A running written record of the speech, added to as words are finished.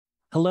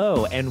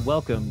Hello, and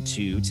welcome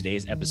to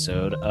today's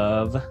episode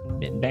of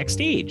Mitten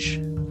Backstage.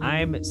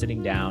 I'm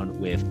sitting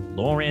down with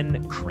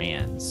Loren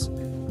Kranz.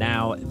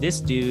 Now, this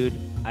dude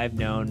I've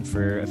known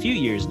for a few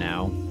years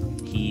now.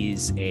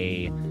 He's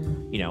a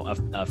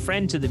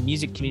friend to the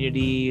music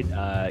community,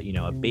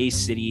 a Bay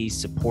City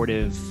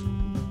supportive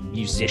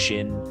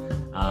musician.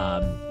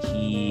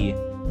 He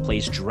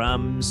plays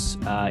drums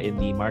in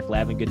the Mark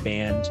Lavengood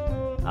band.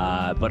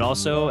 But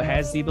also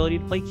has the ability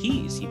to play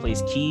keys. He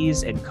plays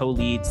keys and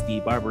co-leads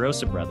the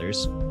Barbarossa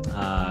Brothers,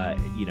 a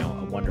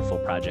wonderful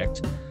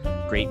project,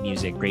 great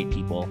music, great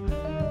people.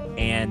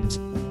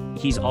 And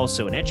he's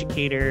also an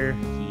educator.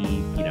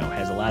 He,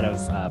 has a lot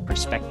of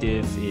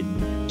perspective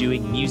in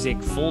doing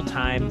music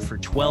full-time for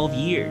 12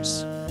 years.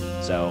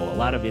 So a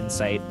lot of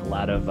insight, a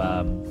lot of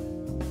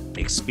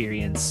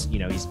experience.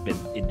 He's been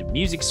into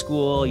music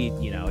school.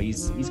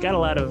 He's got a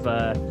lot of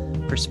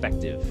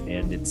perspective,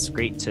 and it's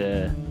great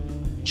to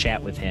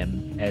chat with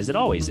him, as it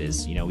always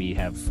is. We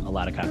have a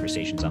lot of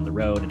conversations on the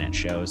road and at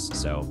shows,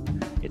 so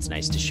it's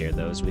nice to share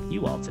those with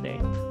you all today.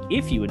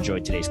 If you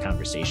enjoyed today's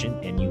conversation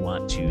and you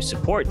want to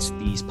support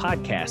these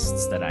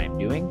podcasts that I am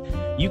doing,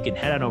 you can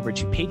head on over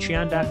to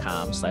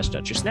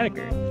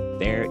patreon.com/Snedeker.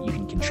 There you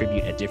can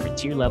contribute at different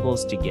tier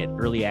levels to get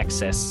early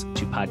access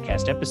to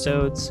podcast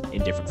episodes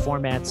in different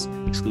formats,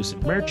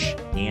 exclusive merch,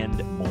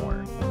 and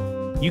more.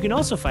 You can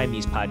also find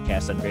these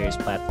podcasts on various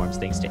platforms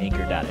thanks to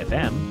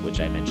Anchor.fm, which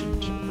I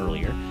mentioned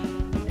earlier.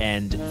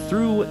 And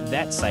through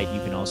that site, you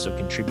can also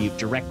contribute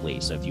directly.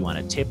 So if you want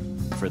to tip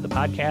for the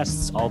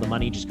podcasts, all the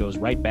money just goes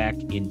right back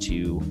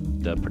into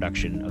the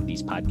production of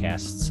these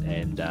podcasts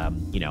and,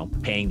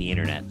 paying the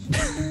internet,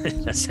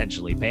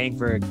 essentially paying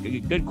for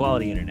good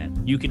quality internet.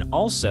 You can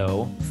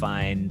also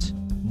find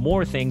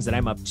more things that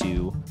I'm up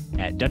to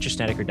at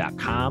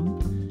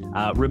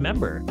DuchessSnedeker.com.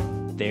 Remember,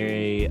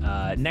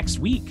 next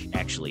week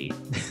is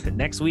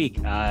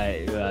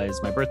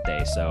my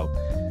birthday, so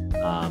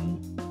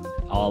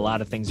a lot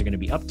of things are going to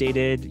be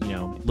updated,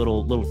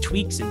 little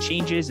tweaks and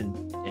changes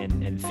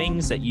and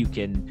things that you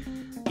can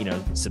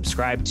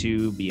subscribe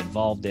to, be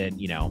involved in,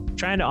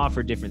 trying to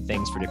offer different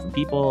things for different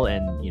people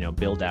and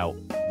build out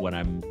what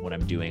I'm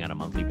doing on a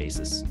monthly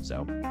basis.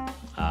 So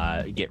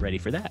get ready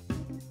for that.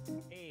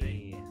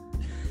 Hey.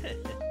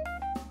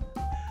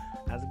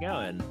 How's it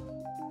going?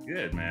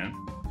 Good, man.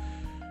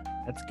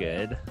 That's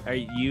good.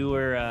 You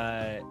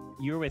were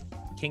with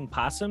King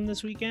Possum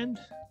this weekend?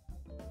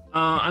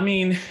 I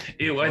think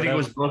it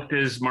was booked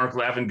as Mark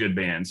Lavengood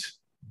bands,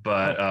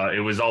 but it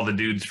was all the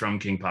dudes from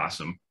King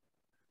Possum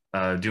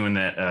doing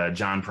that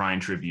John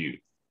Prine tribute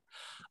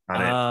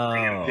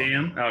out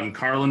in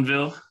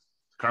Carlinville,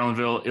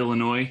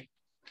 Illinois.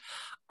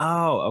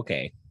 Oh,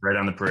 okay. Right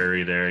on the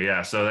prairie there.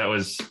 Yeah. So that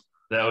was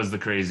the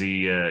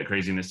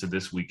craziness of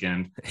this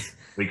weekend.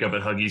 Wake up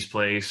at Huggy's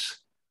place,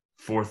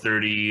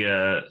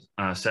 4:30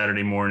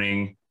 Saturday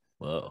morning.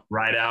 Whoa.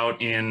 Ride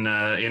out in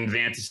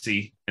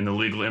Fantasy in the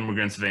legal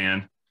immigrants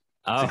van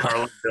to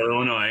Carlinville,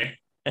 Illinois.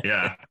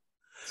 Yeah.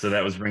 So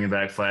that was bringing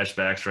back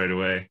flashbacks right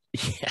away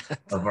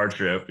of our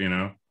trip,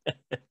 and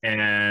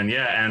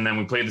then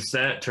we played the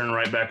set, turned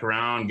right back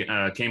around,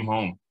 came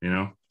home.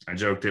 I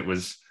joked it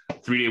was a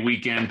 3-day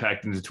weekend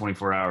packed into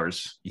 24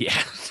 hours.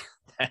 Yeah.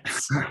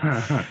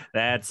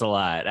 That's a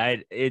lot.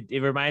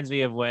 It reminds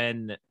me of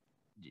when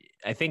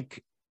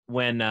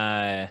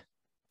what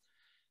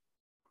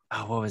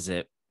was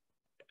it?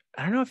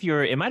 I don't know if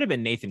it might have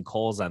been Nathan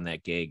Coles on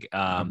that gig.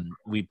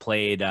 We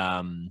played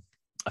a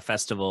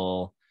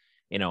festival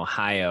in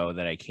Ohio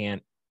that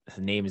the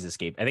name is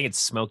escaped. I think it's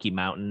Smoky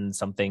Mountain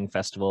something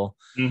festival.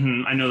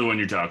 Mm-hmm. I know the one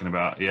you're talking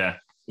about. Yeah.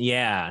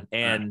 Yeah.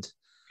 And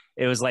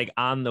it was like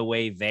on the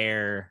way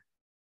there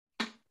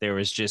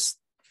was just,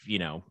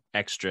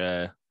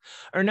 extra,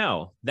 or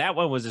no, that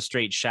one was a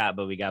straight shot,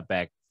 but we got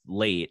back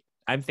late.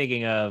 I'm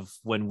thinking of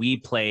when we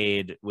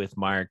played with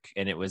Mark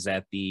and it was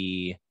at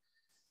the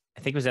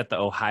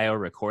Ohio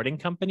Recording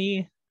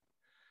Company.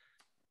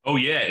 Oh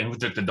yeah. And we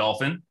took the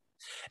Dolphin.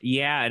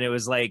 Yeah. And it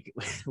was like,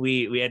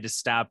 we had to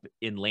stop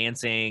in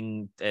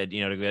Lansing,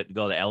 to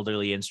go to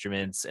Elderly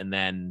Instruments. And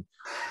then,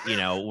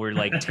 we're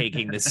like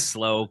taking this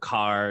slow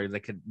car that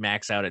could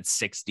max out at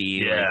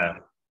 60,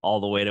 all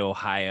the way to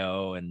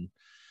Ohio. And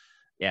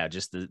yeah,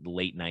 just the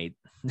late night.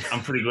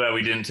 I'm pretty glad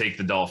we didn't take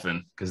the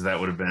Dolphin, because that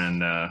would have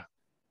been, a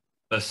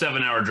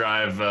 7-hour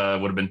drive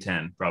would have been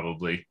 10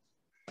 probably.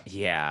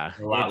 Yeah.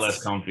 A lot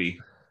less comfy.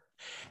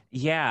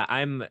 Yeah.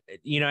 I'm,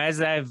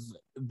 as I've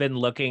been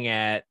looking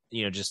at,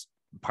 just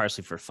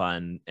partially for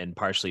fun and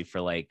partially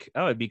for like,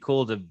 oh, it'd be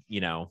cool to,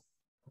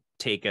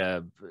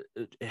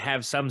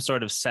 have some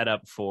sort of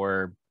setup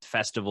for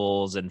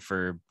festivals and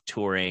for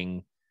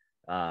touring,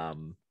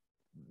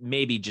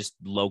 maybe just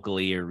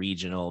locally or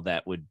regional,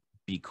 that would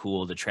be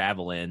cool to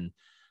travel in.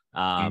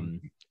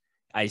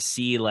 I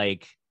see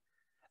like,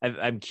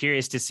 I'm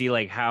curious to see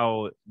like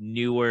how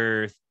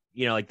newer,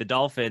 like the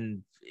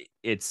Dolphin,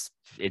 it's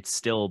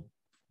still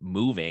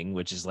moving,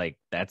 which is like,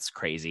 that's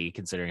crazy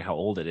considering how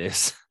old it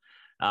is.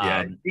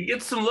 It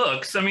gets some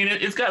looks. I mean,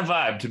 it's got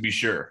vibe, to be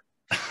sure.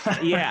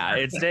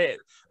 Yeah,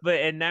 but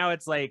and now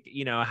it's like,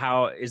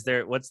 how is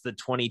there? What's the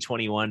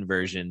 2021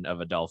 version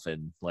of a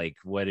dolphin? Like,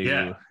 what do?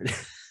 Yeah.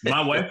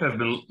 My wife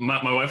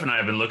and I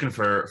have been looking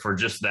for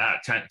just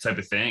that type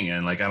of thing,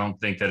 and like I don't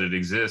think that it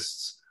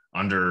exists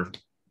under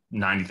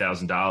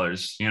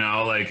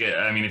 $90,000. Like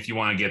I mean, if you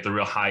want to get the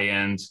real high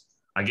end,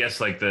 I guess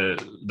like the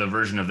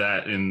version of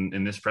that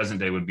in this present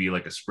day would be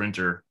like a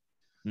Sprinter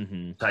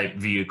type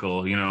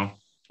vehicle,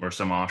 or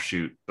some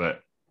offshoot. But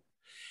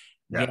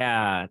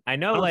yeah, I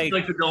know. Like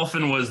the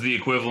Dolphin was the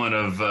equivalent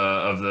of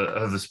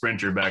the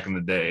Sprinter back in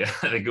the day.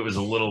 I think it was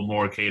a little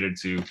more catered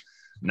to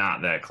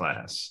not that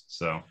class.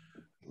 So.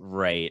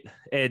 Right.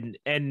 And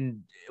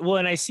well,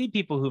 and I see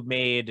people who've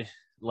made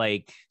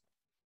like,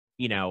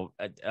 like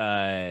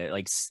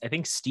I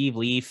think Steve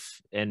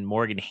Leaf and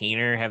Morgan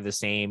Hayner have the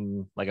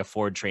same, like a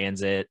Ford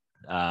Transit.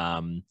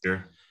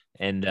 Sure.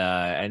 And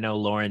I know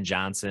Lauren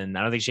Johnson,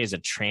 I don't think she has a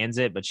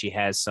Transit, but she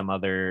has some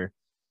other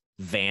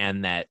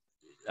van that,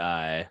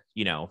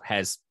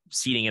 has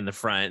seating in the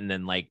front and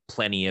then like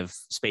plenty of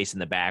space in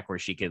the back where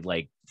she could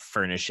like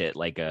furnish it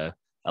like a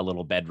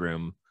little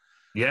bedroom.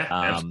 Yeah,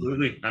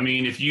 absolutely. I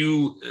mean, if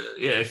you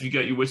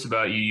got your wits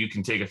about you, you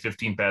can take a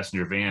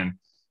 15-passenger van,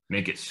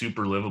 make it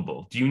super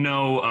livable. Do you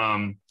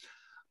know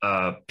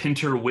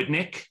Pinter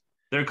Whitnick?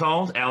 They're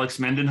called Alex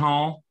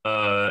Mendenhall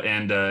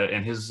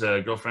and his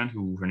girlfriend,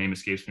 who her name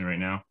escapes me right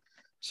now.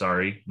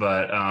 Sorry,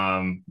 but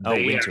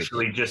they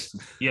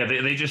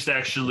just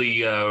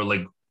actually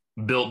like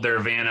built their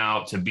van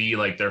out to be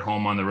like their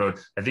home on the road.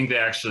 I think they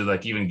actually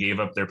like even gave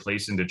up their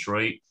place in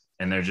Detroit,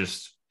 and they're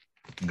just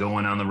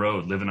going on the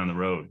road, living on the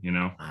road,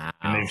 Wow.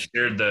 And they've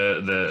shared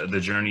the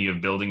journey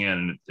of building it,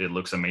 and it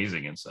looks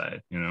amazing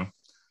inside,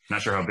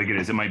 Not sure how big it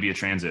is. It might be a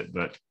Transit,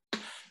 but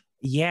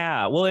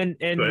yeah. Well, and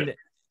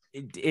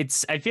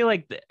it's, I feel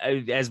like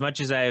as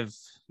much as I've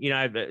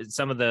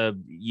some of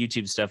the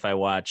YouTube stuff I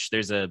watch,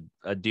 there's a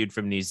dude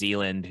from New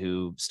Zealand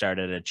who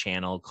started a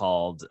channel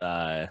called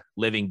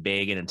Living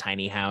Big in a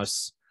Tiny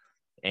House,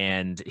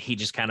 and he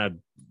just kind of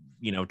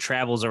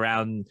travels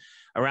around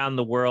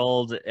the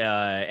world,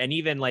 and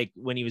even like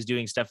when he was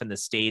doing stuff in the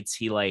States,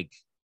 he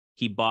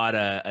bought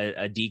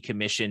a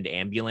decommissioned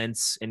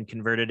ambulance and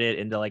converted it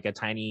into like a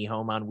tiny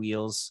home on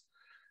wheels.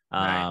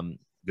 Right.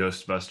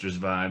 Ghostbusters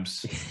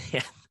vibes.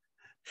 Yeah.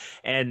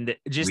 And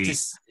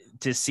just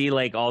to see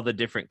like all the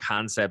different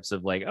concepts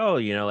of like, oh,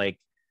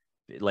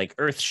 like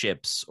earth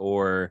ships,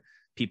 or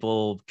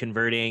people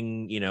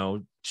converting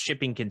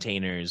shipping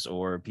containers,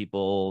 or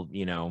people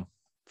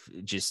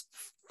just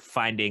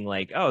finding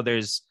like, oh,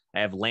 I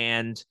have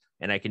land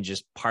and I can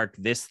just park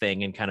this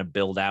thing and kind of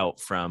build out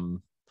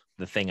from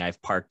the thing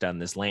I've parked on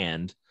this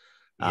land.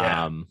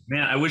 Yeah.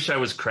 Man, I wish I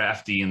was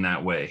crafty in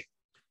that way.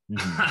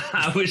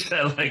 I wish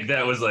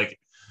that was like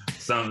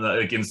something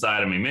like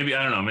inside of me. Maybe,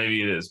 I don't know,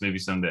 maybe it is, maybe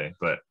someday,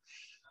 but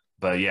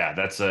yeah,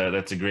 that's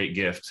a great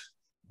gift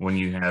when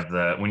you can have,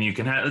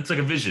 it's like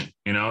a vision,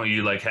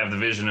 you like have the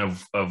vision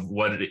of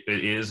what it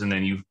is, and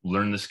then you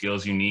learn the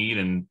skills you need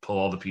and pull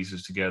all the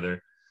pieces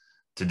together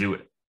to do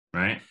it.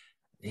 Right.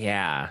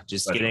 Yeah,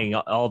 just getting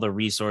all the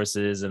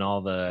resources and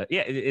all the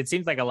it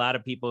seems like a lot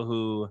of people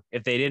who,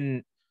 if they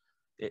didn't,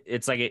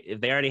 it's like if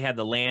they already had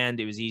the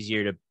land, it was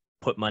easier to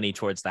put money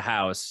towards the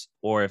house,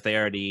 or if they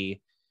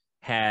already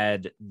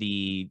had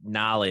the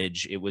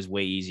knowledge, it was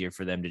way easier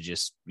for them to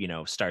just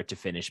start to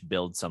finish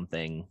build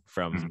something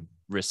from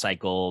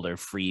recycled or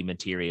free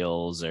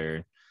materials,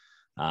 or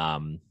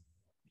and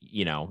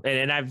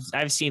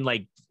I've seen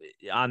like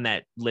on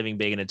that Living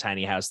Big in a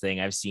Tiny House thing,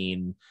 I've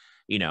seen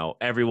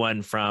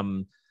everyone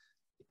from,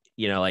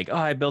 like, oh,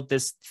 I built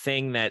this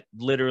thing that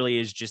literally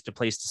is just a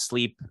place to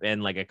sleep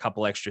and like a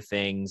couple extra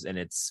things, and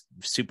it's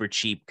super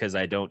cheap because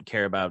I don't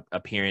care about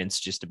appearance,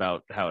 just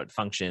about how it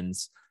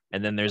functions.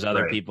 And then there's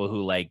other people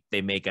who like,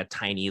 they make a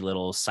tiny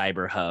little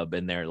cyber hub,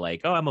 and they're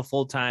like, oh, I'm a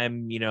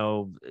full-time,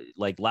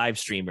 like live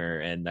streamer,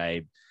 and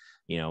I,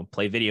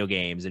 play video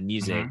games and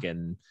music,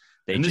 and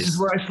this is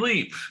where I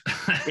sleep.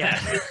 Yeah,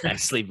 I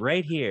sleep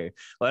right here.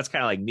 Well, that's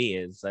kind of like me,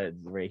 is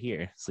right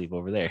here, sleep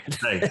over there.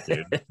 Nice,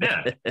 dude.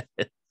 Yeah.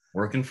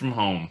 Working from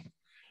home.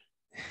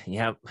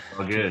 Yep.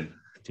 All good.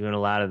 Doing a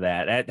lot of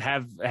that.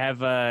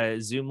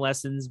 Have Zoom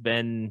lessons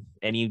been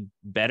any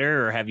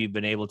better, or have you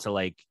been able to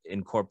like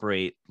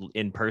incorporate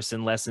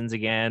in-person lessons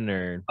again?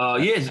 Or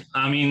yes,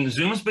 I mean,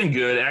 Zoom has been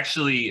good.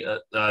 Actually,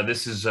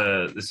 this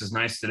is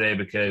nice today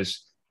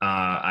because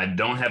I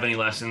don't have any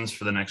lessons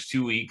for the next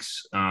 2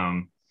 weeks.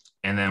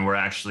 And then we're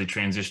actually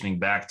transitioning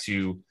back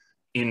to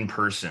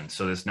in-person.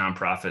 So this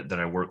nonprofit that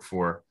I work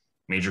for,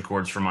 Major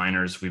Chords for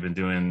Minors, we've been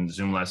doing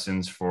Zoom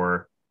lessons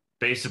for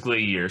basically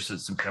a year,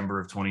 since September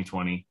of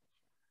 2020.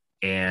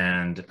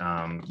 And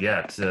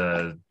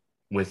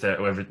with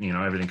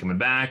everything coming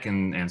back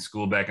and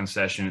school back in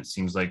session, it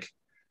seems like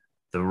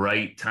the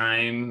right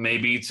time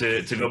maybe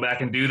to go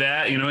back and do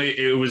that.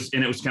 It was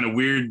kind of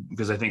weird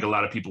because I think a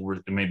lot of people were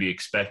maybe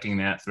expecting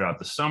that throughout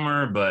the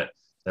summer, but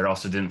there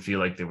also didn't feel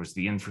like there was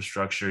the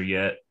infrastructure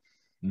yet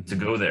to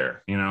go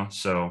there,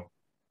 So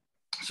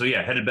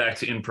yeah, headed back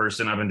to in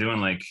person. I've been doing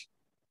like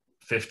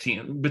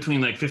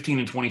between 15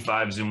 and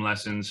 25 Zoom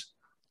lessons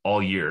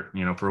all year,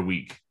 per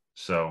week.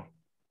 So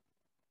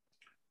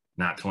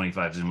not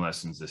 25 Zoom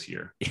lessons this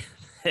year.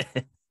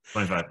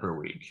 25 per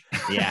week.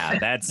 Yeah,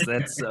 that's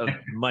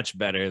much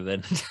better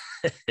than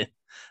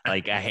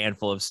like a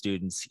handful of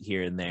students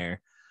here and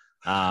there.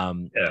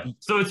 Yeah,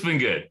 so it's been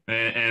good,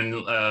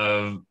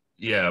 and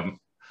yeah,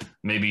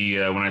 maybe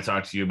when I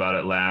talked to you about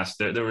it last,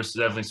 there was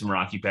definitely some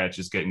rocky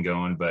patches getting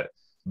going, but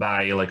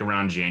by like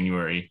around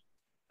January,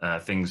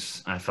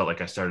 things, I felt like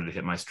I started to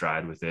hit my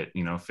stride with it.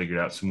 Figured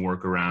out some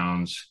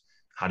workarounds.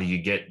 How do you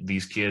get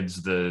these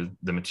kids the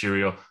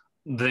material?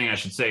 The thing I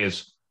should say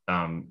is,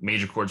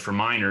 Major Chords for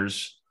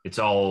minors, it's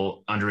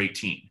all under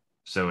 18,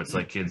 so it's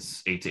like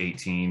kids 8 to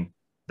 18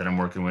 that I'm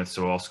working with,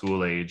 so all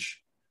school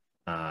age,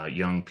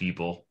 young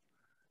people.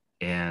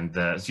 And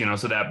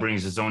so that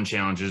brings its own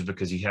challenges,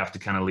 because you have to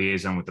kind of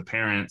liaison with the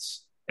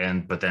parents,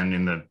 but then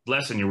in the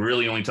lesson you're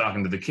really only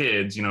talking to the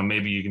kids.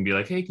 Maybe you can be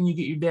like, hey, can you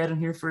get your dad in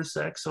here for a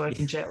sec so I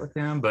can chat with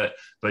him, but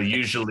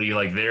usually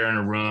like they're in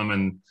a room,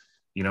 and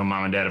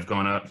mom and dad have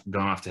gone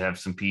off to have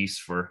some peace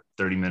for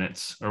 30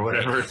 minutes or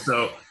whatever.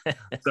 So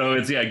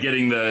it's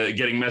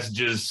getting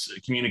messages,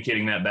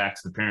 communicating that back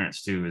to the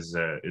parents too is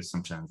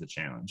sometimes a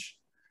challenge.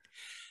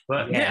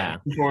 But yeah,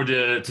 looking forward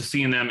to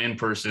seeing them in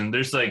person.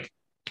 There's like,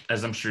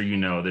 as I'm sure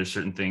there's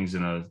certain things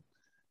in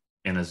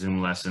a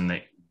Zoom lesson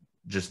that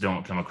just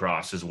don't come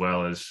across as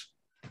well as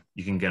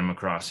you can get them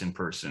across in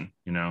person,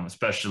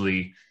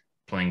 especially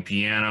playing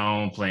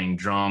piano, playing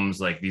drums.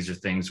 Like, these are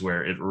things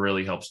where it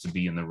really helps to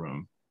be in the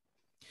room.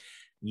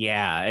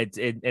 Yeah,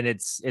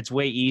 it's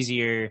way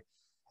easier.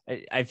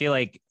 I feel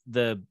like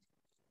the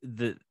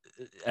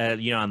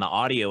on the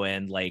audio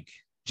end, like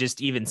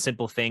just even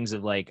simple things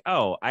of like,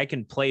 oh, I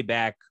can play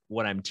back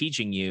what I'm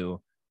teaching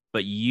you,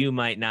 but you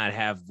might not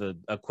have the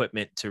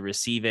equipment to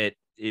receive it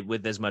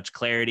with as much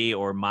clarity,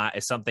 or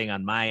something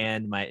on my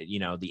end,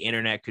 the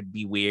internet could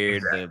be weird.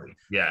 Exactly.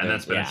 And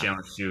that's been a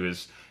challenge too,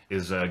 is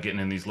getting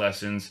in these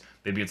lessons.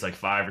 Maybe it's like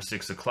 5 or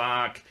 6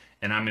 o'clock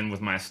and I'm in with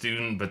my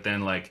student, but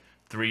then like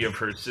 3 of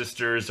her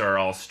sisters are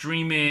all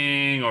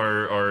streaming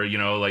or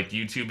like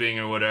YouTubing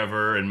or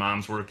whatever, and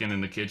mom's working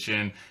in the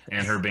kitchen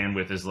and her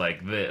bandwidth is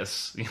like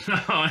this,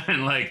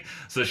 and like,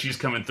 so she's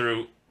coming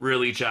through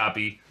really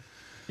choppy.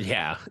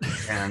 Yeah.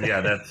 And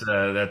yeah,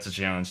 that's a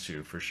challenge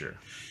too, for sure.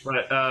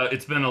 But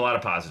it's been a lot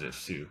of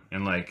positives too.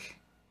 And like,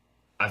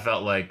 I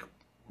felt like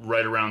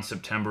right around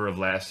September of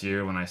last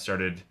year, when I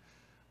started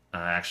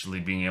actually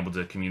being able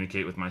to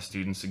communicate with my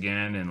students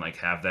again and like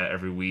have that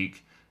every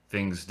week,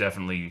 things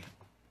definitely,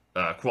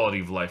 quality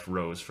of life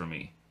rose for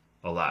me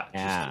a lot.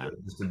 Yeah.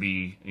 Just to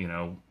be,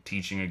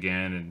 teaching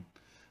again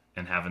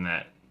and having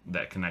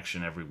that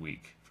connection every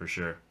week, for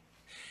sure.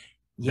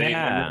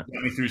 Yeah.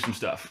 Got me through some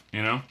stuff,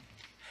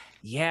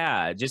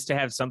 Yeah, just to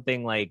have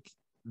something like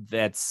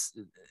that's,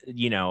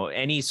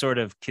 any sort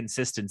of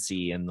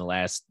consistency in the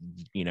last,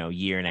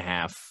 year and a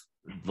half,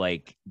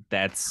 like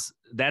that's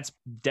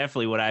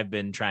definitely what I've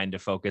been trying to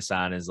focus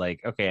on, is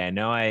like, okay, I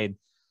know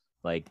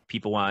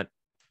people want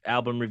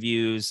album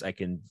reviews, I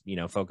can,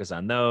 focus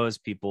on those.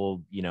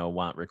 People,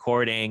 want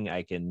recording,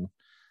 I can,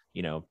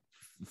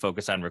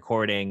 focus on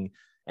recording,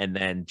 and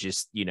then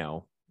just,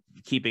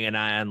 keeping an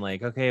eye on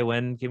like, okay,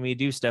 when can we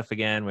do stuff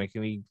again? When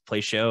can we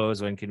play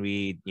shows? When can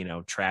we,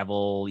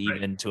 travel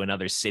even to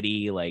another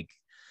city? Like,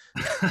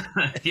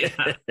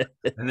 yeah.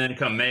 And then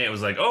come May, it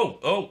was like,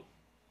 oh,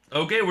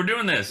 okay, we're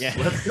doing this. Yeah.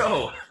 Let's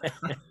go.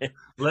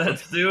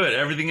 Let's do it.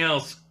 Everything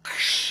else,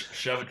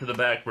 shove it to the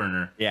back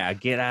burner. Yeah,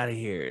 get out of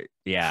here.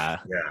 Yeah.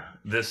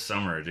 This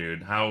summer,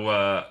 dude.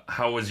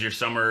 How was your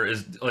summer?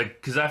 Is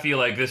like, because I feel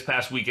like this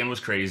past weekend was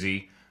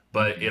crazy,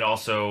 but it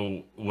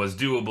also was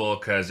doable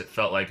because it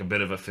felt like a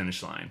bit of a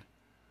finish line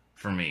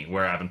for me,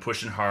 where I've been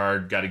pushing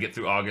hard, got to get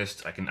through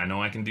August. I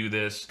know I can do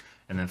this.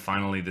 And then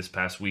finally this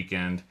past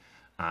weekend,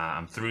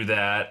 I'm through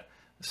that.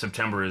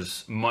 September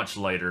is much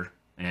lighter.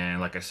 And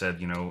like I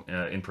said,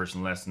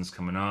 in-person lessons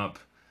coming up.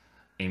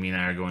 Amy and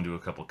I are going to a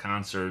couple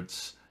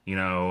concerts.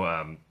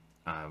 A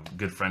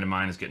good friend of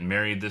mine is getting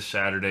married this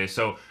Saturday.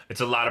 So it's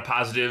a lot of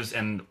positives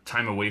and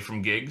time away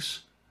from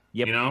gigs.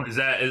 Yep. Is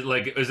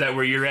that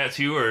where you're at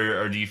too,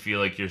 or do you feel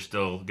like you're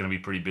still going to be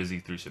pretty busy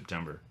through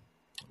September?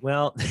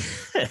 Well,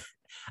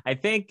 I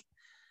think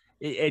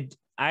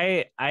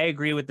I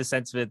agree with the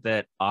sense of it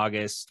that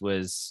August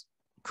was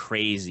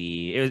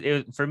crazy.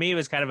 It for me, it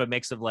was kind of a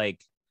mix of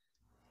like,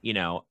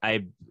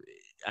 I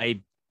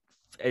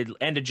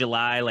end of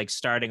July, like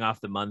starting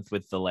off the month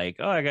with the like,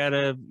 oh, I got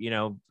a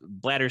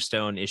bladder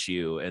stone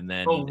issue, and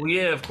then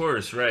yeah, of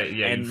course, right,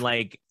 yeah, and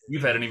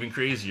you've had an even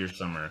crazier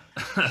summer.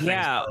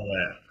 Yeah.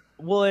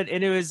 Well,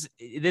 it was,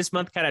 this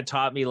month kind of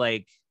taught me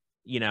like,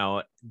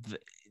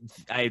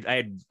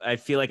 I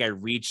feel like I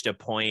reached a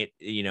point,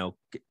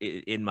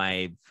 in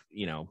my,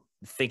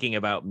 thinking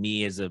about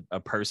me as a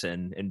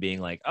person and being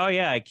like, oh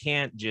yeah, I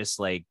can't just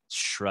like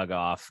shrug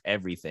off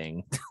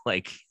everything.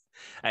 Like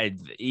right.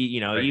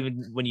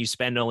 Even when you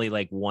spend only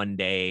like one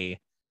day,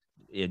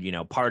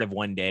 part of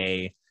one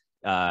day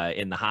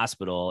in the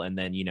hospital, and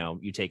then,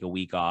 you take a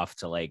week off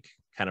to like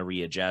kind of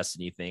readjust,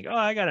 and you think, oh,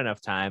 I got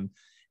enough time.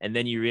 And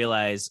then you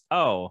realize,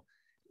 oh,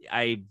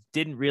 I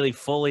didn't really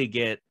fully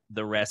get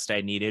the rest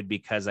I needed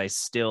because I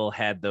still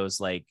had those,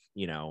 like,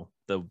 you know,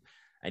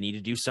 I need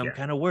to do some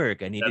kind of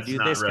work. I need to do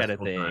this kind of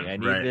thing. I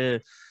need to,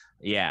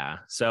 yeah.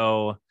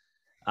 So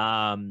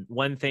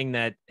one thing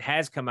that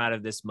has come out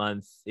of this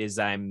month is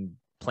I'm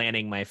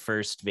planning my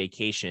first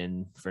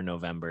vacation for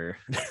November,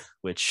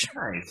 which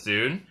nice,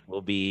 dude.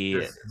 Will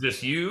be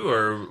just you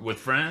or with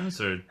friends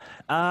or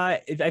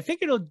I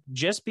think it'll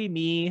just be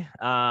me.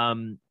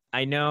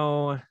 I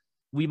know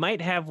we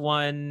might have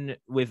one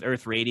with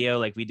Earth Radio,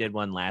 like we did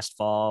one last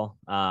fall.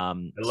 I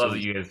love that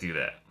you guys do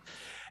that.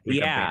 Like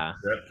yeah,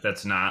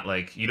 that's not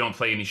like you don't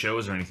play any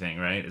shows or anything,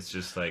 right? It's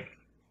just like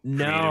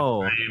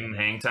no time,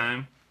 hang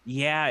time.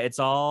 Yeah, it's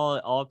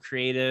all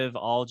creative,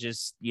 all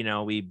just, you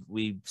know,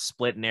 we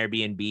split an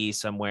Airbnb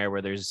somewhere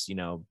where there's, you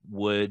know,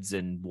 woods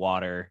and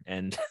water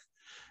and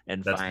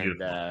That's find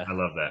beautiful. I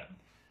love that.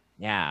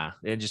 Yeah,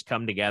 and just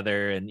come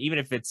together. And even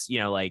if it's, you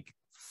know, like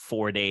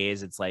 4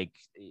 days, it's like,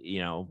 you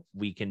know,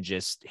 we can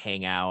just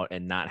hang out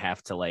and not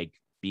have to like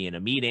be in a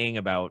meeting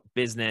about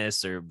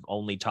business or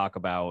only talk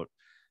about,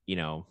 you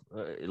know,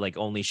 like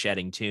only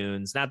shedding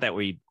tunes. Not that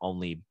we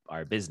only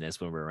are business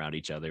when we're around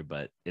each other,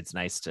 but it's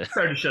nice to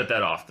try to shut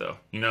that off though.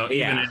 You know,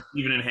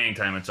 even in hang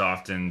time, it's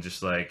often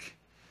just like,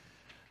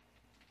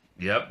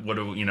 yep, what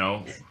do you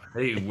know?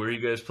 Hey, where are you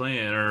guys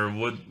playing? Or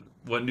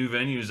what new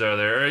venues are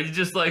there? Or you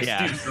just like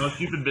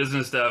stupid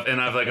business stuff.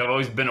 And I've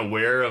always been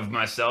aware of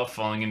myself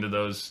falling into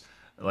those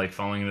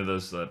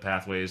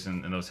pathways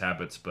and those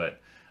habits,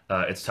 but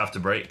it's tough to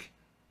break.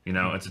 You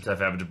know, it's a tough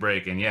habit to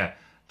break. And yeah,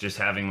 just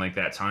having like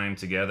that time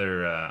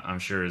together, I'm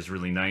sure is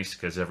really nice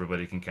because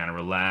everybody can kind of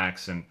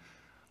relax and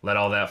let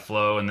all that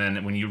flow. And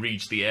then when you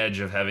reach the edge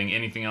of having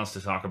anything else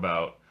to talk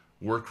about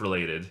work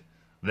related,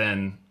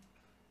 then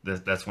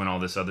that's when all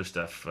this other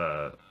stuff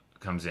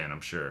comes in.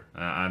 I'm sure.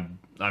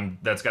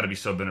 That's got to be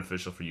so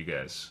beneficial for you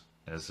guys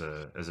as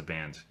a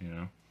band, you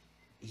know?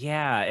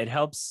 Yeah, it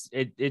helps.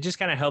 It just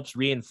kind of helps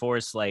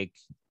reinforce, like,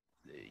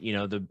 you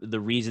know, the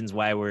reasons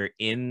why we're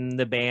in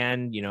the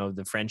band, you know,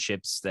 the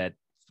friendships that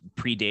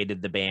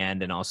predated the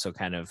band and also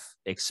kind of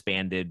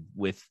expanded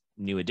with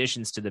new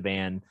additions to the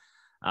band.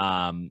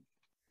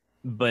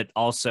 But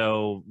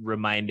also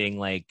reminding,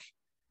 like,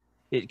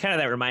 it kind of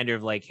that reminder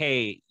of like,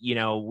 hey, you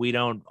know, we're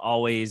not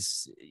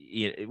always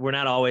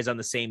on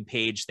the same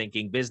page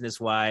thinking business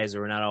wise,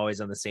 or we're not always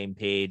on the same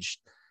page,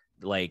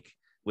 like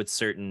with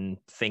certain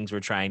things we're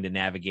trying to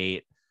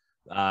navigate.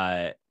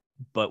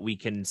 But we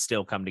can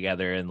still come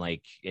together and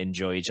like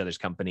enjoy each other's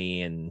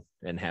company and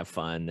have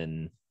fun.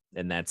 And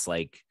that's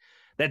like,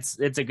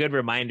 it's a good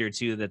reminder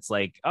too. That's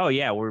like, oh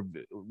yeah,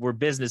 we're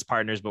business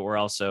partners, but we're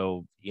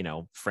also, you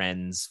know,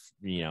 friends,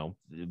 you know,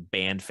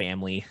 band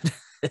family.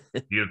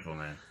 Beautiful,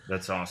 man.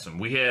 That's awesome.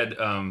 We had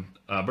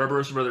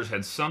Barbarossa Brothers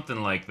had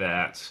something like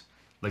that.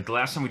 Like the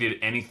last time we did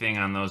anything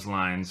on those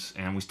lines,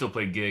 and we still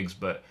played gigs,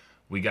 but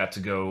we got to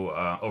go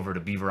over to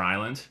Beaver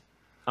Island.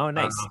 Oh,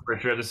 nice. For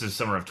sure. This is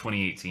summer of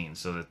 2018,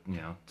 so that, you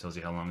know, tells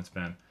you how long it's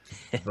been.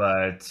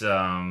 But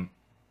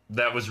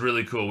that was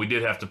really cool. We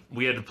had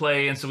to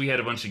play, and so we had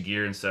a bunch of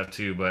gear and stuff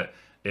too. But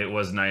it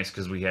was nice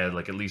because we had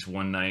like at least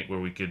one night where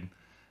we could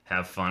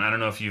have fun. I don't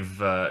know if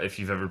you've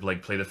ever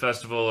like played the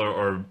festival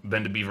or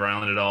been to Beaver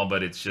Island at all,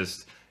 but it's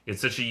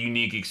such a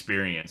unique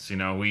experience. You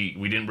know, we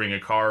didn't bring a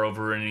car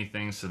over or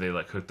anything, so they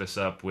like hooked us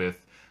up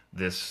with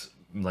this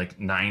like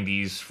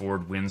 90s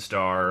Ford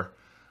Windstar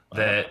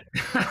that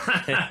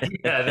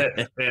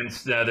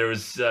there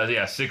was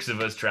 6 of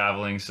us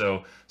traveling,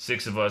 so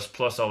 6 of us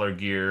plus all our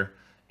gear,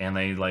 and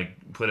they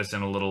like put us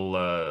in a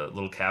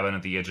little cabin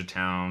at the edge of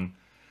town,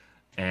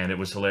 and it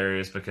was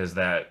hilarious because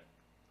that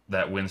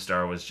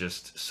Windstar was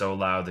just so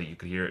loud that you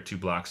could hear it 2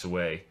 blocks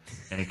away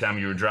anytime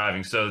you were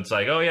driving. So it's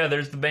like, oh yeah,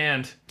 there's the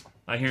band.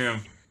 I hear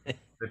them.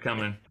 They're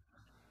coming.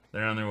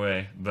 They're on their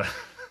way. But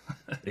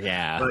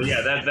yeah. But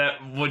yeah, that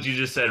what you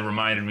just said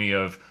reminded me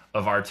of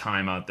our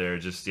time out there.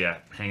 Just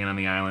hanging on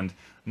the island.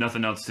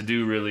 Nothing else to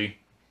do really.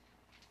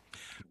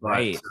 But,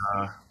 right.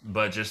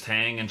 But just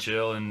hang and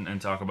chill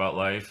and talk about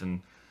life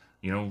and,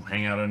 you know,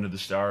 hang out under the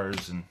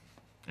stars and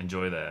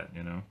enjoy that,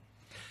 you know.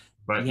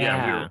 But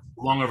yeah,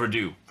 we're long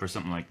overdue for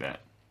something like that.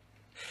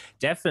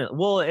 Definitely.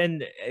 Well,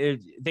 and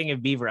thinking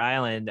of Beaver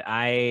Island,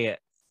 I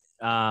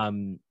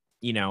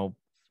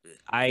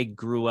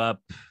grew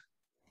up,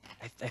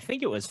 I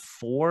think it was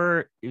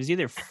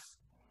either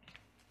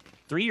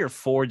 3 or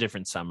 4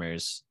 different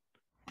summers.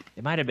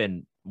 It might have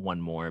been one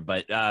more,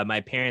 but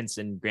my parents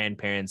and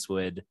grandparents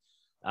would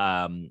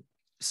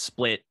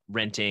split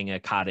renting a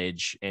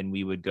cottage, and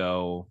we would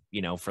go,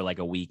 you know, for like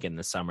a week in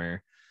the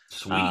summer.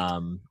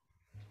 Sweet.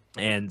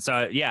 And so,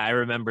 I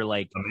remember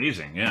like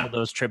amazing, all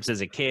those trips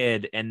as a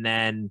kid. And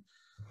then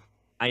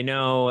I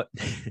know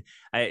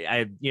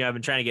I've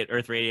been trying to get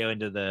Earth Radio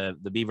into the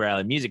Beaver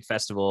Island Music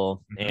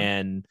Festival,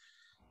 and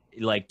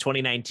like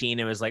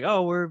 2019, it was like,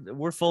 oh,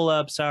 we're full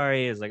up.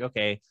 Sorry. It's like,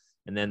 okay.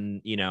 And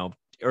then, you know,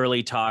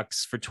 early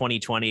talks for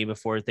 2020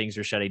 before things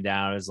were shutting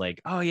down, it was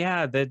like, oh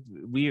yeah, that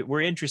we're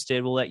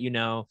interested. We'll let you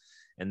know.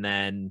 And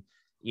then,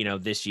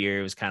 this year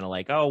it was kind of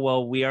like, oh,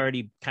 well, we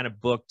already kind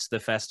of booked the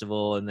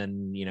festival, and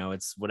then,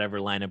 it's whatever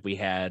lineup we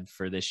had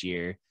for this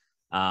year.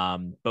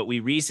 But we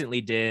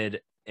recently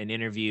did an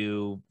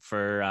interview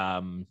for,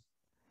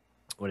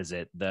 what is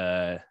it?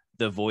 The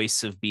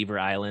Voice of Beaver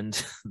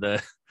Island,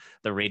 the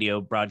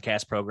radio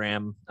broadcast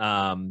program.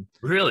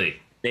 Really?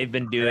 They've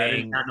been I doing,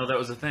 did not know that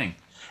was a thing.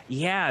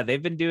 yeah,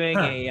 they've been doing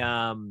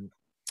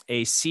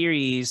a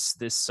series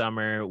this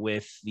summer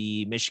with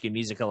the Michigan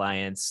Music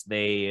Alliance.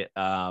 They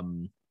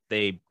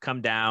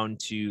come down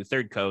to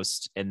Third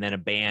Coast, and then a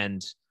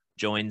band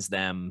joins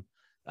them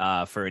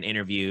for an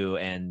interview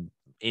and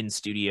in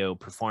studio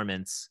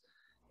performance.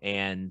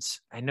 And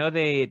I know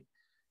they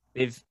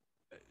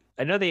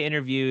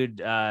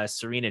interviewed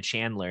Serena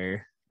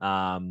Chandler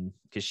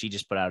because she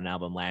just put out an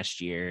album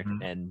last year,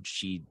 and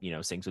she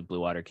sings with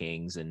Blue Water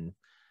Kings and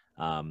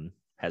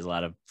has a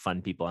lot of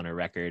fun people on her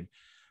record.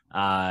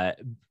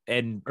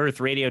 And Earth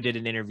Radio did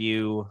an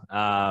interview,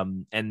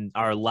 and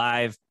our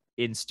live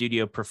in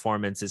studio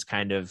performance is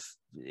kind of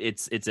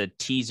it's a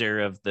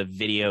teaser of the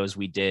videos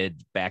we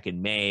did back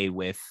in May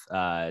with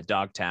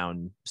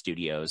Dogtown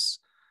Studios.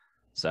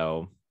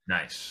 So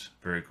nice,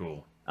 very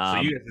cool.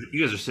 So you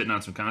guys are sitting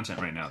on some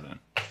content right now, then?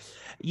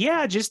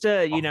 Yeah, just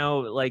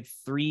like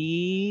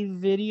 3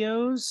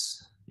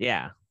 videos.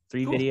 Yeah,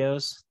 3 cool.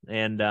 videos,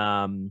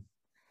 and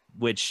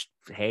which,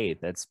 hey,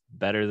 that's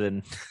better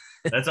than.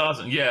 That's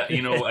awesome. Yeah,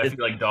 I feel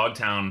like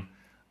Dogtown,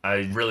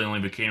 I really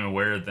only became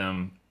aware of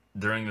them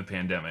during the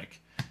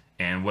pandemic,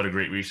 and what a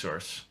great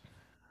resource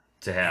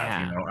to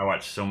have. Yeah. I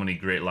watched so many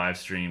great live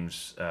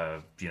streams,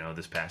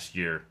 this past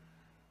year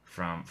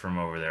from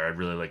over there. I'd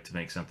really like to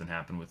make something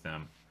happen with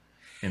them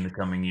in the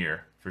coming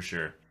year for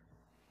sure.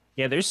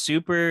 Yeah, they're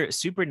super,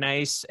 super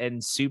nice,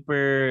 and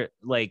super,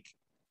 like,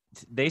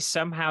 they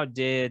somehow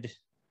did,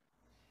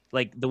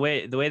 like, the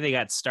way they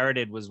got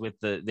started was with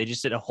they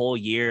just did a whole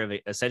year of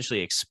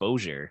essentially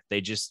exposure.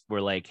 They just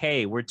were like,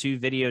 hey, we're 2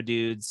 video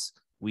dudes,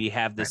 we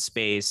have this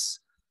space,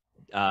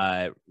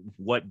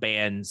 what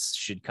bands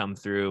should come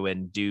through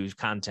and do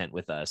content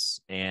with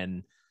us.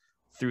 And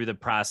through the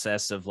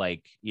process of,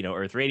 like,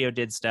 Earth Radio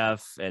did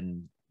stuff,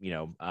 and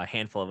a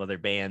handful of other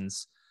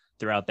bands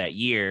throughout that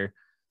year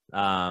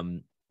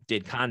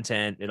did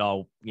content. It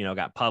all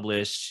got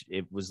published.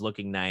 It was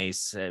looking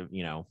nice.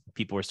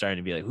 People were starting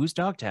to be like, who's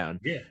Dogtown?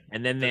 Yeah.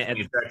 And then they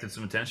attracted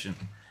some attention.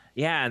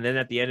 Yeah, and then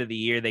at the end of the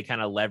year, they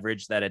kind of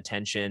leveraged that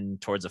attention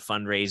towards a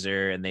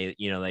fundraiser, and they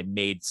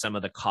made some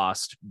of the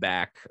cost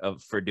back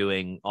for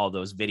doing all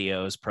those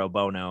videos pro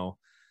bono.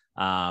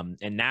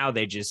 And now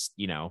they just,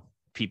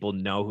 people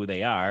know who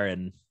they are,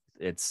 and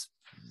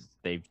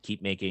they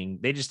keep making.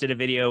 They just did a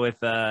video with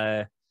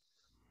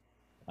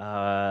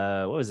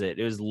what was it?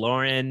 It was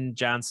Lauren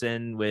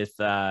Johnson with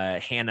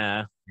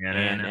Hannah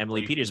and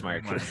Emily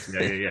Petersmark.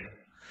 Yeah.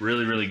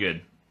 Really, really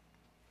good.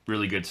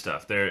 Really good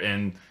stuff there.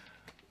 And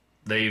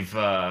they've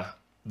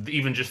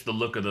even just the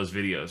look of those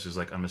videos is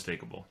like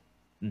unmistakable.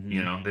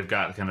 Mm-hmm. They've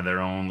got kind of their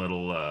own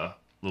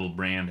little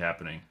brand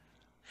happening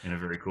in a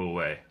very cool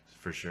way,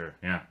 for sure.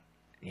 Yeah.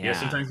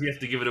 Sometimes you have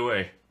to give it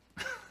away.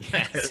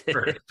 Yes.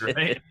 First,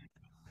 right?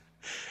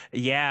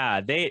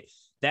 Yeah,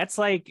 that's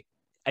like,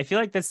 I feel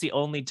like that's the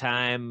only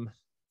time.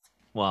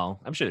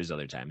 Well, I'm sure there's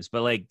other times,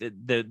 but like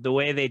the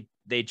way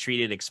they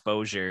treated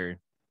exposure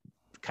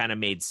kind of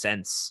made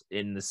sense,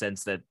 in the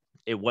sense that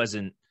it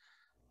wasn't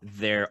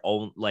their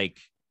own, like,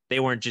 they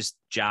weren't just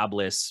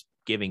jobless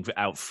giving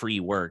out free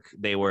work.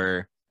 They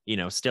were,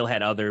 still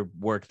had other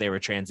work they were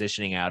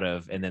transitioning out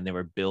of, and then they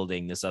were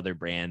building this other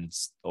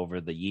brands over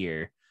the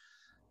year.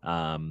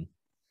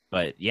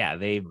 But yeah,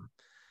 they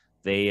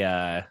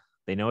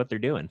know what they're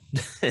doing.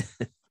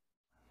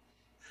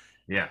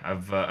 Yeah,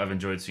 I've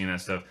enjoyed seeing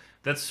that stuff.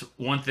 That's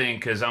one thing,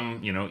 because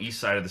I'm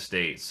east side of the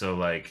state, so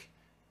like,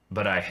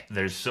 but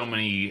there's so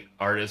many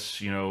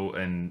artists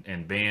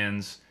and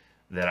bands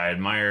that I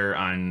admire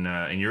on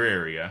in your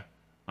area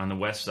on the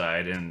west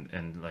side,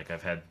 and like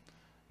I've had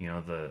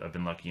I've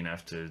been lucky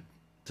enough to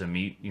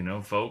meet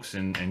folks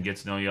and get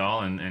to know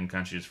y'all and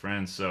country as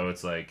friends. So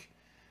it's like,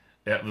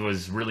 it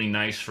was really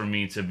nice for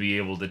me to be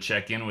able to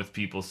check in with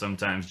people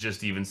sometimes,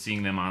 just even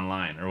seeing them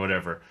online or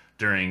whatever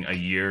during a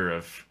year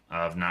of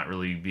not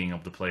really being able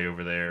to play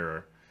over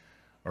there,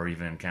 or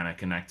even kind of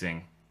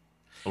connecting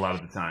a lot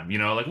of the time.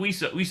 Like we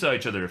saw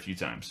each other a few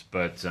times,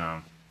 but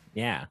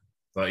yeah.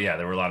 But yeah,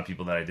 there were a lot of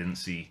people that I didn't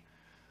see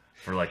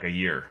for like a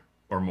year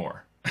or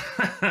more.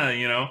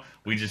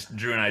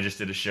 Drew and I just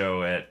did a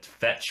show at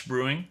Fetch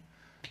Brewing.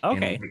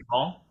 Okay. In Lake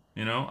Hall,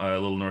 a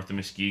little north of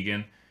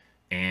Muskegon.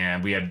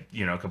 And we had,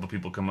 a couple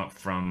people come up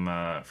from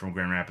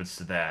Grand Rapids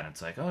to that. And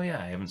it's like, oh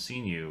yeah, I haven't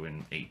seen you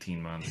in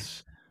 18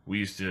 months. We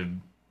used to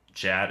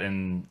chat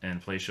and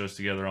play shows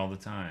together all the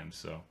time.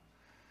 So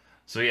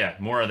yeah,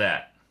 more of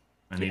that.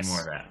 I need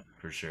more of that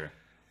for sure.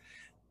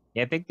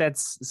 Yeah, I think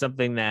that's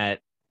something that,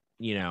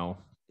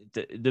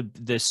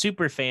 the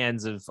super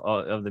fans of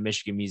the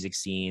Michigan music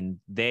scene,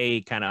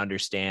 they kind of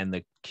understand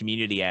the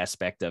community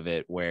aspect of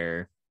it,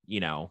 where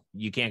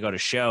you can't go to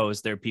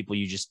shows. There are people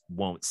you just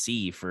won't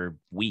see for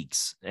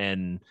weeks,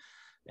 and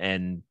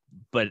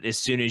but as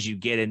soon as you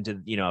get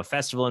into, you know, a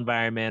festival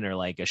environment or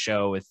like a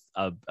show with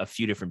a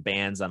few different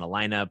bands on a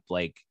lineup,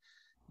 like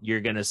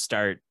you're gonna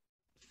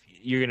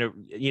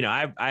you know,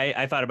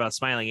 I thought about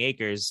Smiling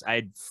Acres.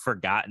 I'd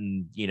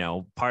forgotten, you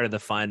know, part of the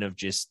fun of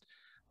just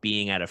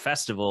being at a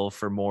festival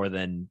for more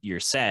than your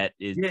set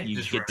is you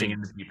just get to, running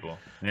into people.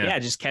 yeah,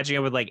 just catching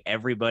up with like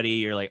everybody.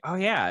 You're like, oh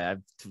yeah,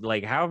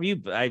 like, how have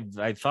you?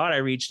 I thought I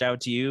reached out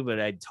to you, but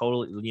I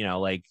totally, you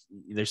know, like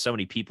there's so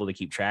many people to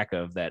keep track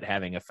of that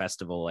having a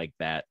festival like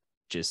that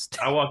just.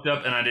 I walked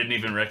up and I didn't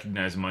even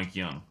recognize Mike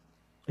Young.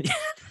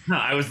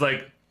 I was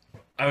like,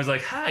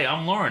 hi,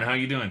 I'm Loren. How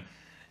you doing?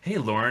 Hey,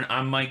 Loren,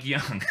 I'm Mike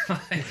Young.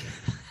 Like,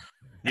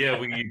 yeah,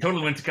 we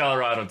totally went to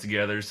Colorado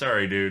together.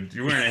 Sorry, dude.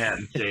 You're wearing a hat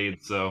and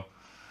shades, so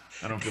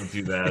I don't feel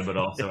too bad, but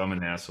also I'm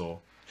an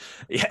asshole.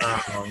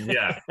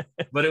 Yeah,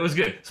 but it was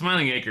good.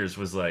 Smiling Acres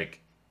was like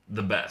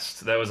the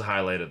best. That was a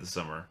highlight of the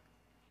summer,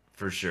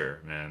 for sure,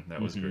 man.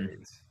 That was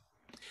great.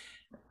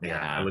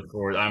 Yeah, I look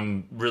forward.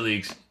 I'm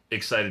really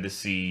excited to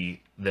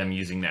see them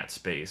using that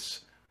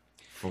space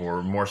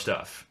for more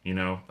stuff. You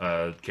know,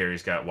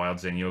 Carrie's got Wild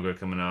Zen Yoga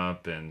coming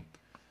up, and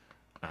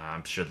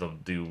I'm sure they'll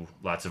do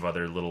lots of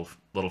other little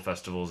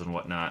festivals and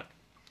whatnot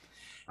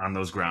on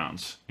those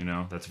grounds. You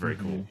know, that's very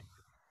cool.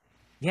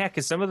 Yeah,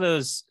 because some of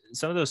those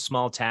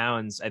small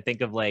towns, I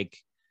think of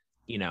like,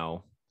 you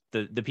know,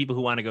 the people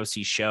who want to go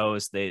see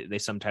shows, they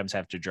sometimes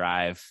have to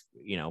drive,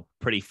 you know,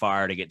 pretty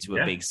far to get to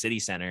a big city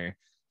center.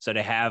 So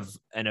to have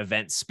an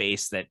event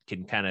space that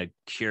can kind of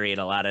curate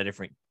a lot of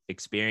different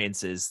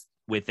experiences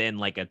within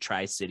like a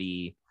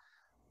tri-city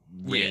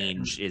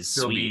range is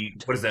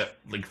sweet. What is that,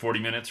 like 40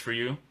 minutes for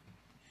you?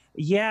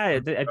 Yeah, I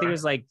think it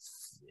was like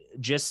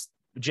just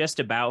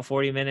about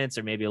 40 minutes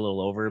or maybe a little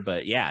over,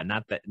 but yeah,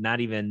 not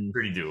even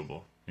pretty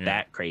doable.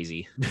 That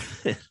crazy.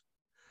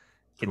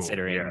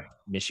 Considering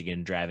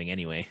Michigan driving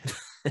anyway.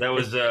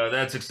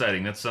 That's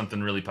exciting. That's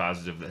something really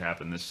positive that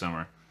happened this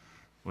summer,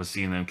 was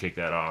seeing them kick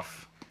that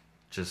off.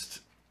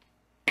 Just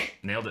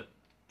nailed it.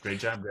 Great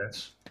job,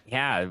 guys.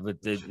 Yeah,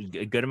 with a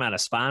good amount of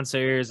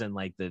sponsors and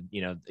like the,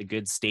 you know, a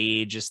good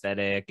stage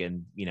aesthetic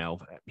and, you know,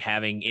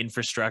 having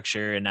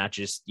infrastructure and not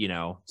just, you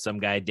know, some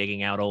guy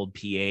digging out old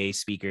PA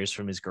speakers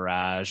from his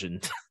garage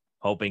and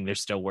hoping they're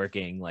still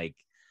working. Like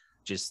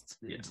just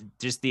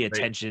the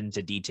attention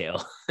to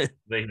detail.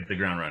 They hit the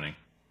ground running,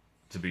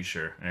 to be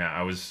sure. Yeah,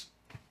 I was,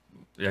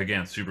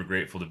 again, super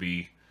grateful to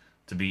be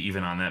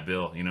even on that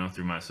bill, you know,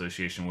 through my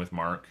association with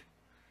Mark.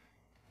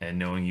 And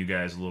knowing you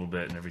guys a little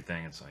bit and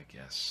everything, it's like,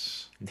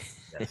 yes,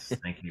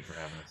 thank you for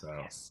having us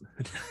out.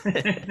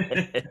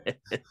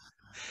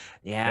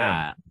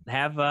 Yeah.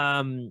 Have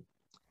I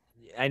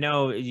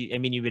know. I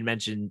mean, you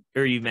mentioned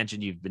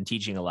you've been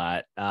teaching a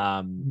lot.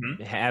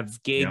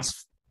 Have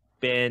gigs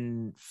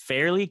been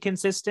fairly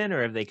consistent,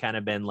 or have they kind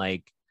of been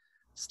like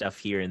stuff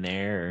here and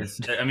there?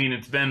 I mean,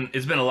 it's been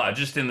a lot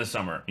just in the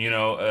summer. You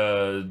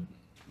know,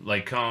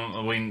 like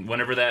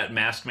whenever that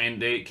mask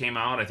mandate came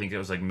out, I think it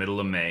was like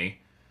middle of May.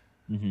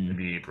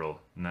 Maybe April.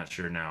 I'm not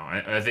sure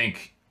now. I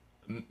think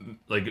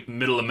like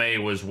middle of May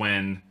was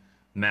when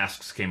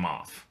masks came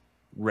off.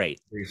 Right.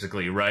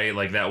 Basically, right?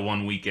 Like that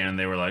one weekend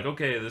they were like,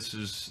 okay, this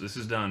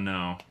is done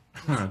now.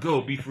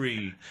 Go, be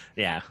free.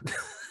 Yeah.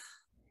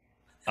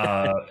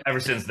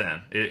 Ever since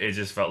then, it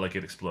just felt like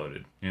it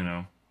exploded, you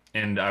know?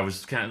 And I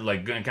was kind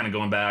of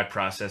going back,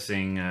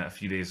 processing a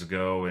few days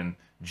ago, and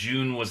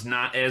June was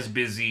not as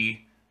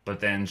busy, but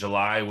then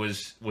July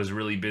was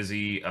really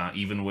busy,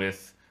 even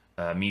with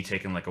me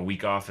taking like a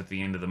week off at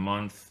the end of the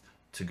month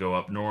to go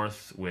up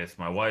north with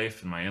my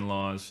wife and my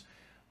in-laws.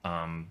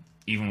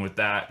 Even with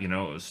that, you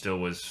know, it still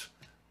was,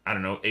 I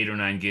don't know, 8 or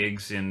 9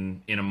 gigs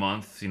in a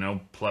month, you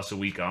know, plus a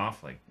week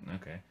off. Like,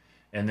 okay.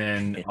 And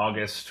then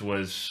August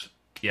was,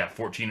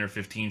 14 or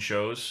 15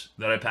 shows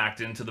that I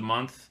packed into the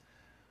month.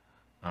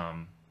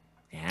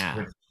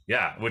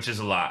 Which is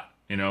a lot,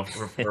 you know,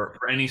 for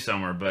any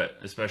summer, but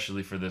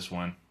especially for this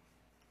one.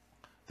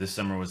 This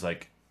summer was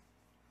like,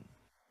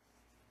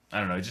 I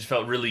don't know, it just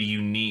felt really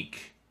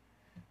unique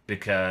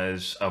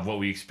because of what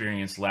we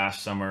experienced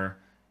last summer,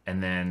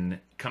 and then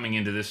coming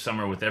into this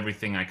summer with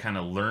everything I kind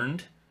of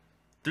learned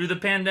through the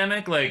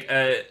pandemic. Like,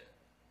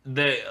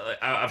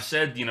 I've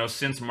said, you know,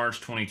 since March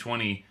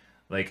 2020,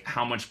 like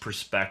how much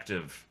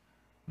perspective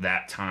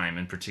that time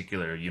in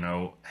particular, you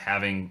know,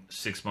 having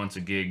 6 months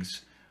of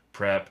gigs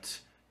prepped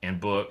and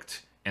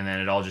booked, and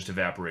then it all just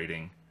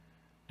evaporating,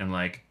 and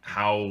like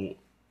how,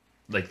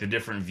 like the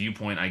different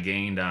viewpoint I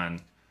gained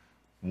on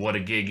what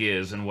a gig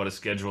is and what a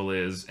schedule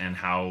is, and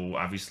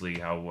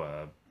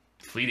how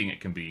fleeting it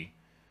can be,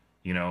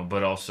 you know,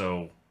 but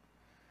also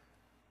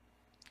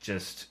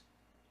just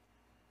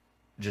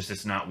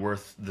it's not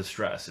worth the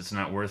stress. It's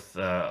not worth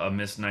a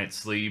missed night's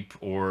sleep,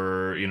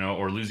 or, you know,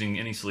 or losing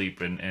any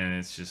sleep. And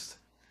it's just,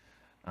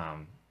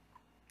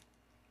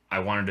 I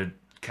wanted to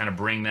kind of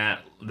bring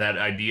that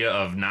idea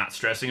of not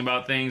stressing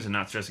about things and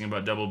not stressing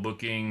about double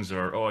bookings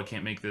or, oh, I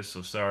can't make this,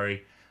 so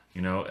sorry,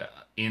 you know,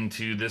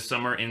 into this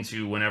summer,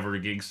 into whenever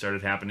gigs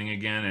started happening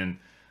again. And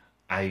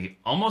I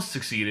almost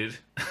succeeded.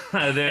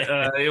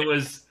 It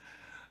was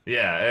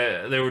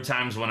Yeah, there were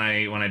times when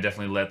I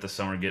definitely let the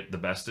summer get the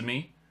best of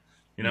me,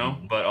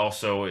 Mhm. but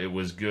also it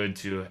was good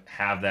to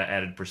have that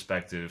added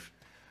perspective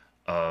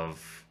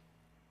of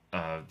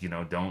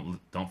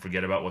don't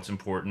forget about what's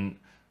important.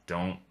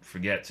 Don't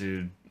forget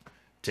to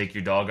take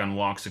your dog on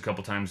walks a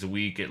couple times a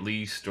week at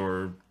least,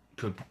 or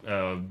cook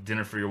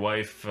dinner for your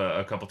wife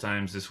a couple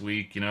times this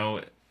week.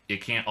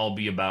 It can't all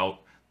be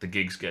about the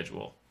gig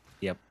schedule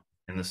Yep.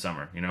 in the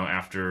summer.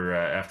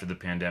 After the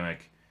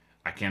pandemic,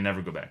 I can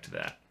never go back to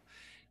that.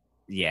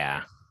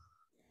 Yeah.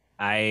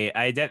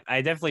 I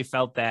definitely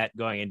felt that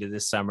going into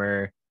this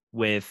summer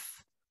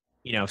with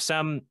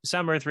some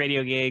Earth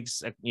Radio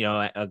gigs,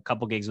 a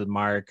couple gigs with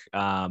Mark,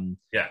 Yeah.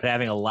 but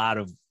having a lot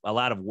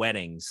of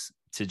weddings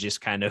to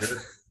just kind of Good.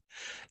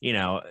 you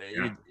know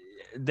Yeah.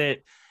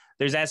 that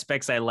there's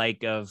aspects I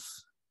like of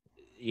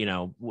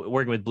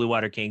working with Blue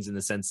Water Kings in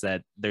the sense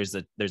that there's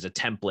a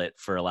template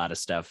for a lot of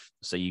stuff,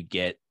 so you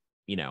get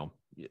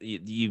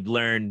you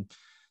learn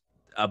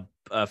a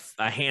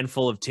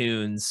handful of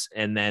tunes,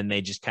 and then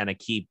they just kind of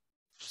keep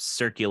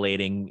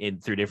circulating in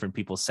through different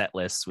people's set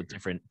lists with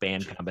different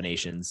band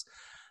combinations.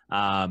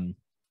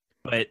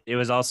 But it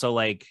was also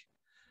like,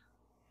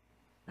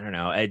 I don't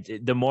know.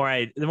 The more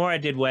I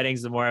did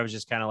weddings, the more I was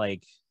just kind of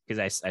like,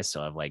 because I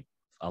still have like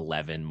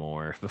 11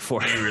 more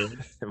before. You really?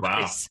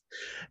 Wow.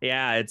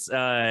 Yeah, it's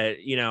part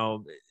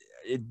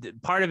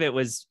of it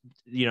was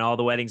all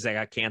the weddings that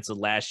got canceled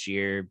last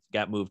year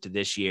got moved to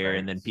this year, Right.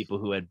 and then people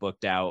who had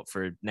booked out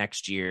for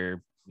next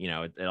year,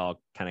 it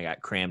all kind of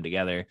got crammed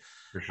together.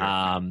 For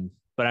sure.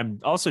 But I'm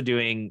also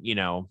doing,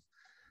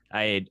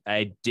 I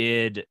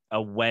did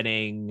a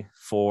wedding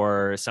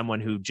for someone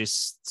who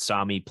just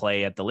saw me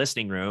play at the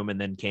listening room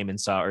and then came and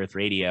saw Earth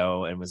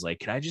Radio and was like,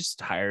 "Can I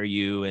just hire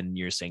you and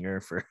your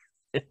singer for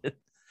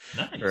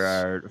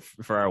Nice.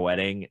 for our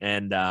wedding?"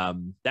 And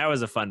that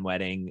was a fun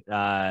wedding.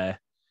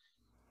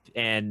 And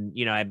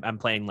I'm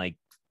playing like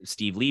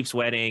Steve Leaf's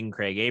wedding,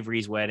 Craig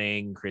Avery's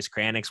wedding, Chris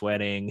Kranick's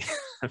wedding.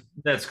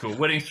 That's cool.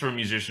 Weddings for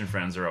musician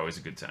friends are always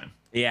a good time.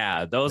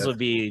 Yeah, those would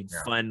be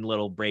Yeah. fun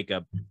little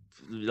breakup,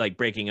 like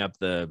breaking up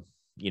the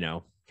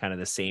kind of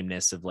the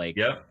sameness of like.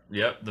 Yep.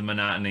 The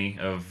monotony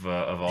of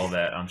all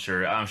that. I'm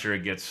sure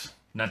it gets,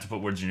 not to put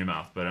words in your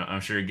mouth, but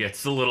I'm sure it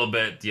gets a little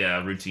bit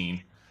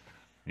routine.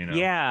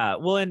 Yeah,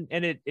 well, and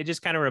it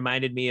just kind of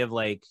reminded me of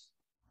like,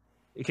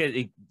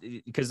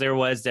 because there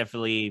was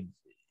definitely,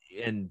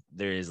 and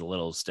there is a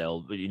little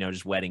still, but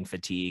just wedding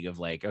fatigue of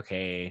like,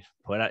 okay,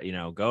 put out,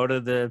 go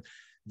to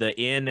the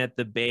inn at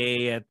the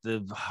bay, at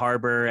the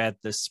harbor,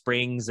 at the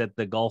springs, at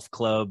the golf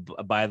club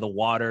by the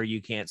water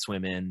you can't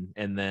swim in,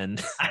 and then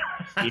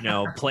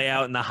play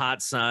out in the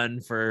hot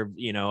sun for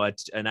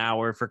an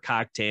hour for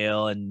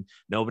cocktail, and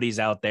nobody's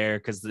out there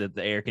because the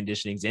air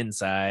conditioning's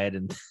inside,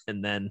 and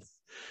then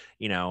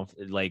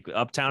like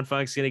Uptown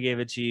Funk's gonna give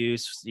it to you,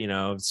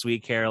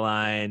 Sweet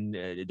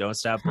Caroline, Don't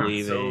Stop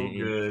Believing. So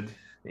good.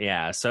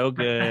 Yeah, so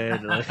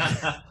good.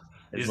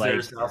 Is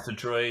there South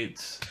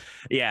Detroit?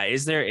 Yeah,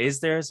 is there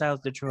a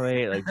South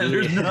Detroit? Like,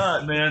 there's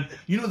not, man.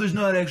 There's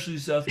not actually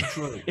South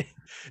Detroit.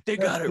 They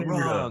got it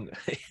wrong.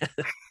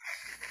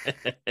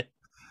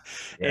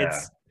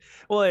 It's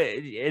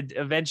it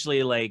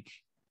eventually, like,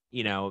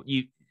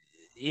 you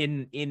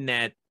in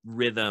that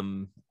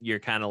rhythm, you're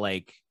kind of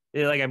like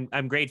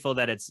I'm grateful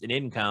that it's an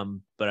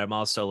income, but I'm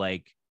also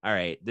like, all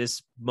right,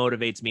 this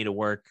motivates me to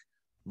work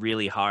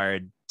really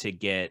hard to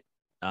get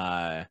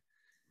Earth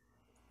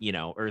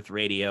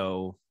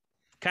Radio,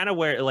 kind of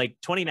where like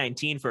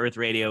 2019 for Earth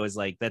Radio is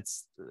like,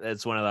 that's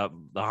one of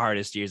the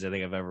hardest years I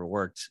think I've ever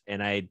worked.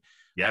 And I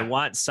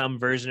want some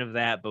version of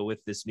that, but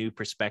with this new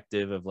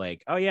perspective of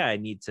like, oh yeah, I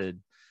need to,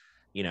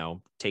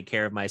 take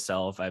care of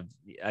myself. I've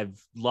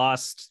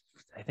lost,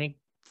 I think,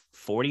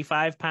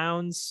 45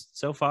 pounds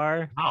so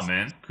far. Oh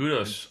man,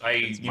 kudos. When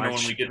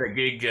we did that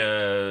gig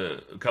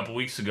a couple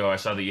weeks ago, I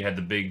saw that you had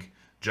the big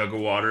jug of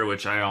water,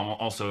 which I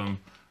also am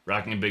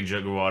rocking a big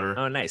jug of water.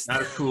 Oh, nice.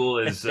 Not as cool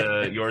as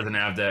yours and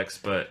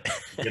Avdex, but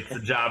gets the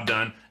job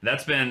done.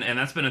 That's been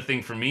a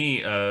thing for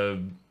me. I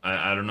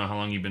don't know how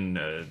long you've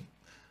been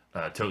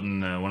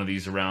toting one of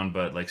these around,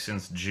 but like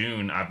since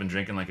June, I've been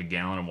drinking like a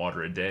gallon of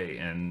water a day,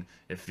 and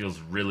it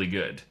feels really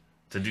good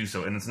to do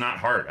so. And it's not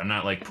hard. I'm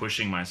not like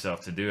pushing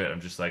myself to do it. I'm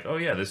just like, oh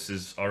yeah, this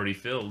is already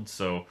filled,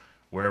 so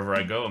wherever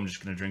I go, I'm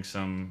just gonna drink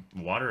some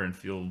water and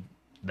feel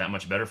that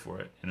much better for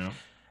it.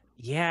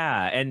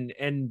 Yeah, and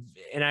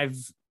I've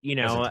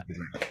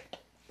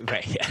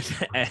right.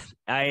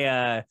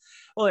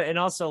 Well, and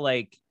also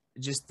like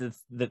just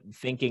the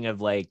thinking of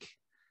like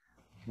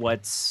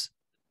what's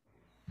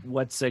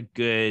a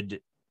good,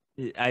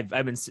 I've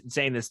been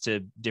saying this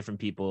to different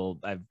people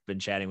I've been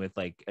chatting with,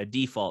 like a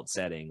default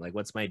setting, like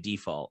what's my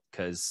default?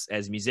 Because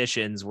as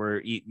musicians,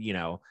 we're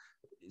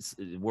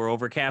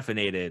over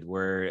caffeinated,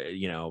 we're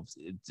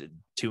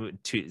too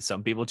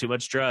some people too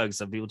much drugs,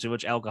 some people too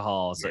much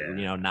alcohol, so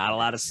not a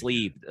lot of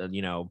sleep,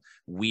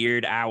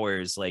 weird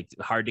hours, like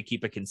hard to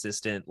keep a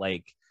consistent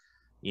like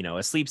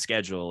a sleep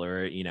schedule,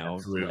 or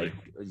Absolutely. like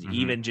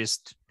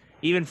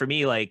even for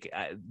me, like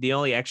the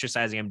only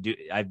exercising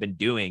I've been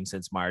doing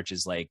since March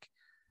is like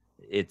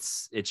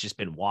it's just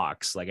been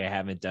walks. Like I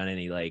haven't done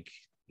any like,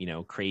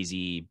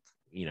 crazy,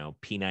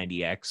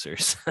 P90X or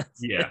something.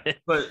 Yeah.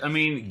 But I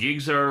mean,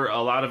 gigs are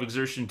a lot of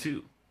exertion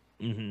too.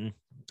 Mm-hmm.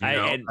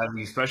 I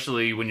mean,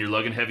 especially when you're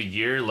lugging heavy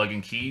gear,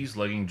 lugging keys,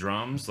 lugging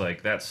drums,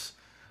 like that's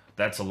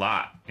a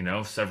lot,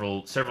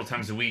 several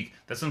times a week.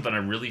 That's something I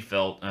really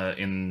felt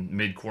in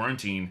mid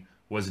quarantine,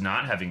 was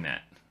not having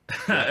that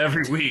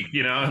every week,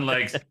 and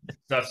like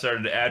stuff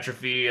started to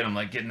atrophy, and I'm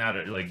like getting out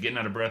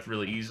of breath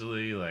really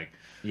easily. Like,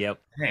 yep.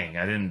 dang,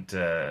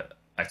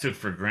 I took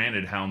for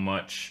granted how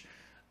much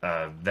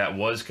that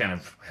was kind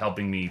of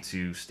helping me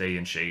to stay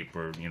in shape,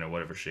 or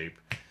whatever shape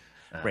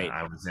Right.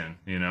 I was in,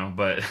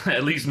 but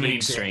at least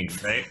maintain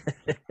strength, right?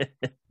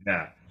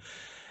 Yeah.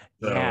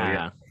 So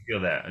yeah, I feel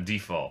that a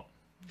default.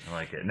 I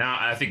like it. Now,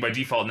 I think by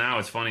default now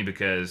it's funny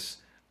because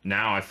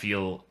now I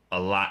feel a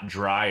lot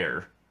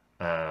drier.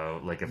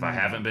 Like if I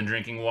haven't been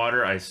drinking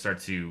water, I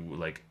start to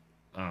like,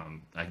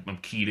 I'm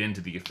keyed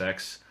into the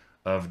effects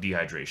of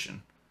dehydration.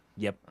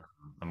 Yep.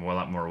 I'm a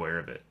lot more aware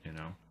of it,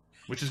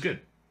 which is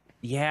good.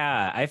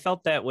 Yeah, I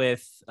felt that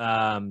with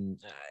I've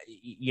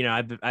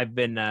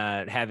been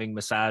having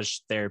massage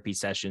therapy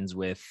sessions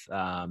with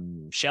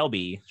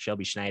Shelby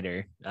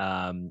Schneider.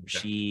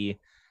 She,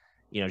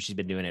 she's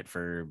been doing it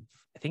for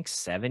I think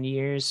 7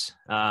 years.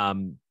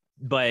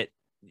 But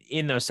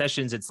in those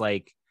sessions, it's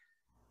like,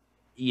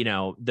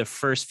 the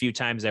first few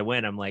times I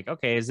went, I'm like,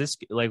 okay, is this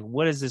like,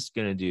 what is this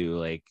gonna do?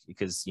 Like,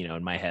 because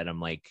in my head, I'm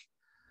like,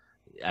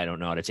 I don't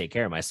know how to take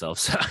care of myself.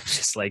 So I'm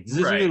just like, is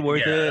this even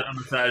worth it?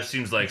 Massage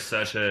seems like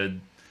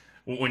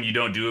when you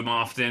don't do them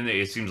often,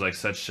 it seems like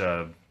such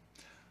a,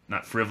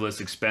 not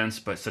frivolous expense,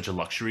 but such a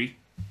luxury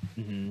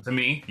to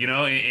me,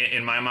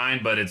 in my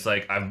mind. But it's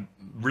like, I've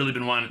really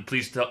been wanting,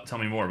 please tell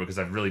me more, because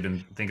I've really been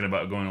thinking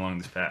about going along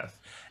this path.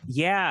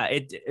 Yeah.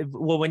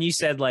 Well, when you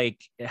said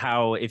like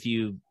how, if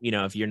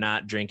if you're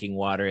not drinking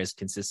water as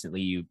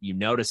consistently, you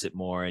notice it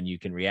more and you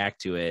can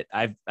react to it.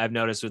 I've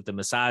noticed with the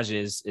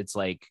massages, it's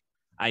like,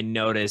 I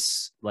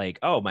notice like,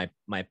 oh, my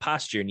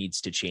posture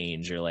needs to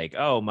change, or like,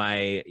 oh,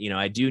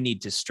 I do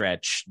need to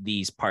stretch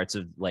these parts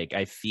of, like,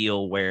 I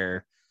feel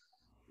where,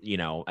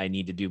 I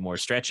need to do more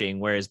stretching.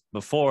 Whereas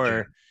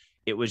before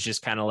it was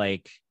just kind of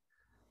like,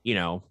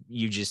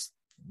 you just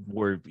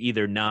were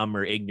either numb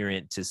or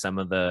ignorant to some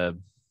of those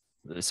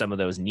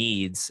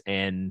needs.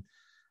 And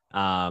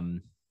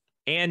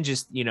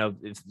just,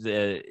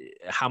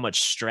 how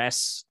much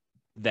stress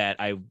that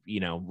I,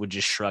 would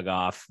just shrug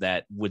off,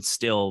 that would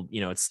still,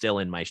 it's still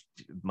in my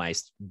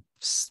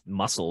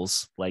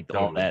muscles, like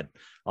totally.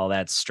 all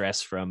that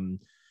stress from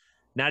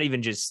not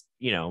even just,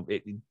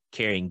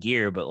 carrying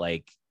gear, but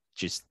like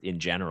just in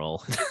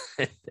general.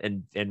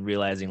 and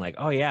realizing like,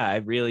 oh yeah, I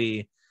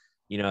really,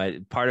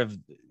 part of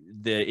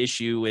the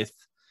issue with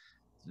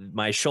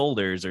my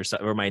shoulders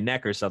or my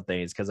neck or something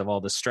is because of all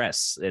the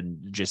stress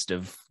and just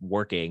of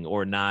working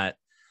or not,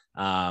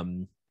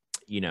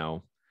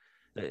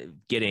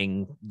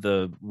 getting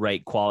the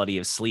right quality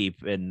of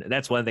sleep. And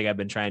that's one thing I've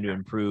been trying to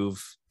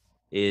improve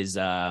is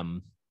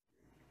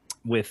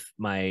with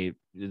my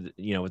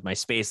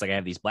space. Like I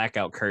have these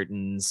blackout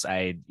curtains.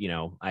 I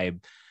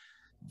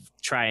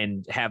try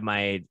and have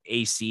my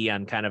AC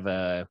on kind of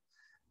a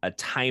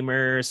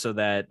timer so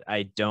that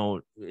I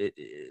don't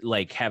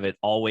like have it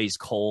always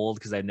cold,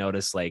 because I've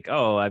noticed like,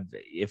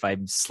 if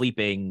I'm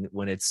sleeping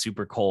when it's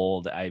super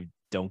cold,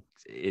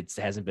 it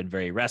hasn't been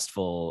very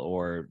restful.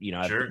 Or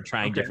I've been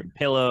trying different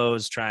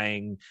pillows,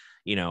 trying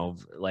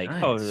nice.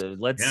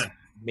 Let's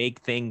make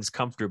things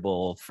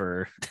comfortable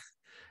for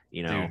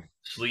Dude,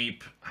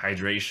 sleep,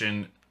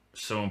 hydration,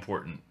 so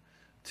important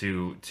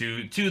to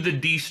the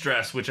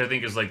de-stress, which I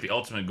think is like the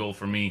ultimate goal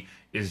for me,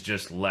 is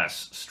just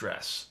less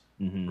stress.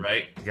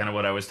 Right, kind of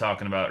what I was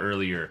talking about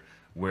earlier,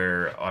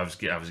 where I was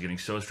getting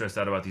so stressed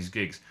out about these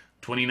gigs.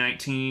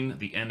 2019,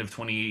 the end of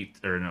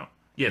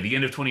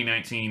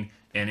 2019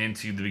 and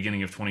into the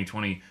beginning of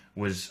 2020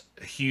 was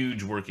a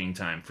huge working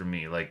time for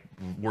me. Like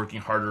working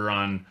harder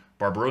on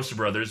Barbarossa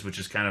Brothers, which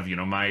is kind of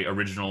my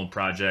original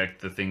project,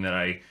 the thing that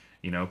I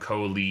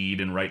co-lead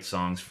and write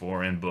songs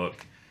for and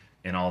book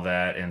and all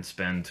that, and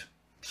spend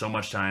so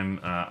much time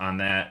on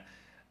that.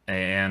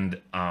 And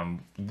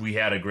we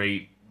had a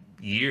great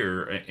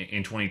year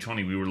in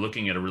 2020. We were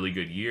looking at a really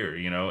good year,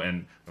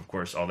 and of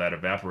course all that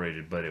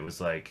evaporated. But it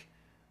was like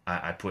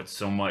I put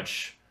so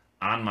much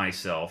on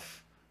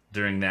myself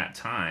during that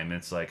time.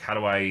 It's like, how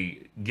do I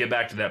get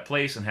back to that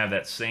place and have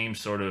that same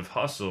sort of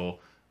hustle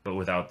but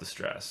without the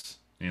stress,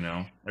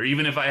 or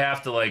even if I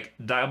have to like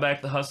dial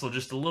back the hustle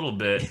just a little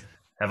bit,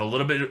 have a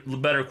little bit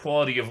better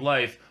quality of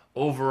life,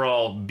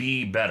 overall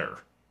be better,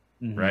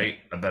 right?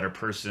 A better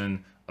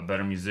person, a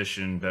better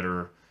musician,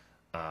 better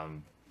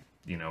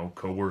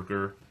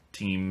coworker,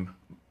 team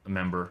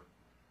member,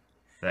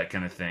 that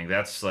kind of thing.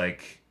 That's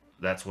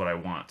what I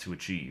want to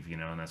achieve,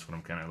 and that's what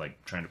I'm kind of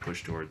like trying to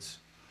push towards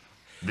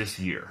this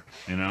year,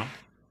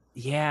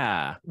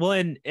 Yeah. Well,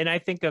 and I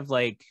think of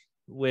like,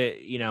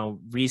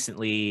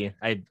 recently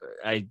I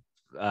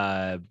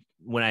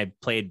when I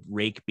played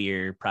Rake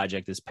Beer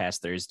Project this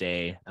past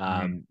Thursday,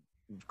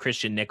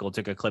 Christian Nickel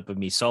took a clip of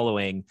me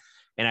soloing,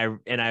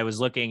 and I was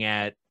looking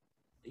at,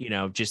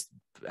 just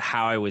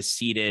how I was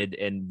seated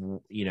and,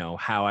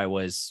 how I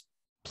was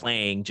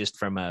playing just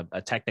from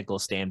a technical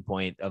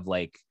standpoint of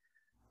like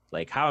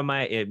how am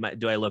I,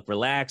 do I look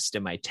relaxed?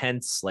 Am I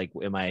tense? Like,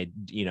 am I,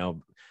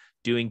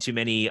 doing too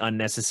many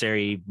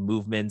unnecessary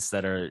movements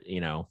that are,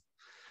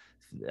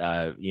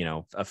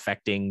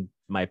 affecting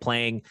my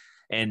playing?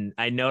 And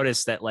I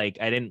noticed that like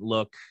I didn't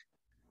look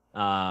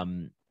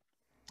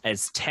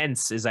as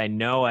tense as I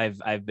know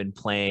I've been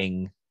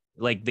playing.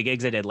 Like the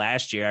gigs I did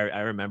last year, I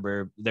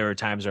remember there were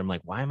times where I'm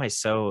like, why am I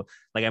so,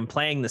 like, I'm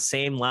playing the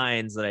same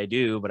lines that I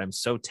do, but I'm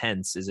so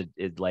tense? Is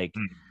it like,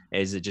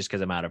 is it just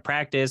because I'm out of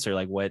practice, or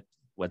like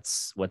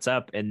what's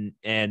up?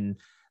 And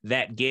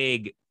that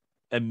gig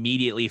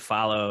immediately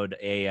followed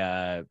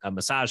a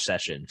massage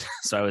session.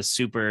 So I was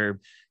super,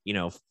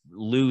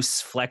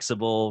 loose,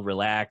 flexible,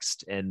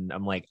 relaxed. And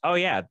I'm like, oh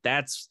yeah,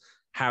 that's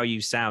how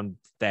you sound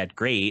that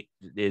great,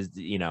 is,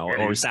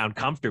 or sound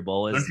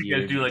comfortable. Don't you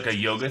guys do like a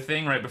yoga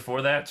thing right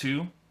before that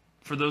too,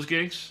 for those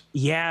gigs?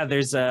 Yeah,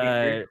 there's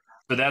but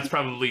that's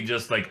probably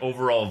just like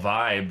overall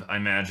vibe, I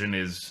imagine,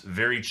 is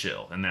very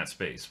chill in that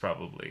space,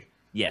 probably.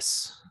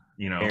 Yes.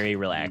 Very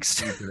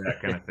relaxed. That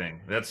kind of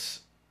thing.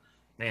 That's,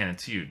 man,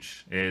 it's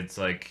huge. It's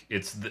like,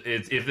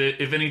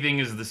 if anything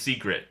is the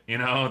secret,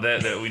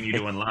 that we need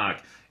to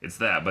unlock, it's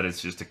that. But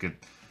it's just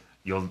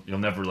you'll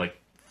never like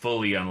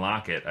fully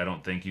unlock it. I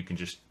don't think you can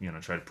just,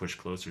 try to push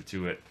closer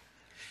to it,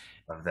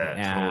 of that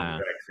total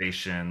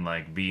relaxation,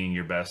 like being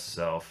your best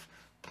self,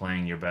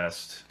 playing your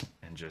best,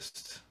 and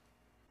just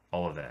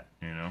all of that,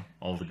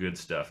 all the good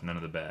stuff, none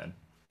of the bad.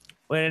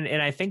 Well,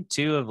 and I think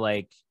too of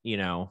like,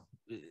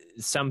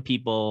 some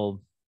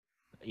people,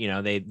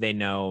 they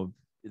know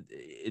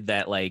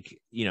that like,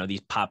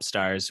 these pop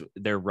stars,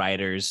 their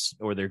writers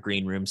or their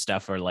green room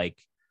stuff are like,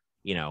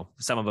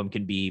 some of them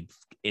can be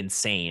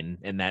insane,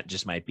 and that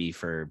just might be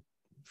for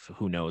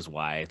who knows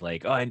why.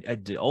 Like, oh, I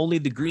only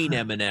the green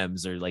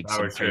M&Ms, or like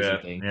some crazy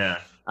thing. Yeah.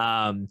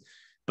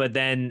 But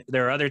then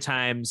there are other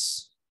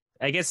times,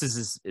 I guess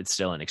it's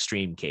still an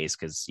extreme case,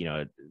 because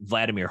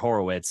Vladimir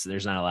Horowitz,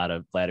 there's not a lot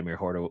of Vladimir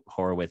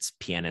Horowitz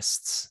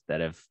pianists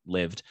that have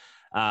lived,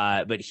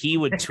 but he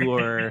would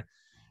tour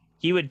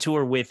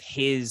with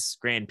his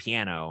grand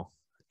piano,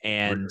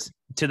 and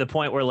to the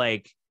point where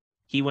like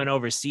he went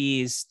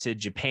overseas to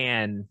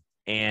Japan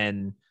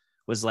and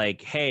was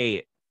like,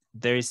 hey,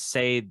 they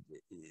said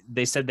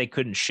they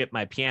couldn't ship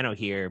my piano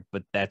here,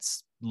 but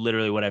that's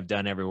literally what I've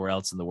done everywhere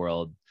else in the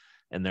world.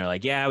 And they're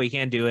like, yeah, we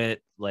can't do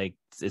it. Like,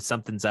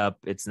 something's up.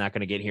 It's not going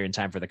to get here in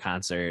time for the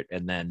concert.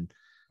 And then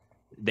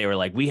they were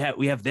like, we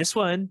have this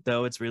one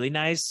though. It's really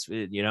nice.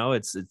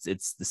 It's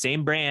the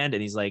same brand.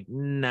 And he's like,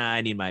 nah,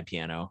 I need my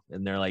piano.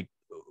 And they're like,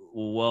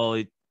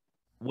 well,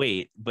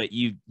 wait, but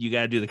you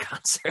got to do the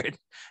concert. And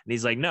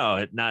he's like,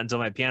 no, not until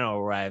my piano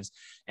arrives.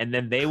 And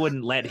then they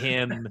wouldn't let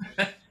him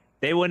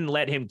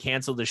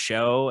cancel the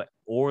show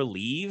or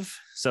leave.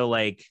 So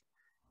like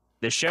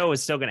the show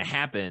is still going to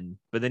happen,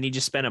 but then he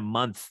just spent a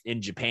month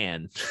in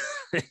Japan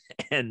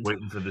and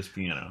waiting for this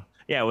piano.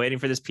 Yeah, waiting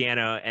for this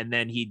piano. And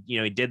then he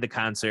did the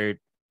concert,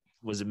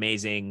 was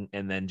amazing,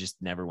 and then just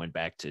never went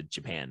back to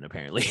Japan,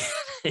 apparently.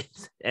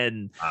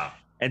 and wow.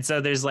 And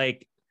so there's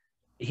like,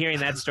 hearing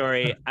that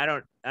story, I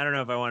don't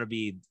know if I want to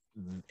be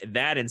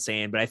that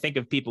insane, but I think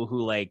of people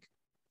who like,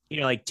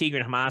 like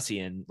Tigran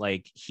Hamasyan,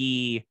 like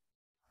he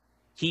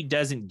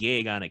doesn't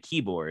gig on a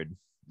keyboard.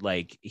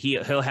 Like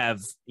he'll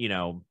have,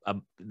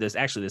 there's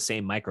actually the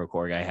same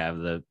microkorg I have,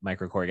 the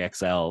microkorg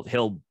XL.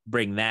 He'll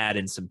bring that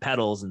and some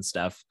pedals and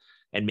stuff,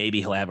 and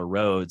maybe he'll have a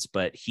Rhodes,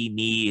 but he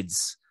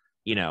needs,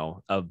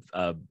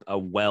 a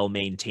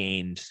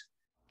well-maintained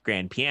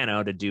grand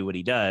piano to do what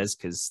he does,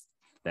 because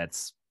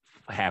that's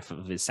half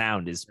of his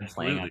sound is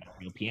playing on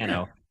a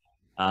piano.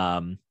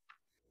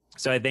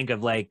 So I think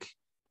of like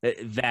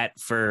that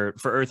for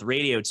Earth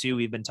Radio too.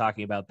 We've been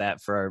talking about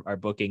that for our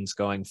bookings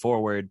going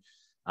forward,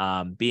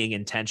 being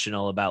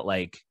intentional about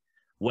like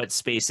what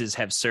spaces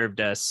have served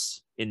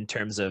us in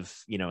terms of,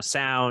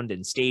 sound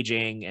and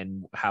staging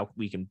and how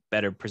we can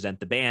better present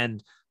the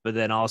band, but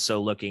then also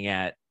looking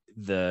at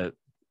the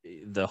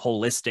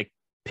holistic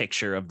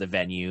picture of the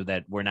venue,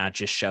 that we're not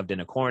just shoved in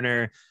a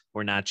corner.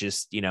 We're not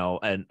just,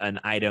 an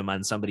item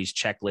on somebody's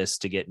checklist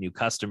to get new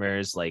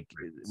customers. Like,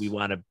 we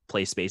want to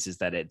play spaces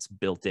that it's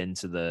built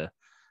into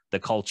the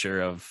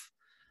culture of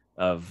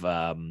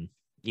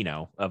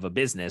a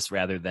business,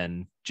 rather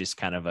than just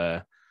kind of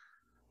a,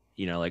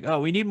 like, oh,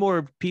 we need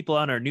more people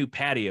on our new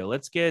patio.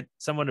 Let's get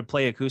someone to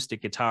play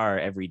acoustic guitar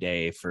every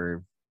day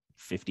for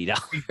 $50.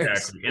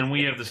 Exactly. And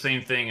we have the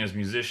same thing as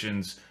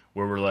musicians,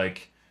 where we're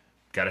like,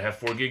 got to have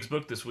 4 gigs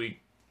booked this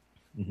week.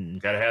 Mm-hmm.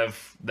 Got to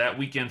have that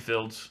weekend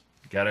filled.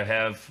 Got to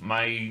have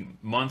my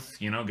month,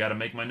 got to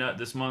make my nut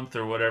this month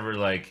or whatever.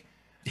 Like,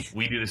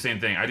 we do the same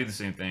thing. I do the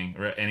same thing.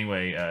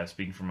 Anyway,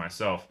 speaking for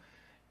myself.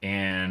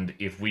 And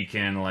if we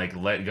can like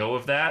let go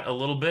of that a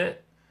little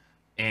bit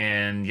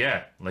And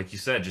yeah, like you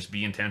said, just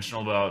be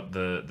intentional about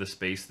the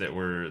space that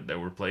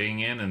we're playing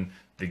in and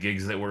the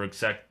gigs that we're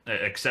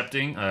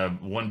accepting.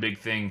 One big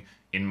thing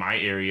in my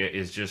area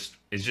is just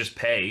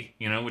pay,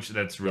 which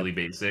that's really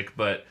basic,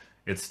 but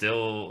it's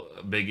still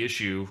a big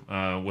issue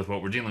with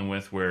what we're dealing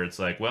with, where it's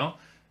like, well,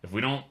 if we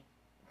don't,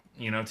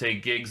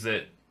 take gigs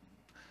that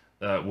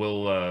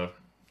will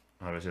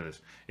how do I say this?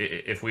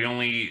 If we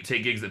only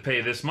take gigs that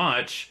pay this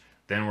much,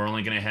 then we're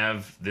only going to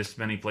have this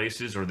many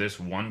places or this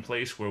one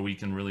place where we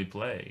can really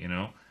play.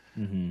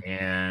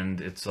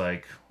 And it's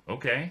like,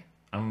 okay,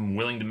 I'm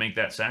willing to make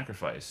that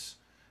sacrifice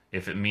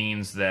if it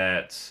means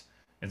that,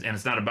 and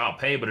it's not about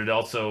pay, but it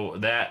also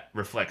that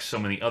reflects so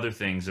many other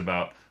things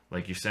about,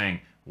 like you're saying,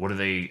 what do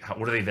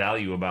they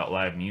value about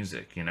live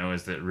music?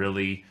 Is that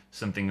really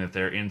something that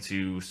they're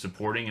into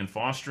supporting and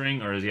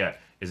fostering, or is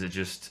it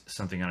just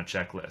something on a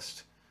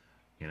checklist?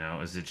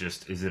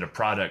 Is it a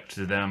product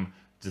to them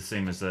the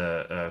same as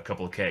a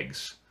couple of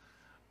kegs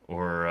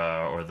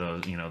or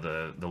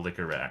the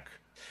liquor rack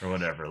or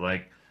whatever?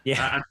 Like,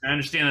 I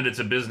understand that it's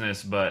a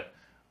business, but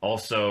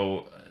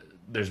also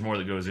there's more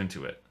that goes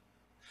into it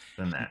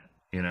than that,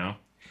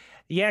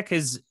 Yeah,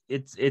 because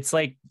it's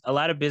like a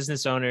lot of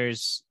business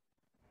owners,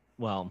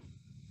 well,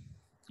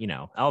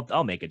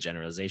 I'll make a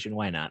generalization.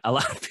 Why not? A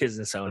lot of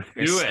business owners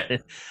do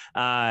it.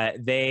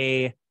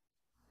 They,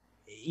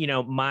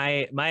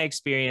 my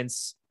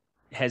experience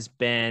has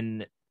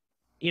been,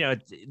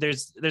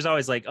 there's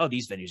always like, oh,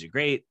 these venues are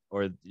great,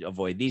 or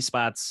avoid these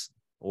spots,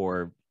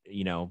 or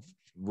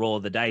roll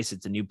the dice.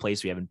 It's a new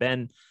place we haven't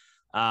been.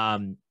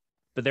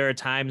 But there are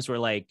times where,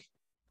 like,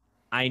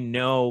 I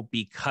know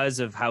because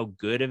of how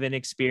good of an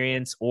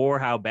experience or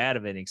how bad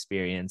of an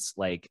experience,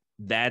 like,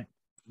 that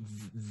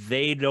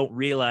they don't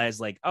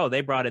realize, like, oh,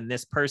 they brought in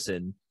this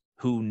person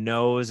who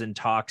knows and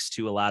talks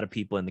to a lot of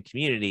people in the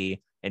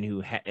community, and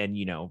who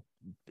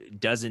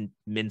doesn't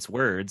mince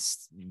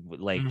words.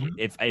 Like,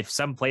 if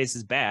some place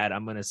is bad,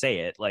 I'm gonna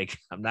say it. Like,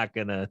 I'm not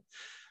gonna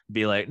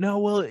be like, no,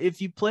 well,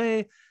 if you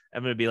play,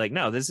 I'm gonna be like,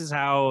 no, this is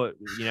how,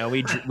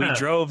 we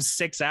drove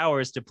 6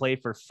 hours to play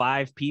for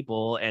 5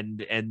 people, and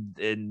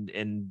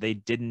they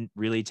didn't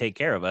really take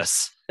care of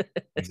us.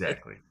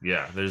 Exactly.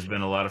 Yeah, there's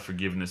been a lot of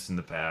forgiveness in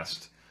the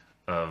past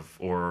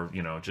or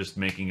just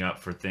making up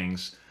for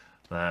things,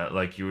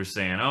 like you were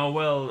saying, oh,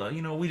 well,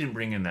 we didn't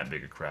bring in that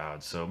bigger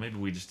crowd, so maybe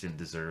we just didn't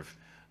deserve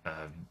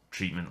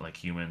treatment like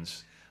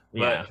humans.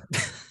 But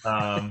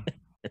I'm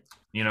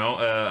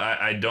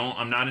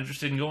not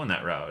interested in going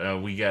that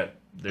route.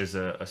 There's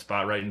a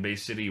spot right in Bay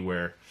City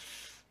where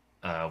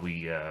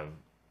we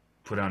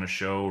put on a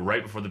show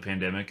right before the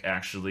pandemic,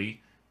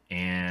 actually,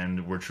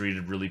 and we're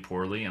treated really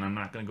poorly, and I'm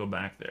not going to go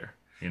back there.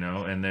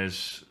 And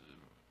there's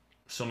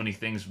so many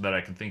things that I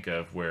can think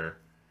of where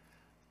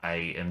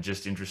I am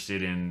just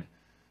interested in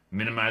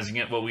minimizing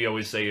it. What we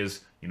always say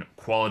is,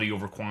 quality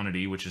over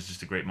quantity, which is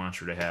just a great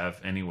mantra to have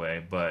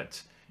anyway.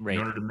 But in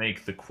order to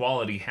make the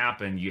quality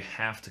happen, you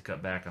have to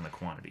cut back on the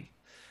quantity.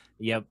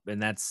 Yep.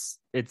 And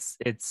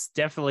it's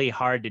definitely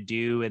hard to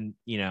do. And,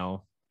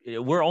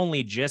 we're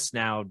only just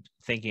now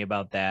thinking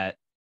about that.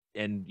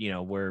 And,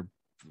 we're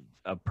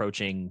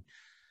approaching,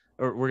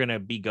 or we're going to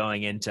be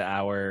going into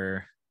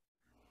our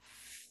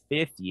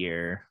 5th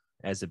year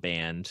as a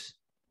band.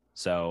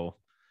 So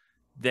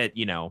that,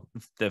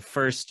 the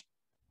first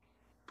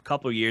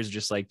couple of years,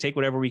 just like, take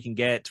whatever we can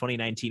get.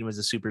 2019 was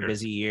a super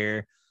busy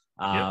year.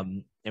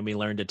 And we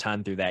learned a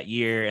ton through that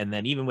year. And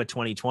then even with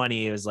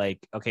 2020, it was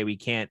like, okay, we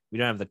don't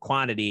have the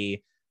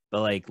quantity,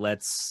 but, like,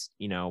 let's,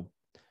 do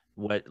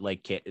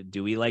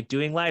we like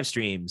doing live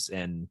streams?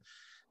 And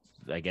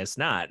I guess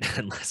not,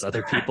 unless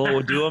other people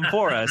will do them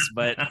for us.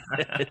 But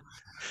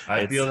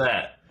I feel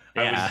that.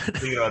 I was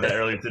thinking about that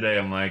earlier today.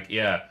 I'm like,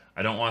 yeah,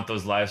 I don't want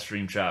those live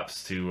stream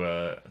chops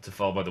to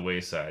fall by the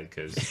wayside,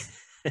 because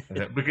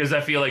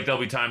I feel like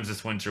there'll be times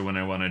this winter when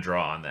I want to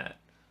draw on that,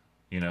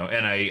 and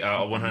I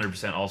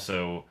 100%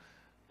 also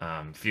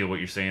feel what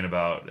you're saying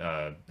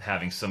about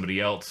having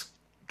somebody else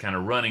kind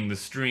of running the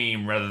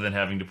stream rather than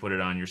having to put it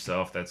on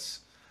yourself.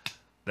 That's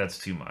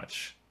too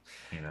much.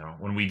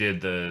 When we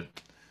did the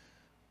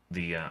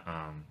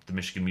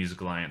Michigan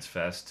Music Alliance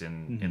Fest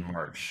in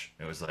March,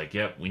 it was like,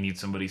 yep, we need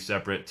somebody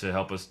separate to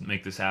help us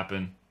make this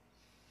happen.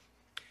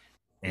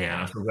 And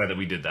I'm so glad that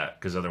we did that,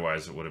 because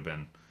otherwise it would have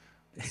been,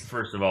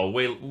 first of all,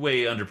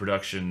 way under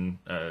production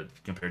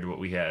compared to what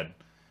we had,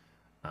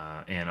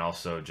 and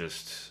also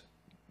just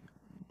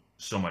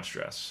so much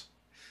stress,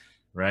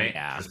 right?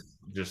 Yeah.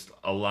 Just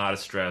a lot of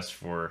stress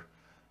for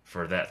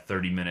that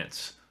 30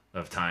 minutes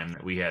of time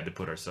that we had to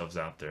put ourselves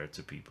out there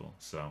to people.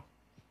 So,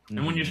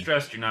 and when you're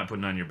stressed, you're not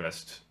putting on your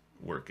best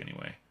work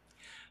anyway.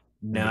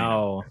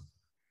 No.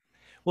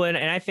 Well, and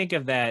I think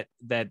of that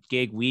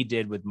gig we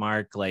did with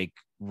Mark, like,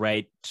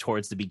 right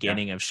towards the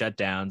beginning of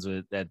shutdowns,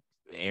 with that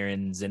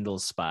Erin Zindle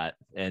spot,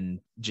 and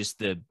just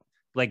the,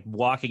 like,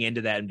 walking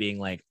into that and being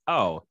like,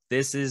 oh,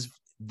 this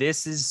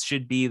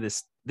should be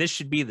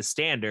the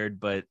standard,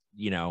 but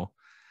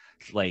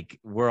like,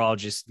 we're all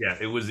just,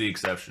 it was the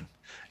exception.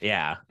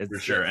 Yeah, for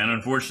sure. And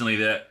unfortunately,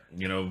 that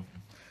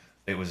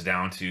it was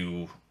down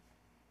to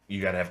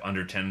you got to have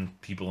under 10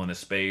 people in a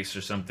space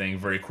or something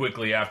very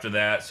quickly after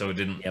that. So it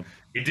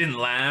didn't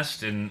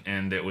last,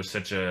 and it was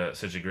such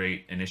a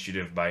great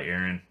initiative by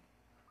Erin,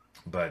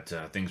 but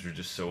things were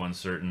just so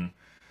uncertain.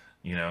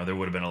 You know, there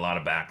would have been a lot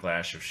of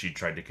backlash if she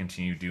tried to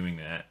continue doing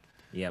that.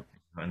 Yep.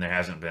 And there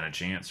hasn't been a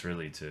chance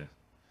really to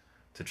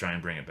try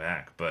and bring it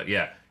back. But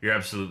yeah, you're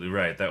absolutely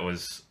right. That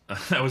was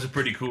that was a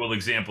pretty cool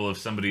example of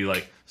somebody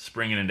like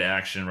springing into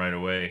action right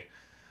away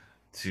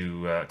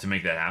to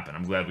make that happen.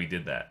 I'm glad we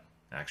did that,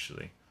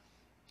 actually.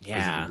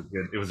 Yeah.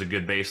 It was a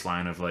good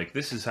baseline of like,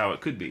 this is how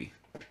it could be.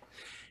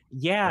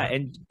 Yeah,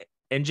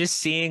 and just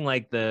seeing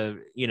like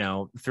the, you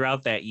know,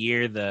 throughout that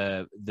year,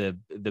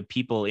 the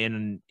people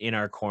in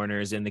our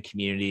corners in the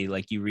community,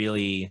 like you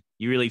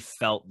really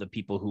felt the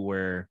people who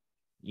were,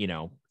 you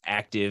know,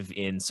 active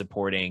in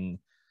supporting,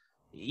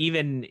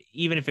 even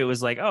if it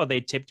was like, oh, they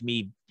tipped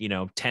me, you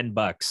know,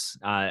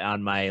 $10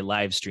 on my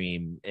live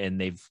stream and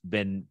they've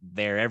been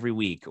there every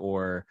week,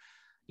 or,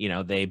 you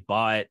know, they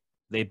bought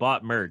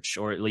merch,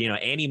 or, you know,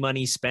 any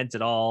money spent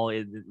at all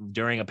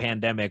during a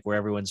pandemic where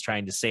everyone's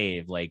trying to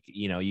save, like,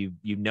 you know, you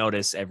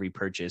notice every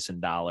purchase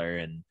and dollar,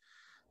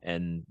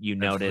 and you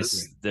notice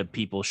Absolutely. the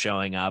people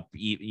showing up,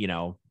 you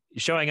know,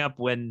 showing up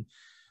when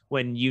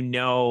you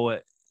know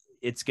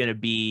it's going to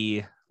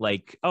be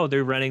like, oh,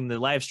 they're running the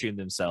live stream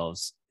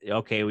themselves.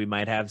 Okay, we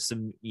might have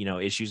some, you know,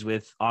 issues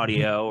with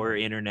audio or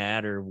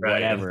internet or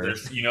whatever.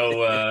 There's, you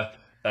know,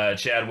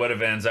 Chad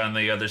Weddevans on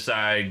the other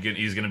side.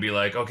 He's going to be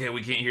like, okay,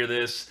 we can't hear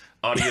this.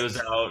 Audio's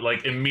out.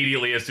 Like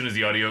immediately, as soon as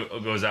the audio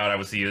goes out, I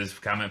would see his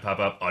comment pop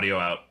up, audio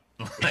out.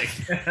 Like,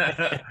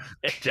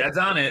 Chad's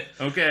on it.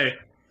 Okay.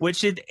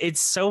 Which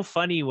it's so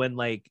funny when,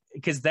 like,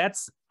 because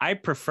I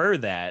prefer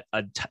that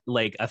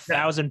like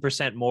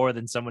 1,000% more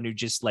than someone who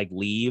just like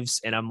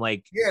leaves, and I'm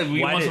like, yeah,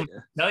 we want to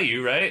tell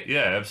you, right?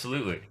 Yeah,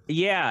 absolutely.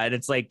 Yeah, and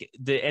it's like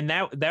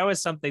that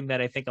was something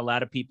that I think a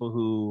lot of people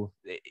who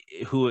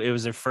it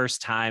was their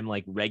first time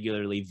like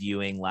regularly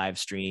viewing live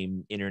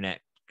stream internet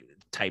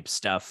type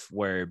stuff,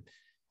 where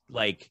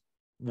like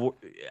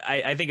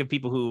I think of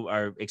people who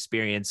are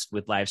experienced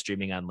with live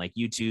streaming on like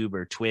YouTube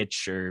or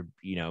Twitch or,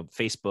 you know,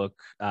 Facebook,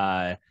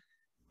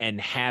 and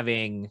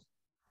having,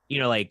 you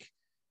know, like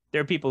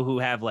there are people who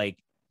have like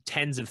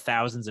tens of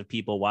thousands of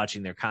people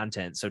watching their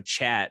content. So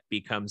chat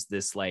becomes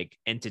this like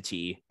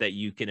entity that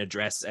you can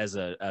address as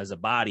a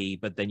body,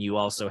 but then you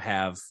also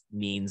have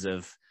means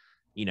of,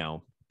 you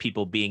know,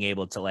 people being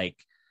able to like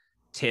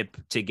tip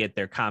to get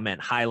their comment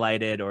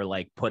highlighted, or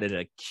like put it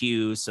a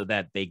queue so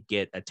that they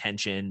get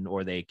attention,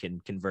 or they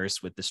can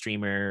converse with the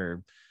streamer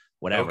or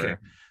whatever.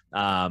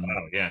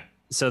 Yeah.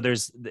 So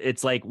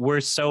it's like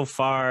we're so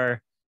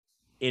far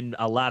in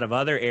a lot of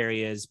other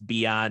areas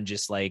beyond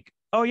just like,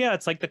 oh yeah,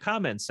 it's like the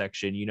comments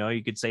section, you know,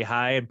 you could say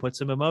hi and put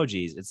some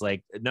emojis. It's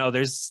like, no,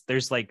 there's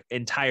like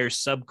entire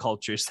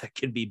subcultures that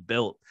can be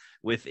built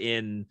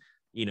within,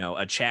 you know,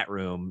 a chat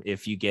room.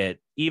 If you get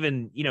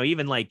even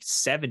like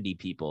 70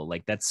 people,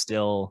 like that's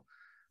still,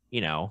 you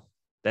know,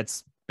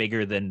 that's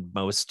bigger than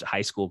most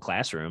high school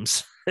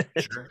classrooms.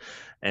 Sure.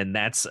 And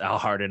that's a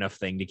hard enough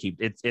thing to keep.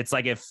 It's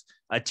like if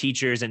a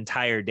teacher's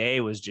entire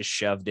day was just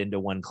shoved into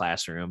one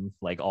classroom,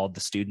 like all the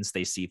students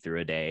they see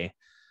through a day.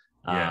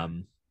 Yeah.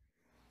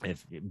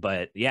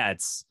 But yeah,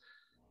 it's,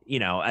 you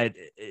know,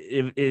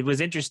 it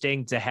was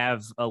interesting to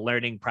have a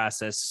learning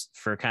process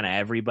for kind of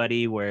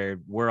everybody, where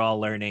we're all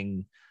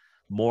learning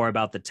more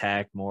about the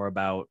tech, more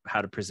about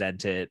how to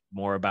present it,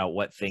 more about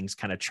what things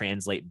kind of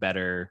translate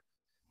better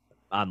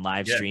on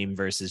live stream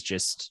versus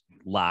just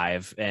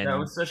live. And that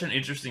was such an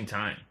interesting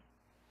time,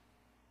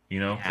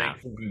 you know,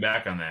 thinking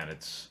back on that.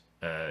 It's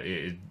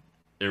it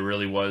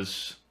really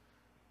was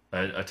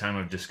a time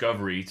of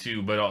discovery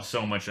too, but also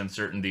so much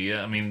uncertainty.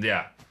 I mean,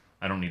 yeah,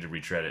 I don't need to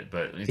retread it,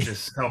 but it's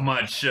just so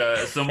much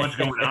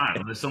going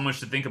on. There's so much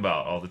to think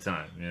about all the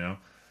time, you know.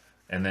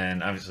 And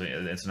then obviously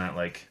it's not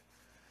like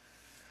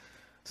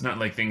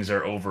things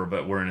are over,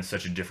 but we're in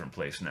such a different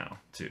place now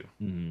too.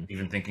 Mm-hmm.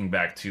 Even thinking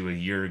back to a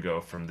year ago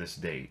from this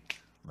date,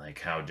 like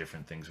how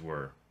different things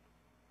were.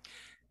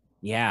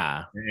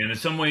 Yeah. And in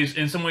some ways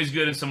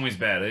good, in some ways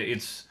bad.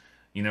 It's,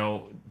 you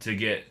know, to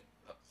get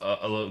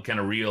a little kind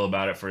of real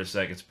about it for a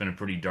sec, it's been a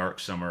pretty dark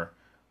summer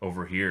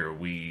over here.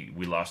 We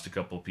lost a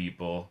couple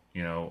people,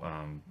 you know,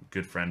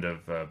 good friend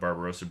of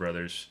Barbarossa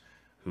Brothers,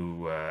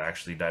 who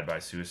actually died by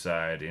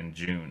suicide in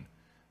June.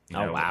 You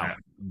know, wow.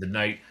 The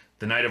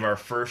night of our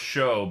first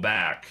show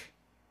back,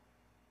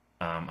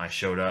 I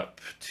showed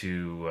up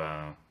to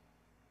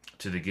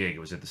the gig. It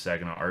was at the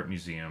Saginaw Art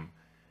Museum,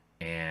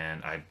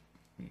 and I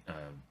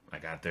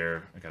got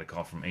there. I got a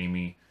call from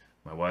Amy,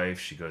 my wife.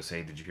 She goes,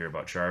 "Hey, did you hear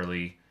about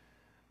Charlie?"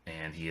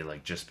 And he had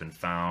like just been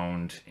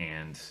found,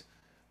 and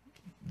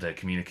the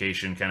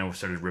communication kind of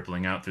started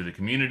rippling out through the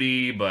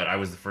community. But I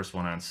was the first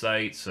one on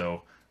site,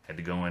 so I had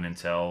to go in and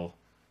tell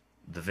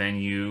the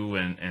venue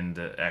and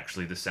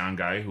actually the sound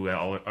guy who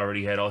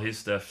already had all his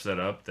stuff set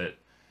up that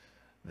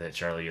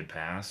Charlie had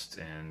passed.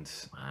 And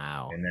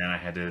wow. And then I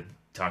had to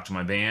talk to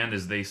my band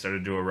as they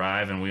started to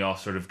arrive, and we all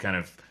sort of kind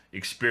of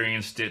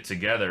experienced it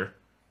together,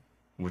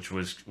 which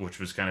was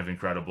kind of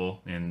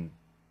incredible. And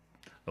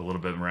a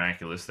little bit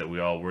miraculous that we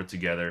all were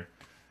together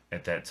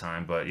at that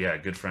time. But yeah, a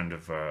good friend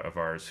of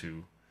ours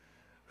who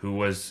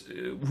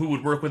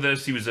would work with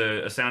us. He was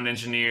a sound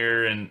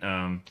engineer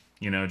and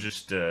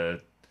just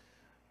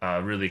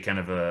really kind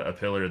of a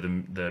pillar of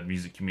the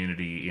music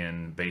community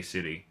in Bay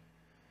City.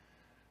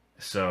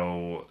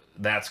 So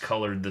that's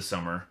colored the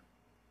summer,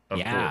 of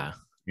course, Yeah.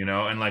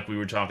 and like we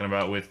were talking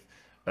about with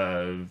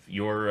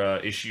your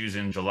issues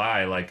in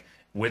July, like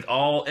with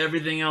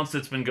everything else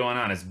that's been going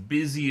on, as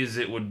busy as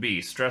it would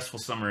be, stressful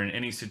summer in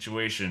any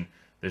situation,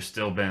 there's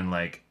still been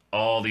like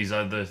all these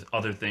other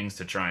things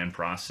to try and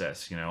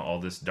process, all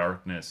this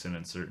darkness and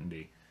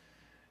uncertainty.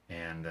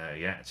 And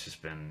yeah, it's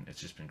just been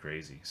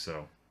crazy.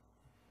 So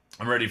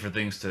I'm ready for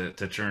things to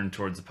turn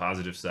towards the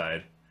positive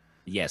side.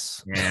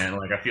 Yes. And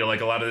like I feel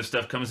like a lot of this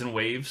stuff comes in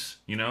waves,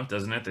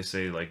 doesn't it? They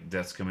say like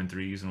deaths come in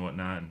threes and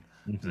whatnot. And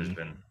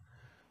Mhm.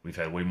 we've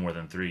had way more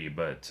than three,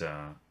 but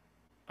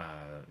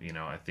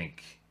I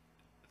think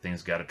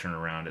things got to turn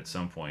around at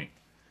some point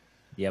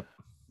Yep.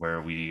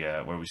 where we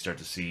start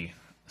to see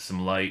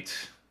some light.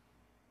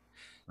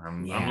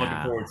 I'm looking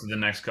Yeah. forward to the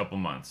next couple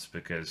months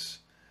because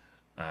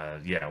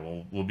yeah,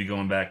 we'll be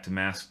going back to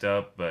masked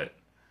up, but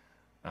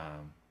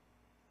um,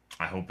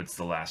 I hope it's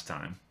the last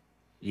time.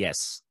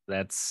 Yes.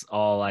 That's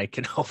all I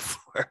can hope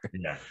for.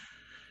 Yeah.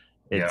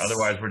 Yeah, It's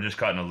otherwise we're just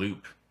caught in a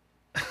loop.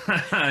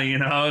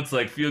 It's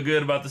like feel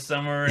good about the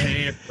summer,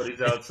 hey,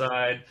 everybody's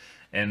outside,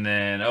 and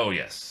then oh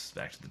yes,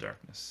 back to the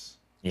darkness.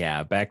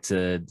 yeah, back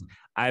to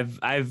I've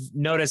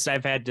noticed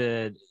I've had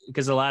to,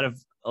 because a lot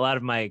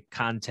of my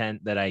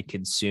content that I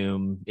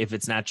consume, if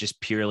it's not just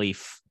purely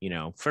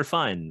for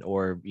fun,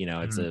 or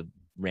it's Mhm. a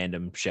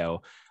random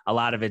show, a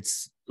lot of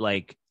it's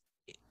like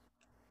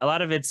a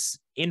lot of it's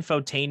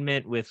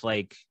infotainment with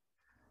like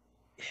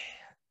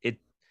it,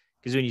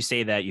 because when you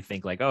say that you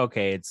think like, oh,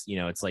 okay, it's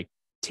like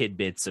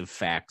tidbits of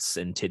facts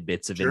and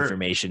tidbits of Sure.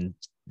 information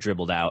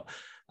dribbled out.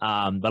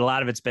 But a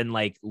lot of it's been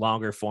like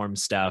longer form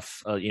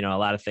stuff, a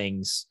lot of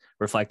things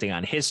reflecting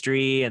on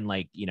history and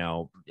like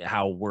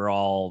how we're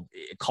all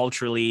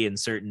culturally in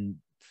certain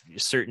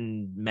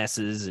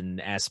messes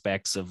and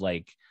aspects of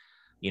like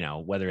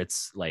whether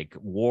it's like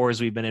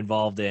wars we've been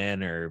involved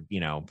in, or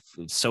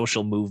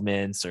social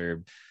movements,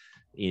 or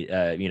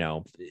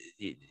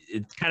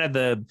it's kind of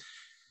the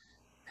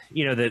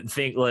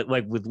thing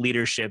like with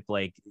leadership,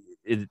 like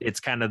it's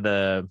kind of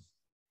the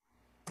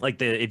like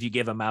the if you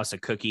give a mouse a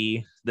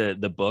cookie, the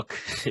book,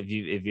 if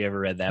you ever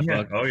read that Yeah.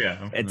 book, Oh yeah,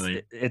 I'm it's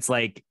familiar. it's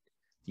like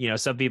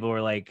some people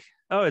were like,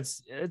 oh,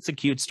 it's a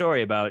cute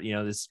story about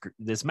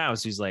this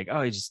mouse who's like,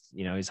 oh, he just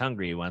he's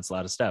hungry, he wants a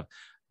lot of stuff.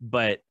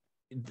 But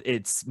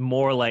it's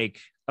more like,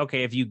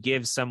 okay, if you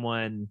give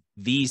someone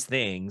these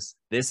things,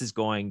 this is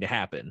going to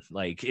happen.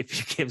 Like if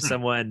you give Hmm.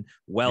 someone Yeah.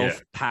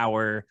 wealth,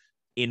 power,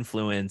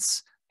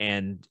 influence,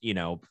 and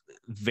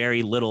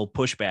very little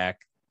pushback,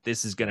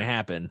 this is going to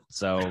happen.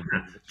 So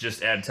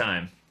Just add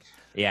time.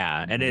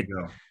 yeah, and There you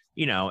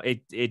go.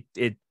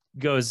 it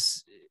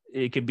goes,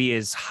 it could be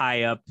as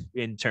high up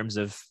in terms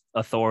of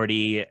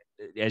authority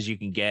as you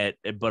can get,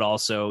 but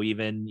also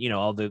even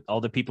all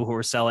the people who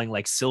were selling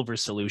like silver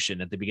solution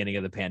at the beginning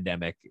of the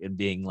pandemic and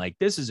being like,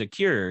 this is a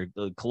cure,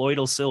 the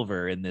colloidal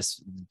silver in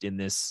this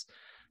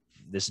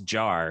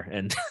jar,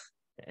 and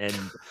and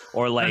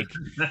or like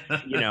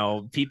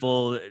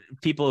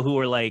people who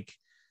are like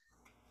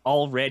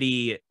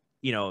already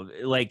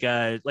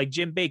like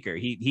Jim Baker,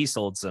 he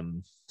sold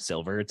some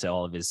silver to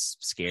all of his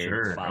scared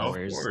Sure. Oh, of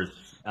followers. course.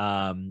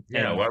 Yeah.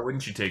 And Why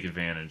wouldn't you take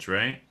advantage,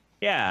 right?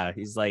 yeah,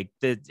 he's like,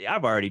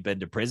 I've already been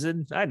to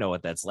prison, I know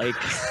what that's like.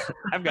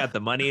 I've got the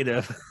money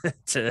to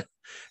to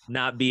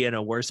not be in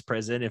a worse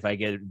prison if I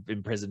get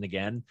in prison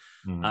again.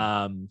 Mhm.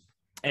 um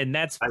and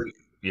that's I,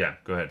 yeah.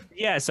 Go ahead.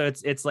 yeah, so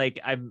it's like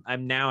I'm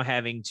now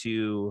having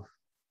to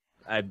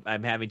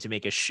I'm having to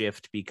make a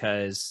shift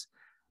because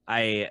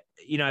I've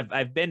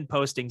been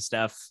posting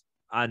stuff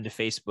onto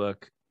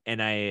Facebook, and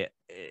I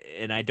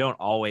don't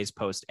always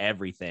post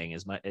everything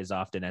as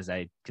often as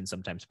I can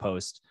sometimes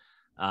post.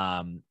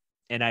 um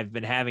and I've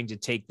been having to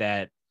take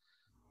that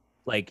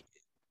like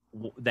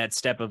that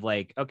step of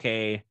like,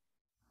 okay,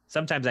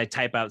 sometimes I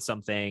type out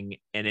something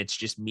and it's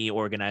just me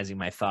organizing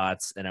my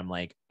thoughts, and I'm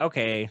like,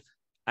 okay,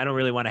 I don't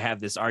really want to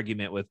have this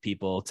argument with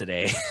people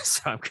today.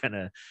 So I'm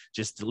gonna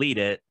just delete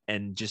it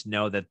and just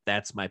know that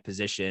that's my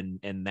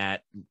position, and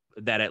that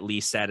at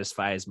least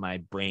satisfies my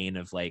brain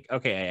of like,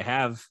 okay,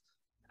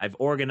 I've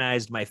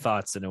organized my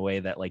thoughts in a way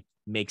that like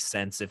makes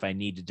sense if I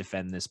need to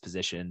defend this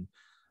position.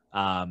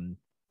 um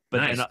but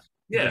then Nice. but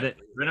Yeah. then,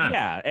 Right on.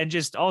 yeah, and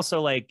just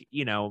also like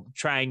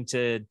trying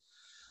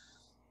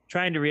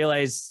to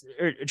realize,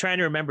 or trying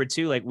to remember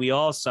too, like we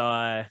all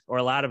saw, or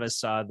a lot of us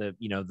saw the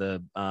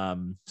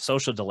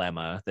Social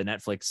Dilemma, the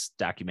Netflix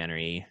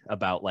documentary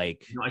about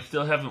like, No, I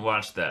still haven't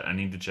watched that. I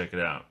need to check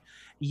it out.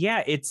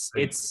 yeah, it's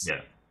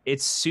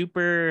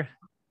super.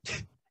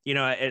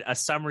 A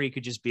summary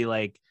could just be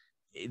like,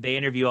 they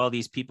interview all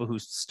these people who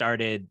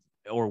started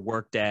or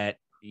worked at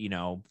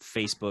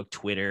Facebook,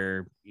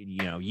 Twitter,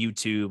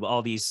 YouTube,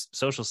 all these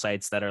social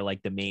sites that are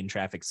like the main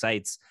traffic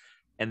sites,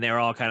 and they're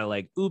all kind of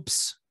like,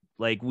 oops,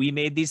 Like, we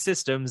made these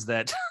systems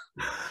that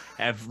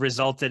have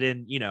resulted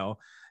in, you know,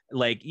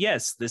 like,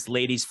 yes, this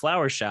lady's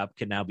flower shop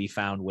can now be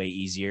found way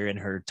easier in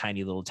her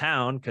tiny little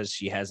town because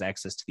she has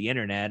access to the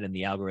internet, and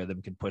the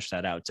algorithm can push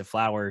that out to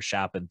flower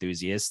shop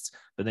enthusiasts.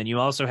 But then you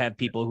also have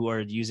people who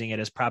are using it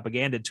as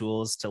propaganda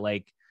tools to,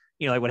 like,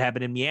 you know, like what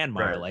happened in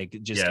Myanmar, Right. like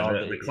just Yeah, all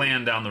the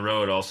clan down the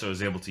road also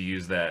is able to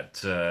use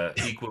that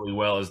equally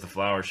well as the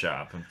flower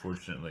shop,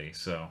 unfortunately.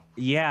 So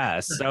yeah.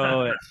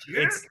 So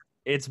yeah.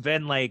 it's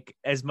been like,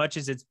 as much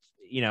as it's,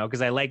 you know,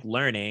 because I like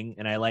learning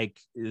and I like,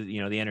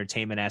 you know, the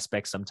entertainment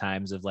aspect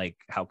sometimes of like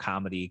how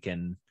comedy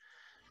can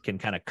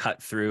kind of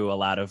cut through a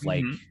lot of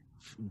like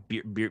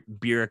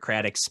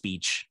bureaucratic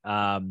speech.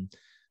 But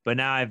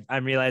now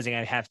I'm realizing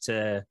I have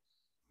to,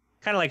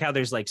 kind of like how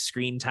there's like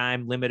screen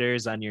time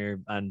limiters on your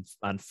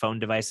on phone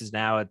devices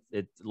now.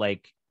 It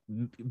like,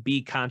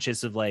 be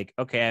conscious of like,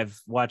 okay, I've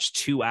watched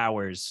 2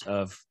 hours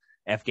of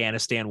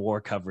Afghanistan war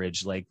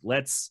coverage. Like,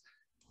 let's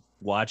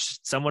watch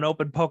someone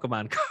open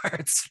Pokemon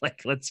cards.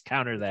 Like, let's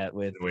counter that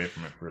with Away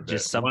from it for a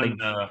just bit. something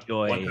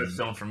joy. One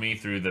touchstone for me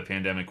through the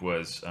pandemic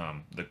was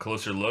The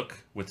Closer Look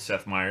with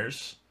Seth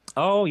Meyers.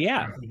 Oh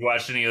yeah. If you've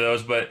watched any of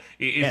those, but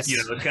it's, Yes. you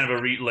know, it's kind of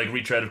a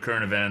retread of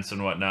current events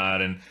and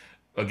whatnot. And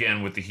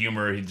again, with the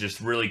humor, he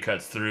just really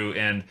cuts through.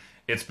 And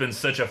it's been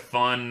such a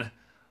fun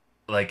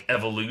like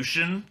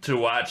evolution to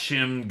watch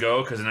him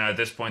go, because now at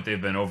this point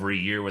they've been over a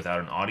year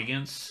without an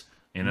audience,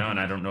 you know, and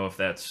I don't know if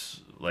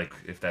that's like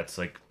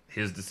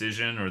his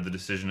decision or the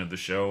decision of the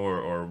show,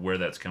 or where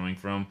that's coming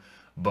from.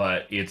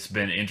 But it's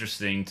been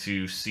interesting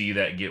to see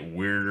that get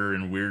weirder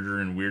and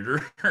weirder and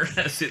weirder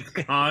as it's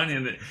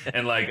gone,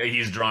 and like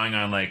he's drawing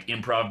on like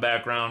improv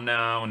background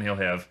now, and he'll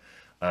have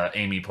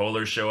Amy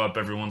Poehler show up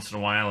every once in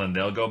a while, and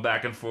they'll go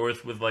back and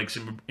forth with like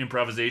some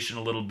improvisation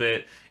a little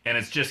bit, and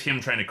it's just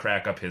him trying to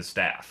crack up his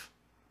staff.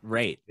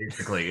 Right.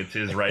 Basically, it's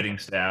his writing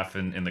staff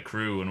and the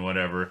crew and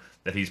whatever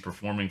that he's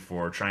performing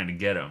for, trying to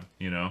get him,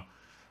 you know?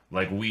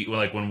 Like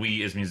when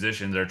we as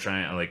musicians are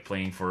trying, like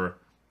playing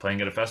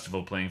at a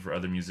festival, playing for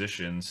other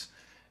musicians,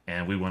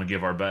 and we want to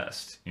give our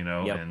best, you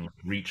know, and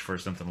reach for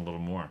something a little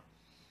more.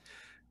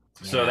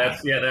 So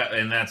that's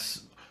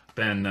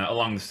been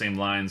along the same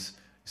lines,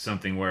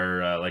 something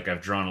where like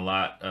I've drawn a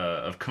lot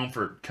of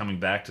comfort coming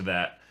back to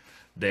that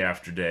day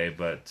after day,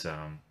 but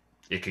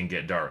it can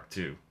get dark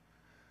too.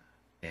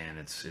 And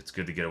it's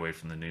good to get away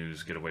from the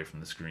news, get away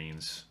from the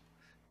screens.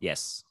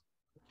 Yes.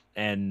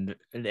 And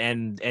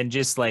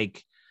just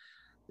like,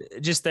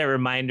 just that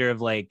reminder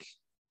of like,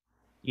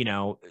 you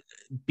know,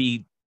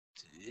 be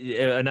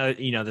another,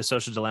 you know, the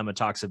social dilemma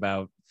talks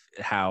about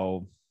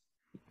how,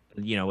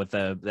 you know, with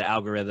the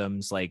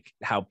algorithms, like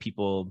how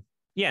people,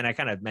 and I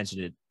kind of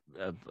mentioned it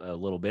a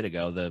little bit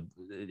ago,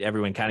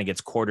 everyone kind of gets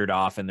quartered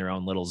off in their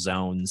own little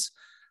zones,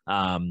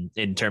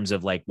 in terms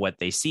of like what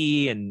they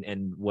see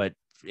and what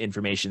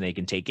information they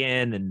can take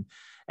in,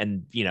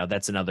 and you know,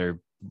 that's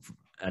another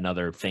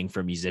thing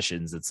for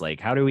musicians. It's like,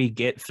 how do we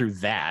get through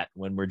that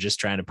when we're just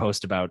trying to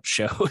post about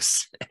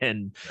shows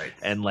and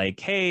like,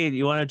 hey,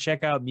 you want to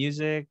check out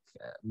music,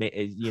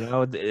 you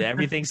know,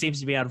 everything seems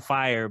to be on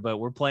fire, but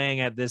we're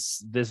playing at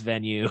this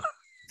venue.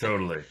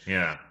 Totally.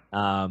 Yeah.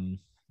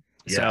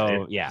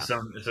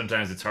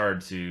 Sometimes it's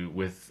hard to,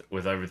 with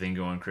everything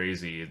going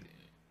crazy,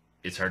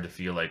 it's hard to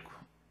feel like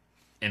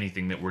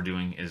anything that we're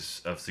doing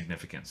is of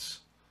significance.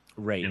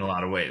 Right. In a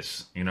lot of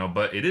ways, you know,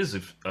 but it is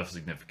of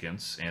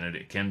significance, and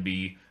it can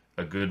be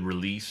a good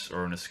release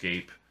or an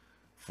escape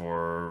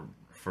for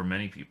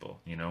many people,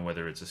 you know,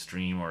 whether it's a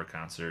stream or a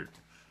concert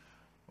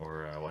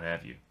or what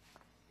have you.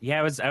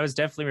 Yeah, I was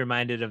definitely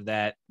reminded of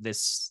that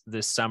this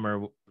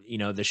summer, you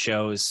know, the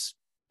shows,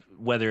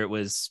 whether it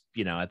was,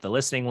 you know, at the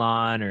Listening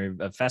Lawn or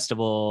a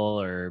festival,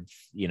 or,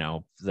 you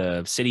know,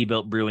 the City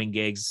Built Brewing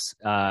gigs,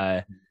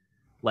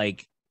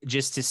 like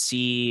just to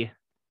see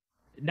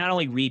not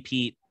only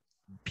repeat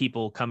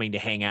people coming to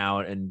hang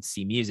out and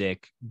see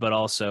music, but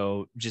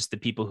also just the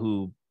people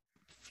who,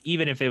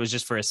 even if it was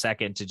just for a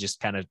second, to just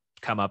kind of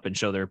come up and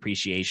show their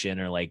appreciation,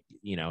 or like,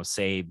 you know,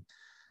 say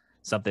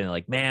something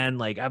like, man,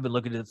 like I've been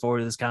looking forward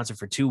to this concert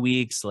for 2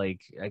 weeks,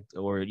 like,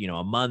 or, you know,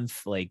 a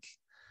month, like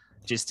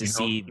just to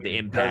see the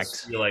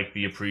impact. I feel like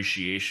the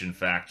appreciation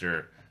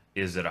factor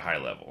is at a high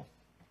level.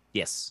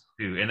 Yes.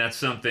 And that's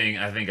something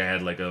I think I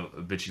had like a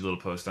bitchy little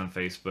post on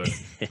Facebook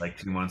like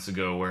 2 months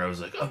ago where I was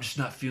like, I'm just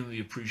not feeling the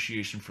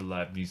appreciation for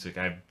live music.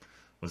 I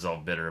was all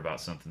bitter about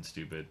something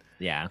stupid.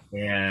 Yeah.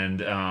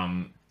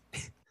 And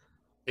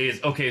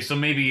it's okay. So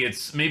maybe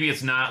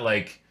it's not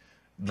like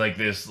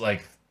this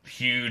like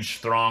huge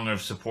throng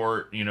of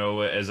support, you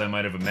know, as I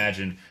might have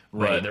imagined.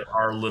 Right. But there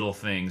are little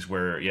things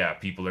where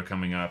people are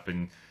coming up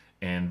and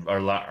are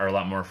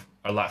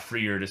a lot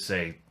freer to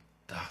say,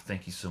 oh,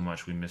 thank you so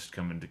much. We missed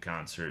coming to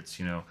concerts.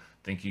 You know,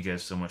 thank you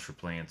guys so much for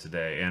playing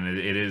today. And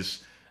it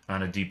is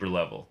on a deeper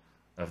level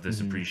of this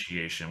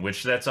appreciation,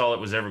 which that's all it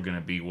was ever going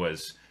to be,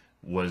 was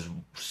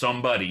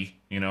somebody,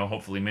 you know,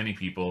 hopefully many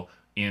people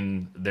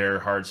in their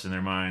hearts and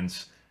their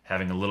minds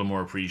having a little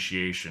more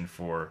appreciation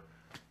for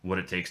what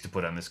it takes to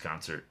put on this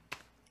concert,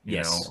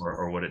 you know,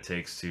 or what it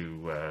takes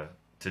to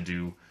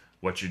do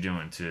what you're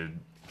doing, to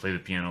play the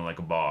piano like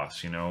a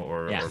boss,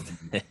 or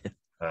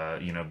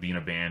be in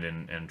a band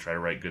and try to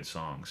write good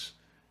songs.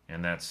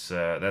 And that's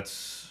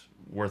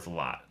worth a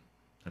lot.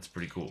 That's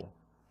pretty cool.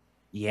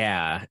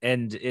 Yeah,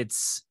 and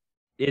it's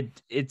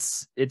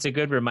a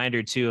good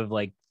reminder too of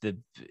like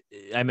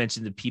I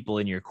mentioned the people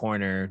in your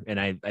corner, and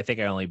I think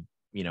I only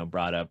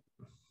brought up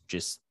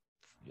just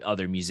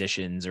other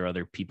musicians or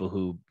other people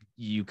who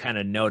you kind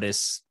of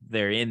notice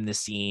they're in the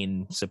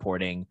scene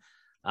supporting.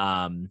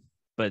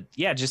 But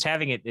yeah, just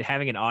having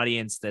an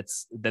audience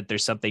that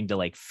there's something to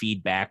like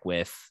feedback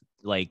with,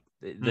 like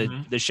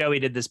the show we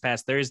did this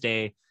past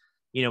Thursday.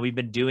 We've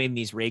been doing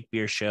these rake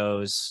beer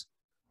shows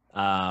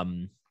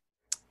they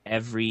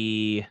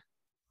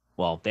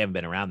haven't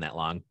been around that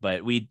long,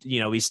 but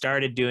we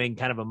started doing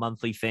kind of a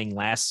monthly thing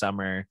last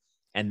summer,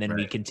 and then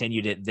we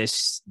continued it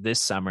this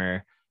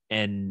summer.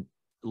 And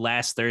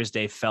last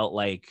Thursday felt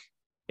like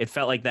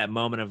that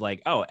moment of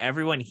like, oh,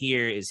 everyone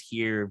here is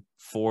here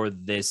for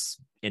this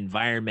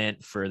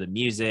environment, for the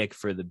music,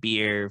 for the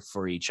beer,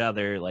 for each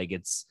other. Like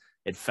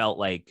it felt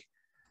like,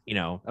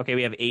 okay,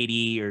 we have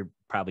 80 or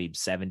probably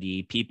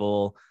 70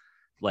 people,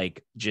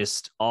 like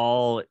just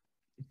all,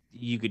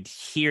 you could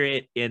hear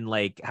it in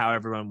like how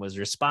everyone was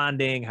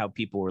responding, how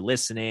people were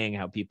listening,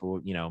 how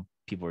people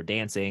were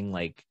dancing.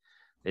 Like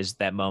there's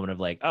that moment of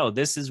like, oh,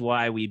 this is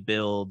why we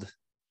build,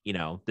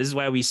 this is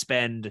why we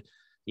spend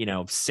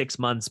 6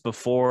 months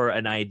before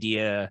an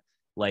idea,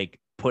 like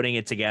putting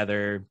it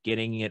together,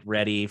 getting it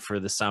ready for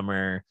the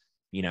summer,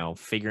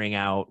 figuring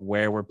out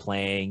where we're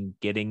playing,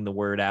 getting the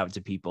word out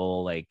to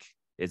people. Like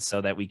it's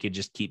so that we could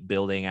just keep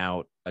building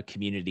out a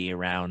community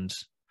around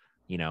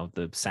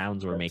the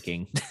sounds we're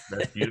making.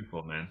 That's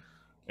beautiful, man.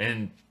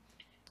 And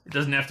it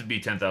doesn't have to be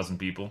 10,000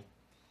 people.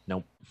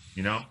 Nope.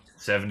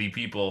 70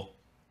 people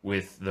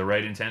with the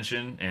right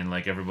intention and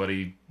like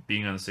everybody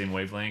being on the same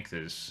wavelength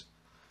is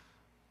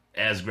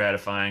as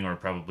gratifying, or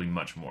probably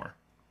much more.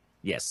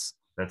 Yes.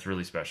 That's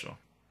really special.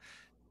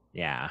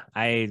 Yeah.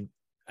 I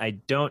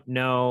don't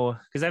know,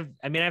 because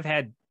I've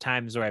had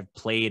times where I've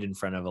played in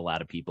front of a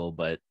lot of people,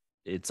 but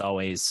it's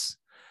always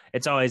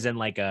in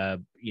like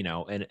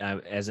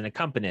as an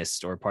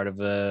accompanist or part of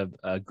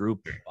a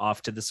group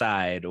off to the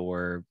side,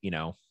 or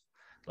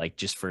like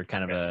just for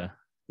kind of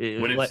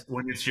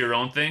when it's your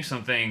own thing,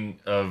 something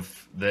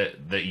of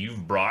that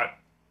you've brought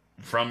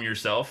from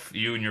yourself,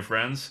 you and your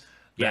friends,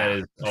 that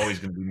is always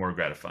going to be more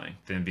gratifying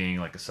than being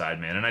like a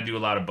sideman. And I do a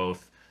lot of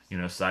both,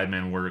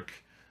 sideman work,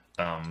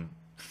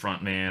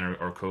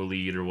 frontman or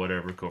co-lead or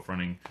whatever,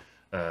 co-fronting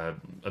a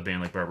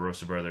band like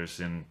Barbarossa Brothers.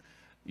 And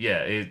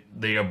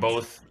they are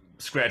both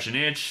scratch an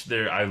itch.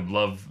 I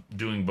love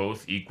doing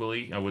both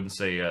equally. I wouldn't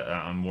say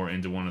I'm more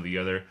into one or the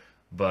other,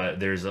 but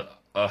there's a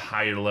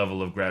higher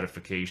level of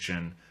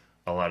gratification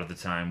a lot of the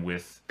time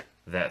with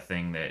that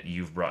thing that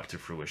you've brought to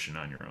fruition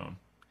on your own,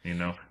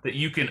 that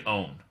you can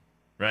own,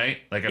 right?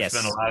 Like I've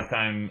spent a lot of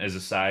time as a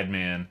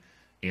sideman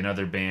in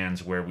other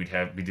bands where we'd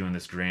be doing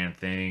this grand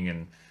thing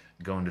and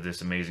going to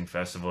this amazing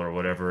festival or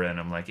whatever, and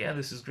I'm like, yeah,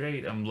 this is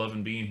great, I'm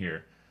loving being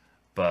here,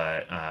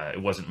 but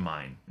it wasn't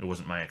mine. It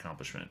wasn't my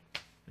accomplishment,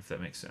 if that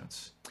makes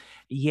sense.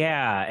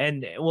 Yeah.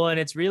 And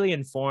it's really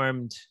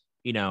informed,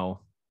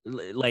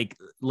 like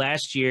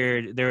last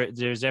year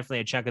there's definitely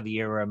a chunk of the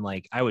year where I'm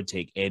like, I would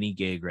take any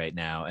gig right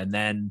now. And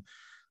then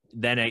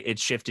it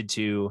shifted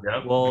to,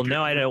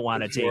 no, I don't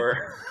want to take.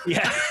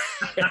 Yeah.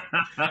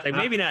 Like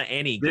maybe not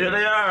any gig. There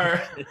they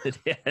are.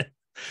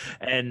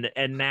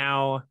 And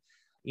now,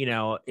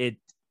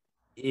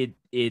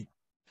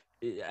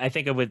 I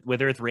think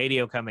with Earth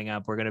Radio coming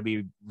up, we're going to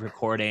be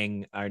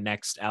recording our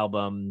next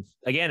album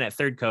again at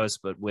Third Coast,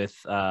 but with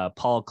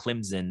Paul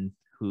Clemson,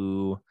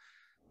 who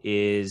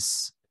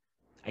is,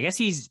 I guess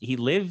he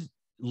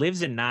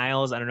lives in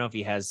Niles. I don't know if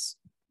he has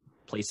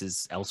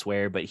places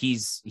elsewhere, but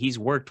he's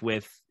worked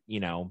with,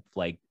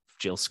 like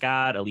Jill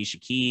Scott, Alicia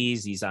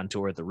Keys. He's on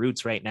tour with the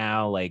Roots right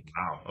now. Like,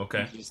 wow,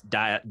 okay, he's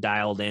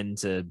dialed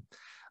into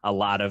a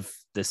lot of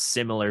the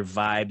similar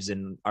vibes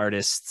and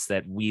artists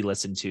that we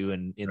listen to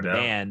in the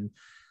band.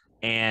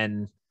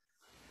 And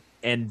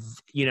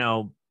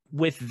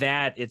with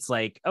that, it's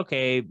like,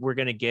 okay, we're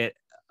going to get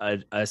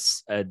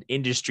an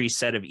industry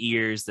set of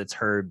ears that's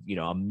heard,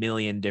 a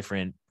million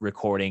different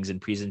recordings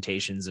and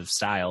presentations of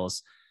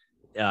styles.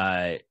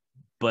 But,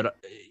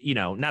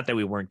 not that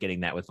we weren't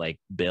getting that with like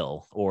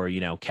Bill or,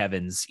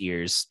 Kevin's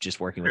ears, just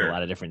working with a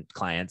lot of different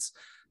clients.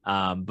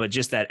 But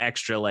just that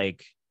extra,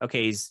 like,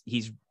 okay,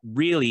 he's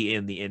really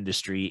in the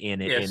industry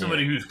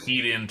somebody who's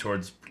keyed in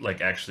towards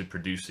like actually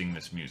producing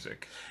this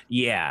music.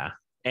 Yeah.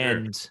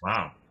 And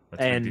wow.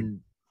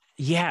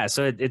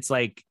 So it's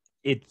like,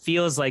 it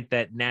feels like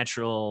that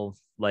natural,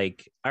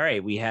 like, all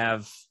right, we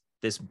have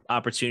this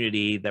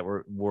opportunity that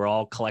we're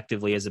all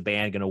collectively as a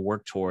band going to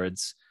work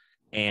towards.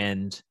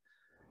 And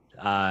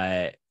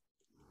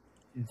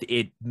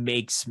it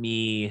makes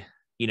me,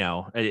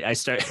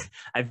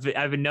 I've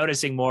been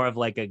noticing more of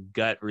like a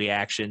gut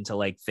reaction to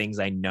like things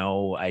I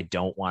know I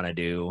don't want to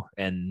do.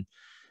 And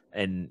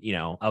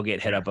I'll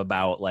get hit up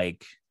about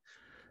like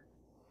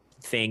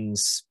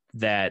things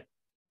that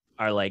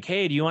are like,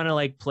 hey, do you want to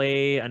like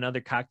play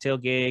another cocktail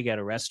gig at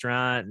a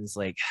restaurant? And it's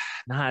like,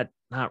 not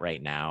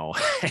right now.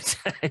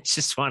 I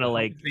just want to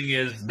like. The thing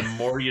is, the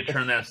more you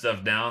turn that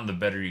stuff down, the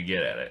better you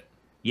get at it.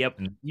 Yep.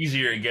 And the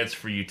easier it gets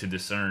for you to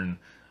discern,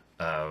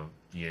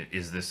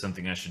 is this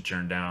something I should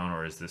turn down,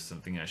 or is this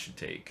something I should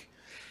take?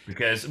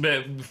 Because,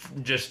 but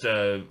just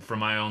from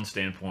my own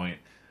standpoint,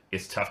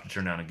 it's tough to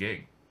turn down a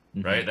gig,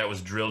 right? That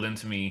was drilled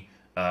into me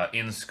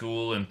in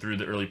school and through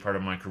the early part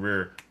of my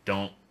career.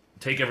 Don't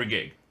take every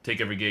gig. Take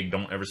every gig.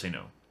 Don't ever say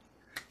no.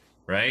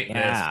 Right?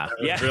 Yeah.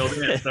 That's drilled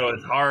in. So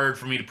it's hard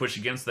for me to push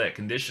against that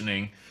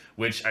conditioning,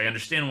 which I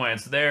understand why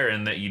it's there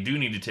and that you do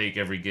need to take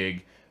every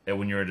gig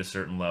when you're at a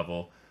certain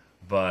level.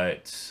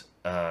 But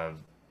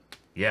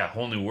yeah,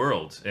 whole new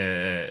world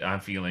I'm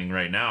feeling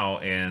right now.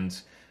 And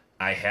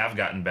I have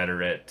gotten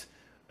better at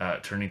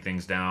turning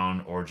things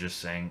down or just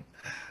saying,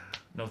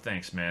 no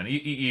thanks, man.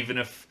 Even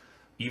if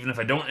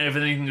I don't have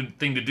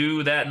anything to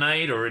do that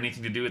night or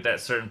anything to do at that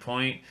certain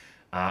point,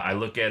 I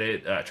look at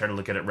it, try to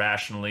look at it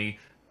rationally,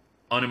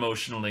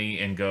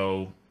 unemotionally, and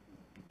go,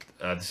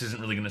 this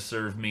isn't really going to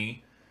serve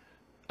me.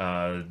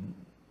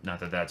 Not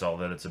that that's all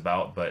that it's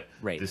about, but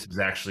this is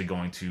actually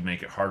going to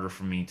make it harder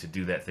for me to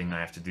do that thing I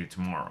have to do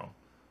tomorrow.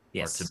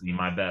 Yes. Or to be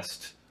my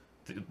best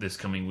this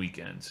coming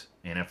weekend.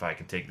 And if I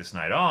can take this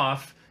night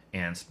off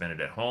and spend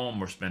it at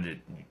home or spend it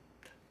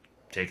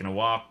taking a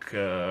walk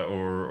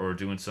or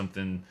doing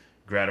something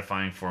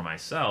gratifying for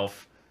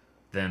myself,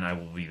 then I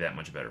will be that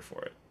much better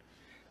for it.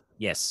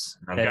 Yes.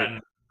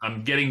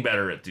 I'm getting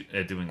better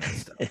at doing that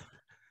stuff.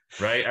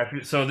 Right?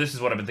 So this is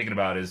what I've been thinking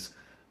about is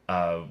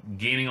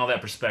gaining all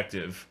that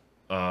perspective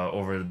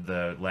over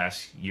the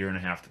last year and a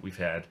half that we've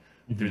had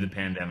through the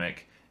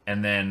pandemic.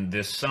 And then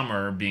this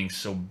summer being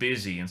so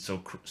busy and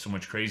so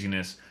much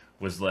craziness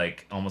was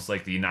like almost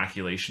like the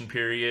inoculation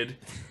period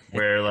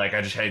where like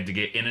I just had to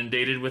get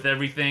inundated with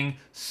everything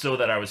so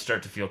that I would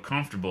start to feel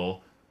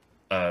comfortable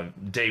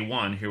day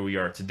one, here we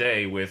are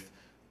today, with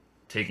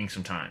taking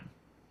some time.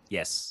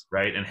 Yes.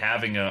 Right? And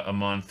having a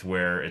month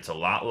where it's a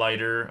lot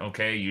lighter.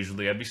 Okay,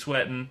 usually I'd be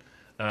sweating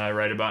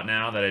right about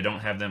now that I don't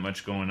have that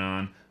much going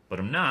on, but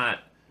I'm not,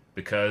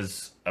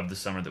 because of the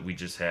summer that we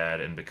just had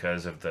and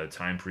because of the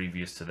time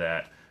previous to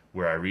that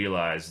where I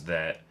realized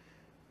that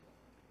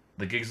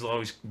the gigs will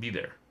always be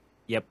there.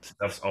 Yep.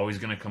 Stuff's always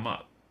going to come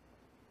up.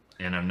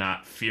 And I'm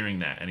not fearing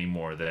that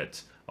anymore,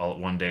 that all at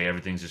one day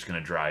everything's just going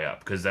to dry up,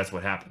 because that's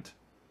what happened.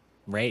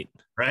 Right.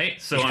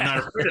 Right? So I'm not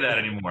afraid of that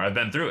anymore. I've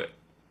been through it.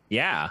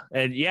 Yeah.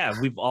 And yeah,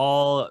 we've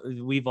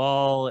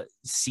all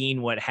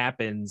seen what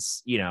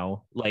happens, you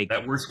know, like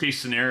that worst case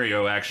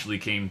scenario actually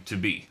came to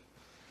be.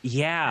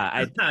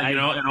 Yeah. You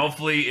know, and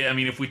hopefully, I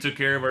mean, if we took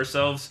care of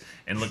ourselves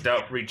and looked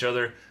out for each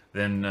other,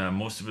 then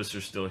most of us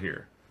are still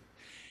here.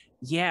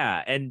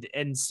 Yeah.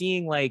 And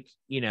seeing, like,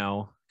 you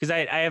know, because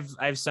I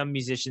have some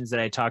musicians that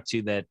I talk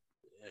to that,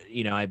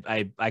 you know,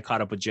 I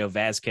caught up with Joe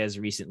Vasquez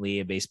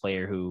recently, a bass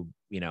player who,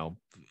 you know,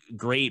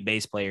 great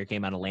bass player,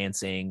 came out of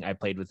Lansing. I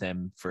played with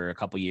him for a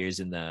couple years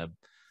in the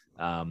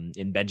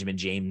in Benjamin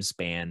James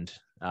band.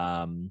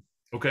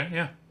 Okay,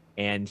 yeah.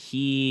 And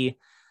he,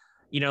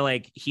 you know,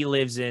 like, he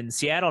lives in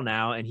Seattle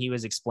now, and he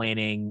was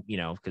explaining, you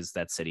know, because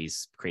that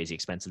city's crazy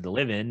expensive to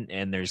live in,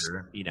 and there's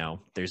you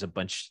know, there's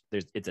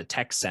it's a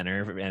tech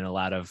center, and a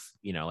lot of,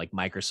 you know, like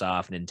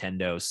Microsoft,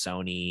 Nintendo,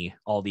 Sony,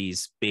 all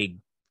these big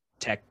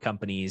tech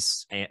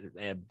companies,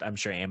 and I'm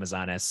sure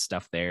Amazon has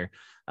stuff there.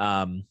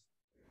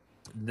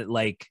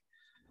 Like,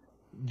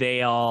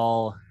 they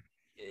all,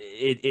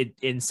 it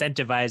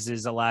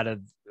incentivizes a lot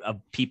of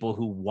people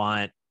who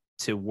want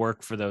to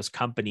work for those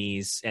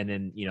companies, and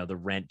then, you know, the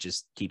rent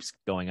just keeps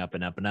going up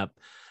and up and up.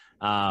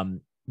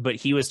 But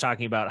he was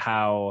talking about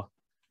how,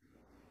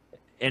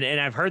 and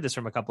I've heard this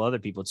from a couple other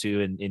people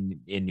too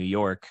in New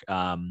York,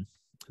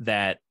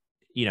 that,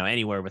 you know,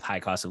 anywhere with high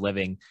cost of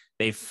living,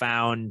 they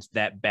found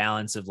that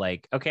balance of,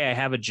 like, okay, I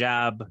have a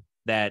job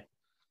that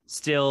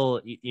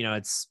still, you know,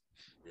 it's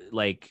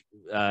like,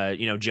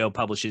 you know, Joe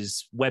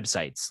publishes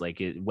websites, like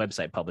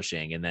website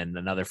publishing. And then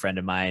another friend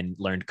of mine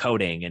learned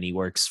coding, and he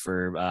works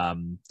for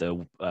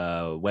the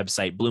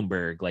website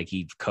Bloomberg. Like,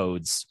 he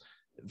codes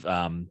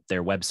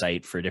their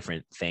website for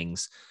different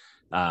things.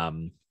 I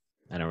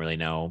don't really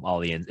know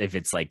if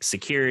it's like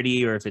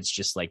security or if it's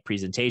just like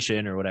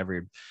presentation or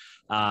whatever.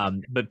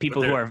 But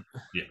people who are,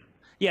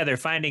 they're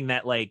finding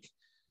that, like,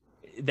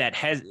 that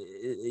has,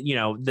 you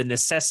know, the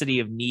necessity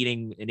of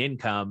needing an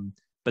income,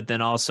 but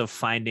then also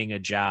finding a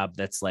job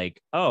that's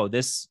like, oh,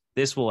 this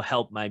will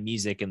help my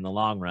music in the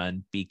long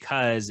run,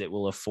 because it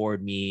will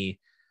afford me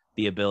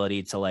the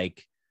ability to,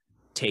 like,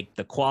 take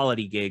the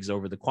quality gigs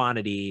over the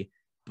quantity,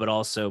 but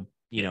also,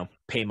 you know,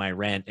 pay my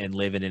rent and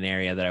live in an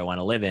area that I want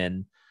to live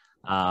in.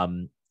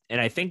 And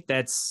I think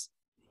that's,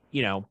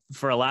 you know,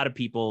 for a lot of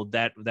people,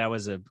 that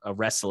was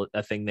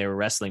a thing they were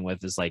wrestling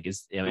with, is like,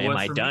 am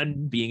I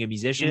done being a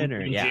musician?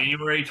 In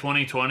January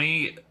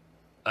 2020,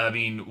 I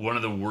mean, one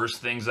of the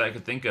worst things I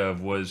could think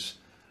of was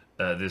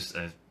this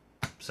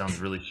sounds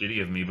really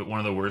shitty of me, but one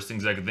of the worst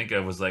things I could think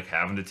of was, like,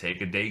 having to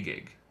take a day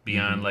gig.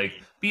 beyond like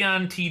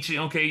beyond teaching.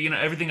 Okay, you know,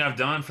 everything I've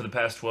done for the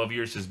past 12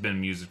 years has been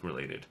music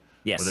related,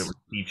 whether it Yes. was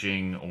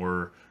teaching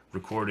or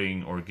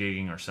recording or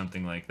gigging or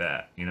something like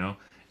that, you know.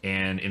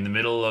 And in the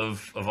middle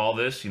of all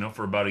this, you know,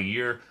 for about a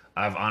year,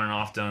 I've on and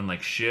off done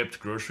like shipped,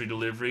 grocery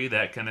delivery,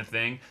 that kind of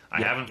thing. I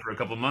Yep. haven't for a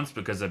couple months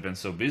because I've been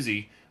so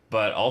busy,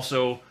 but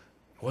also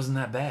it wasn't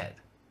that bad.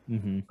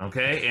 Hmm.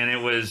 Okay, and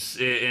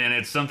and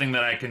it's something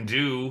that I can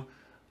do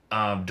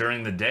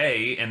during the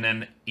day, and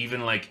then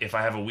even like if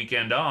I have a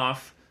weekend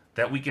off,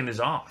 that weekend is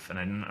off, and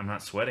I'm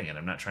not sweating it.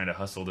 I'm not trying to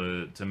hustle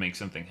to make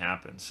something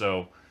happen.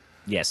 So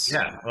Yes.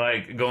 yeah,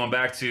 like going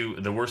back to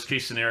the worst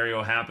case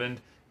scenario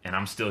happened, and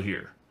I'm still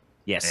here,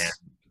 and Yes.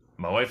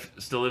 my wife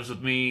still lives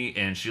with me,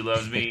 and she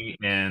loves me,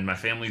 and my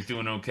family's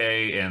doing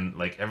okay, and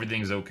like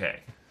everything's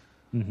okay.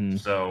 Hmm.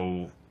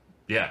 So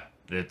yeah,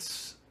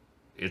 it's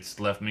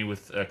left me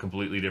with a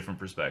completely different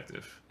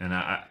perspective, and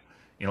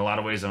in a lot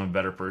of ways, I'm a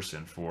better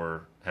person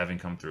for having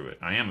come through it.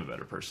 I am a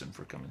better person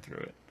for coming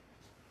through it.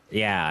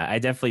 Yeah, I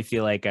definitely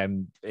feel like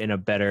I'm in a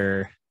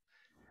better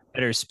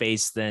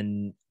space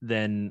than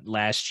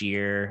last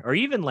year, or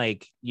even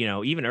like,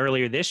 even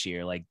earlier this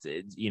year. Like,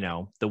 the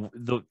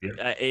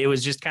Yeah, it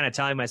was just kind of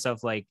telling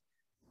myself like,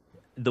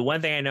 the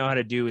one thing I know how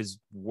to do is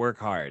work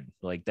hard.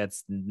 Like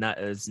it's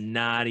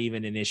not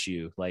even an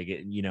issue. Like,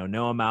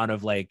 no amount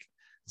of like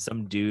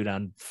some dude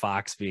on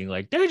Fox being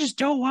like, they just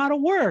don't want to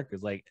work.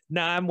 It's like,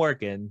 no, I'm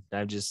working.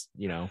 I'm just,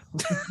 you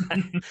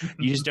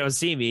just don't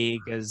see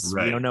me because we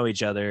right. don't know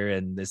each other,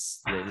 and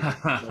this I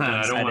don't want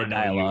one-sided to know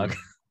dialogue.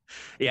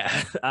 you.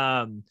 Yeah.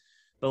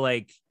 But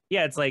like,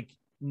 yeah, it's like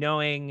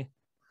knowing,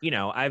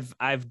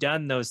 I've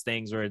done those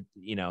things where,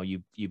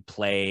 you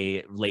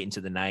play late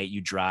into the night,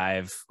 you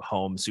drive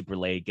home super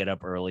late, get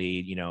up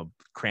early,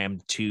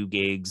 cram 2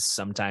 gigs,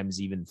 sometimes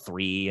even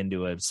 3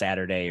 into a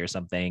Saturday or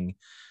something.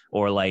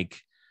 Or like,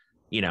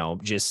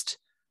 just,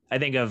 I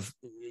think of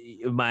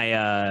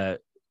my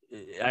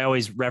I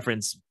always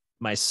reference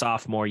my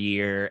sophomore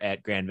year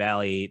at Grand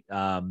Valley,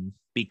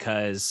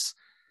 because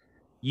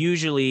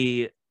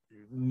usually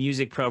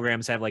music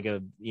programs have like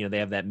they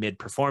have that mid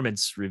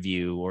performance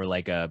review, or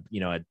like a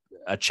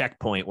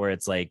checkpoint where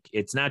it's like,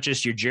 it's not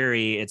just your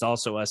jury, it's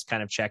also us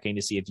kind of checking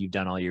to see if you've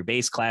done all your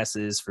base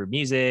classes for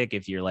music,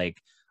 if you're like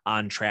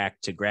on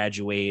track to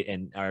graduate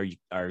and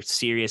are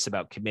serious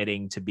about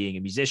committing to being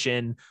a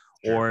musician,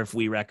 Sure. or if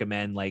we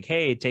recommend like,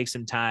 hey, take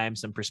some time,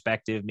 some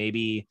perspective,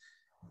 maybe,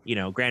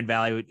 Grand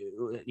Valley,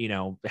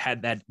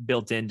 had that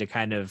built in to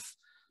kind of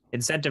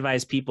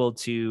incentivize people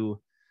to,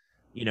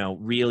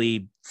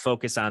 really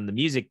focus on the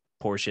music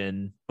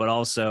portion, but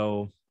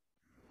also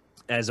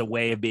as a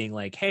way of being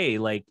like, hey,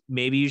 like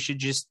maybe you should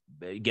just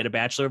get a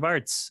Bachelor of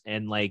Arts,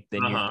 and like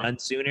then you're Uh-huh. done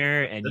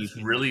sooner and you That's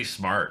can. really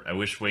smart. I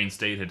wish Wayne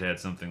State had had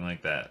something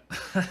like that.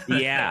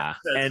 Yeah.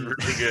 That's And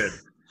really good.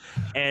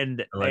 I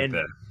like and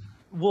that.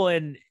 well,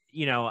 and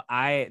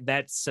I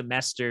that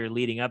semester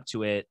leading up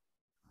to it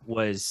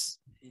was,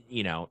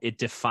 it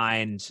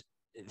defined,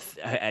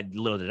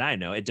 little did I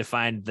know, it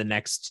defined the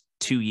next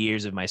 2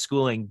 years of my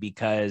schooling,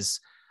 because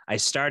I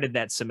started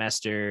that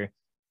semester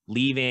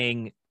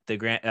leaving the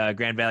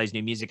Grand Valley's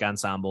New Music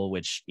Ensemble,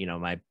 which,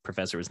 my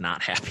professor was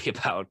not happy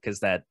about,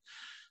 because that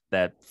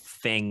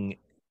thing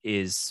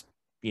is,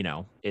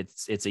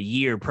 it's a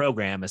year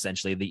program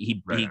essentially.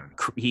 That Right.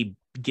 he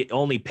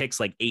only picks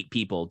like 8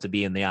 people to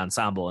be in the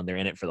ensemble, and they're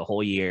in it for the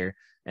whole year,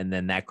 and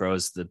then that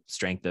grows the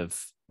strength of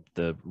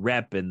the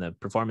rep and the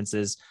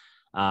performances.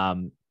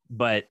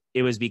 But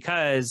it was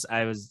because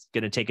I was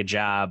going to take a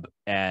job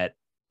at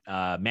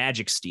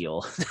Magic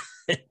Steel.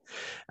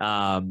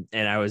 And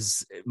I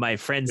was my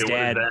friend's Hey, what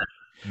is dad. that?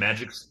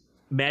 Magic's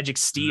Magic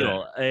that?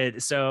 Steel.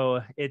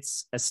 So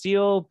it's a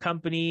steel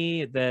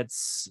company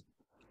that's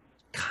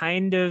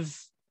kind of,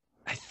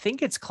 I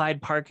think it's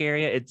Clyde Park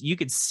area. You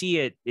could see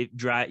it.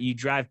 You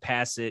drive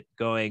past it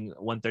going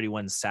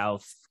 131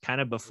 south,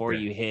 kind of before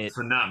Okay. you hit.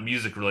 So not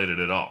music related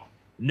at all.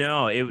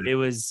 No, it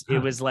was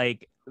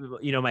like,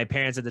 my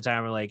parents at the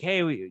time were like,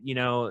 hey,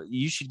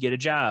 you should get a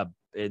job.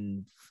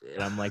 And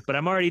I'm like, but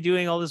I'm already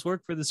doing all this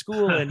work for the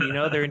school, and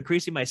they're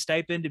increasing my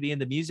stipend to be in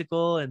the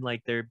musical, and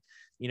like they're,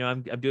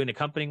 I'm doing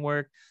accompanying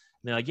work.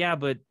 And they're like, yeah,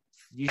 but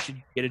you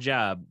should get a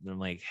job. And I'm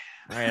like,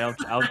 all right,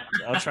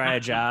 I'll try a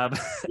job.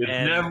 It's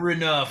And never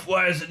enough.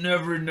 Why is it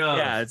never enough?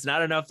 yeah, it's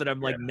not enough that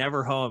I'm Yeah. like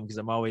never home, because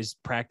I'm always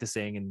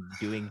practicing and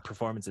doing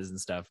performances and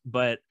stuff.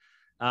 But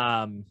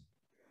um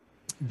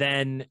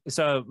then,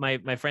 so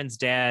my friend's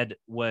dad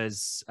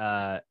was,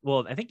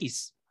 well, I think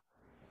he's,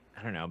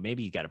 I don't know,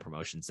 maybe he got a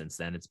promotion since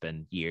then, it's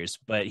been years,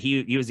 but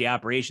he was the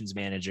operations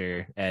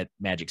manager at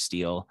Magic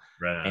Steel.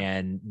 Right on.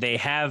 And they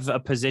have a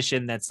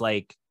position that's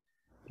like,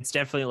 it's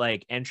definitely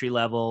like entry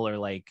level, or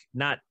like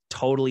not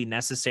totally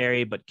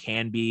necessary, but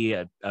can be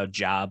a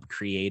job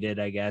created,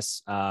 I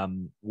guess,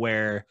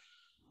 where,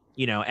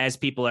 as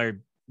people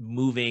are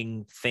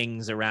moving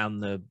things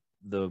around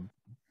the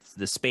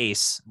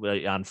space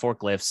on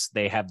forklifts,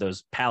 they have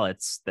those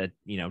pallets that,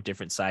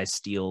 different size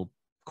steel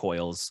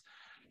coils.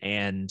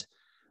 And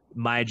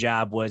my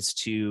job was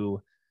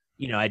to,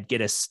 I'd get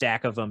a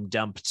stack of them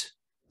dumped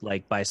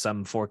like by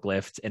some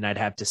forklift, and I'd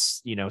have to,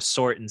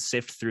 sort and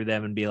sift through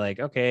them and be like,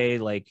 okay,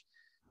 like,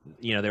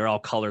 they're all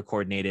color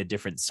coordinated,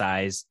 different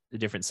sizes.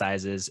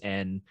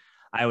 And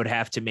I would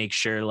have to make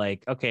sure,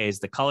 like, okay, is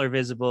the color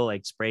visible?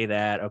 Like, spray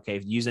that.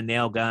 Okay, use a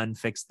nail gun,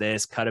 fix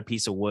this, cut a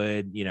piece of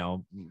wood,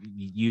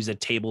 use a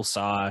table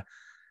saw,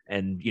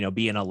 and,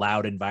 be in a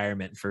loud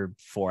environment for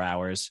 4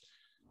 hours.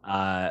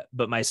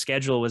 But my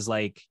schedule was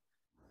like,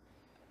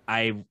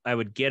 I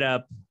would get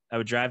up, I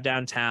would drive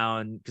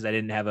downtown because I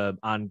didn't have a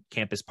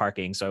on-campus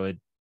parking. So I would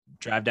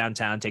drive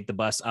downtown, take the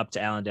bus up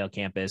to Allendale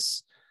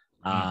campus.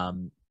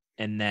 And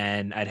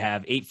then I'd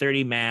have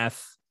 8:30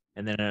 math,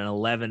 and then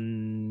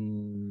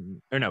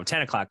an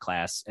 10 o'clock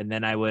class. And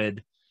then I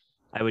would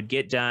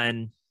get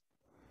done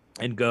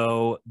and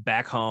go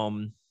back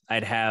home.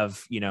 I'd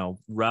have,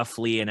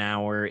 roughly an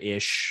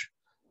hour-ish,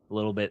 a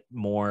little bit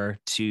more,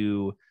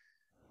 to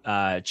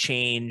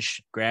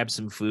change, grab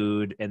some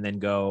food, and then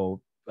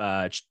go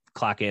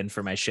clock in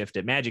for my shift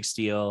at Magic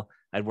Steel.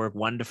 I'd work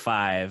 1 to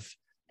 5,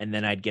 and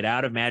then I'd get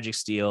out of Magic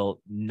Steel,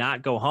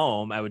 not go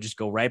home. I would just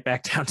go right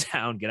back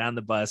downtown, get on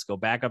the bus, go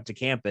back up to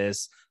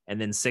campus, and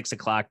then 6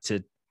 o'clock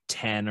to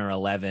 10 or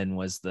 11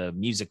 was the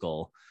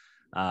musical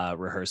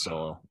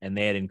rehearsal, and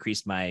they had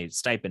increased my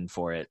stipend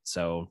for it.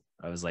 So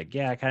I was like,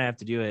 yeah, I kind of have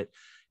to do it.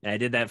 And I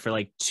did that for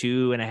like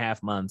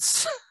 2.5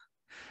 months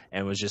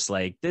and was just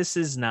like, this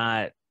is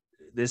not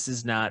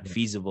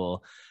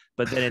feasible.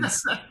 But then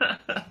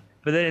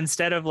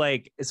instead of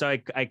like, so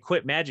I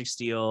quit Magic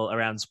Steel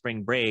around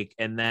spring break,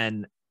 and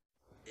then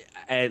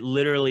I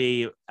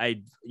literally,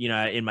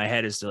 in my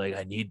head is still like,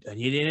 I need an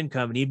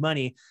income, I need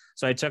money.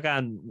 So I took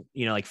on,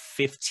 like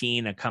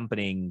 15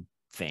 accompanying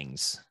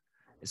things.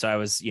 So I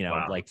was,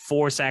 Wow. like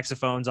 4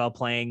 saxophones all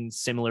playing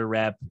similar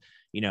rep,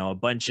 a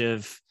bunch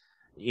of,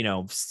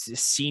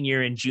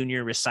 senior and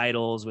junior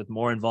recitals with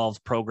more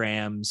involved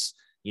programs,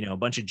 a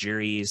bunch of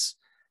juries.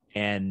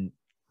 And,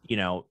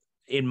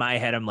 in my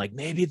head, I'm like,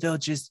 maybe they'll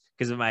just,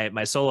 because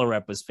my solo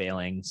rep was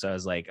failing. So I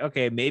was like,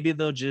 okay, maybe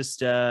they'll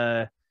just,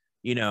 they'll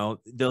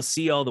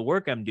see all the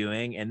work I'm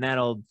doing and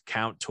that'll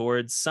count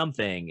towards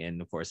something.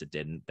 And of course it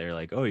didn't. They're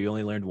like, oh, you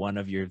only learned 1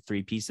 of your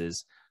 3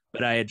 pieces.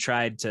 But I had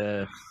tried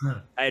to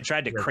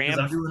cram.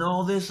 I'm doing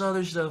all this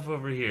other stuff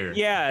over here.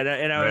 Yeah.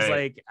 And I was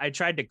like, I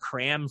tried to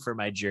cram for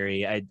my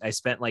jury. I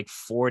spent like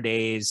 4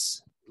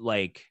 days,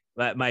 like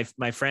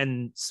my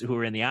friends who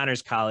were in the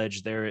honors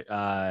college,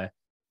 the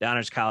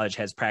honors college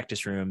has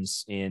practice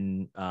rooms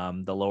in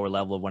the lower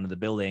level of one of the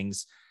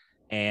buildings.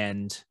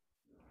 And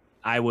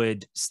I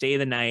would stay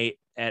the night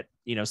at,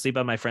 sleep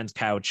on my friend's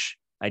couch.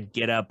 I'd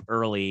get up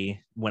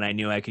early when I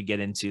knew I could get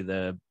into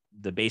the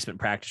basement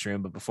practice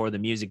room, but before the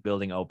music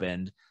building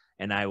opened,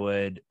 and I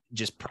would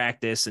just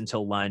practice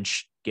until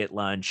lunch, get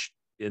lunch,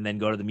 and then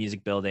go to the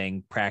music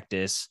building,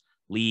 practice,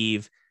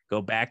 leave,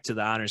 go back to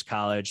the honors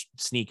college,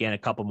 sneak in a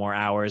couple more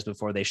hours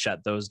before they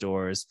shut those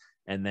doors,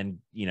 and then,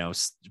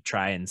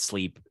 try and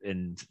sleep.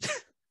 And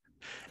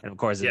of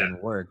course it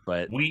didn't work,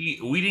 but we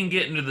didn't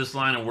get into this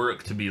line of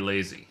work to be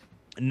lazy.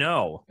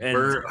 No, and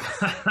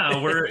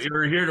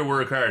we're here to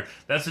work hard.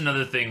 That's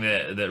another thing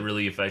that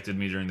really affected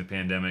me during the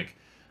pandemic,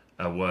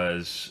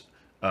 was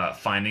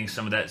finding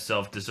some of that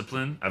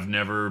self-discipline. I've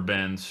never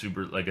been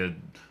super like a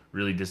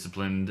really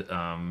disciplined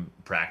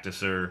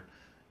practicer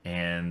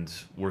and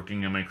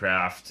working on my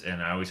craft,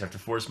 and I always have to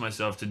force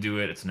myself to do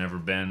it. It's never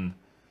been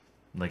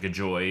like a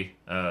joy.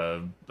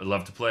 I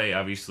love to play,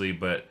 obviously,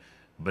 but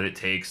it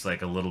takes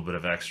like a little bit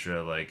of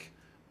extra like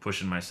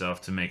pushing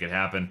myself to make it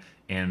happen.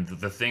 And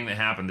the thing that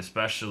happened,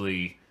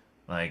 especially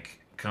like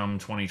come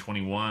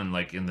 2021,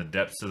 like in the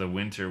depths of the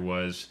winter,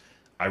 was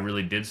I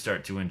really did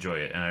start to enjoy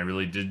it, and I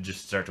really did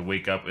just start to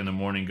wake up in the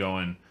morning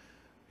going,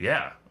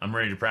 yeah, I'm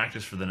ready to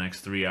practice for the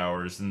next 3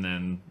 hours, and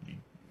then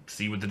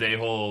see what the day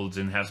holds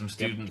and have some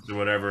students or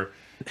whatever.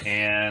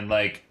 And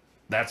like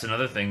that's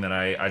another thing that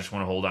I just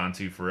want to hold on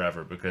to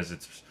forever, because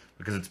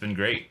it's been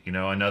great.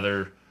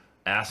 Another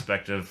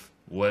aspect of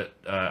what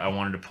I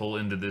wanted to pull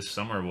into this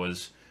summer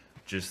was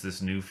just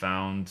this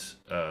newfound,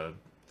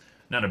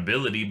 not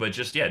ability, but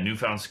just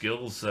newfound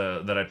skills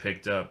that I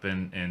picked up,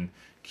 and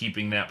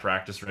keeping that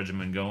practice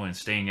regimen going,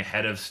 staying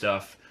ahead of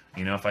stuff.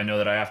 If I know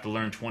that I have to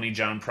learn 20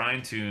 John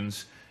Prine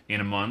tunes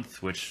in a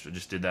month, which I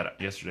just did that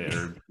yesterday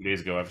or 2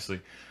 days ago, obviously.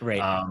 Right.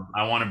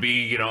 I want to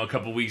be, a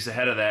couple weeks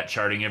ahead of that,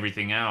 charting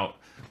everything out,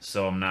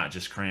 so I'm not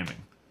just cramming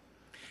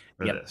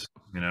for this,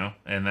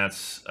 and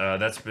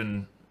that's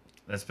been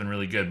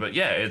really good. But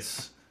yeah,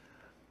 it's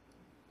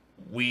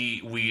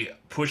we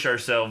push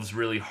ourselves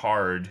really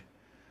hard,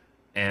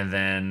 and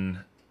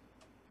then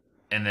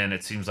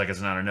it seems like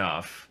it's not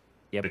enough.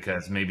 Yep.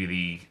 Because maybe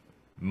the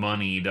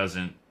money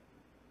doesn't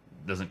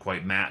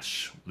quite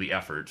match the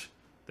effort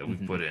that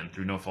we've put in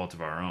through no fault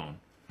of our own.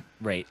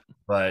 Right.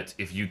 But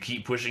if you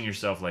keep pushing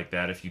yourself like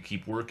that, if you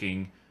keep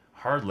working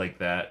hard like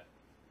that,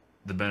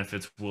 the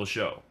benefits will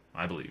show,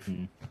 I believe.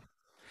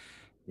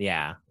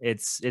 Yeah,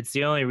 it's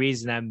the only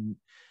reason I'm,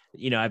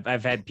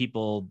 I've had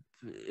people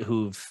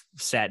who've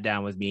sat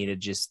down with me to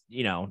just,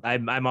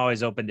 I'm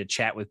always open to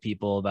chat with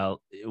people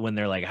about when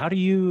they're like, how do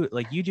you,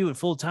 like, you do it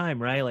full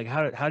time, right? Like,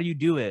 how do you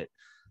do it?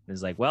 And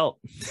it's like, well,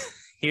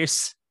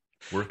 here's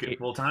work it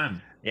full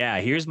time. Yeah,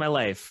 here's my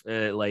life.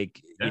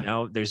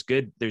 There's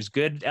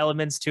good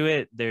elements to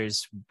it.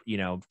 There's,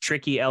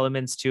 tricky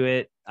elements to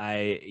it.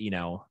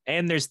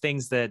 And there's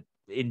things that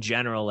in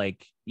general,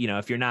 like,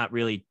 if you're not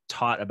really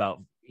taught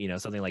about,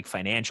 something like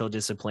financial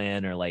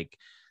discipline or like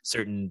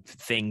certain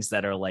things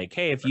that are like,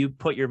 hey, if you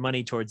put your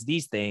money towards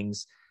these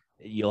things,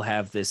 you'll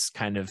have this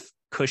kind of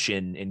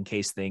cushion in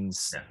case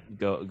things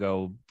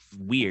go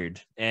weird.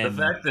 And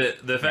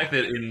the fact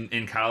that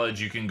in college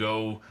you can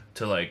go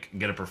to like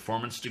get a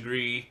performance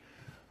degree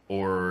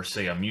or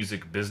say a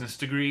music business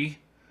degree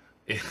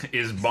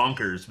is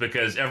bonkers,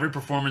 because every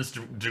performance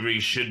degree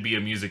should be a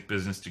music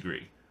business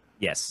degree.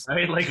 Yes.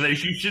 Right? Like you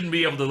shouldn't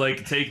be able to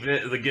like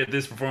get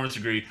this performance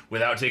degree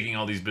without taking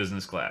all these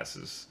business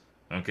classes.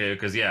 Okay?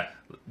 Because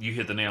you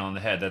hit the nail on the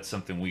head. That's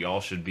something we all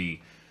should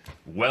be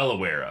well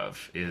aware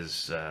of,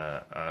 is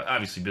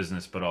obviously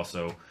business, but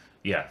also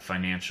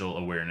financial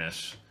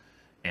awareness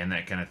and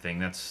that kind of thing.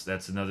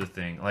 That's another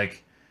thing.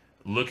 Like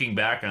looking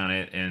back on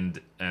it and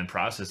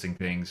processing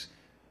things,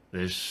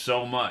 there's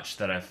so much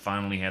that I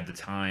finally had the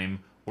time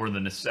or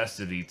the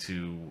necessity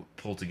to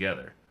pull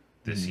together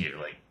this year.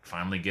 Like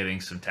finally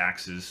getting some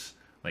tax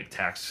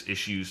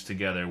issues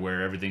together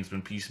where everything's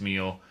been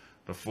piecemeal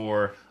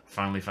before.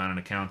 Finally found an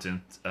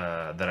accountant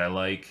that I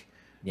like,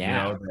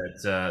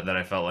 that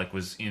I felt like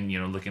was in,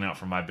 looking out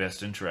for my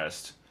best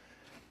interest,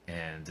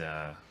 and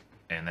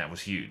that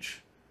was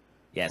huge.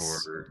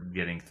 Yes. For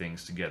getting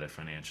things together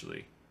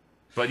financially.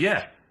 But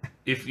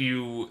if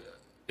you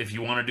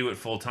want to do it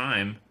full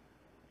time,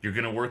 you're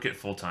going to work it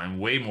full time,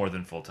 way more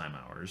than full time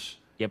hours.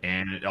 Yep.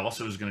 And it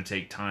also is going to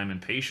take time and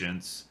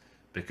patience,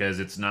 because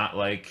it's not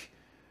like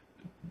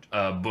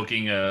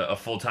booking a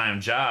full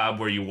time job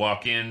where you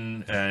walk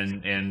in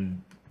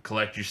and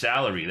collect your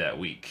salary that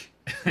week.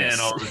 Yes.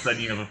 And all of a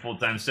sudden you have a full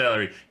time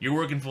salary. You're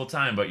working full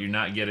time, but you're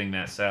not getting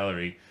that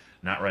salary,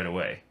 not right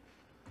away.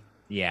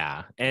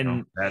 Yeah.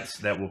 And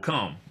that will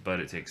come, but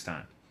it takes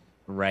time.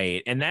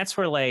 Right. And that's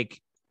where,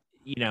 like,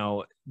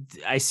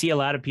 I see a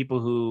lot of people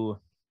who,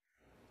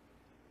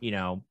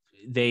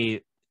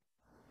 they,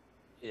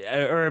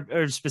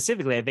 or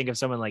specifically, I think of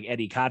someone like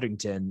Eddie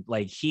Codrington.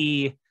 Like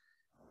he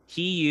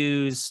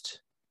used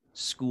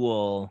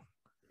school,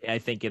 I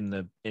think,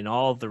 in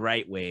all the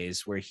right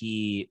ways, where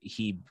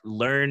he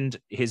learned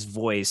his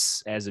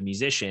voice as a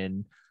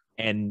musician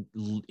and,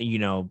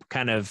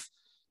 kind of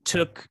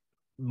took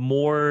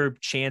more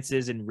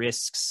chances and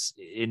risks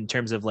in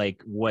terms of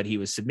like what he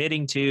was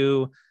submitting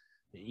to,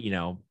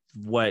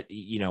 what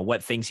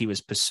things he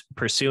was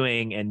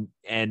pursuing,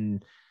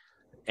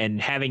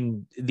 and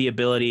having the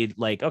ability,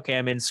 like, okay,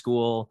 I'm in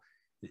school,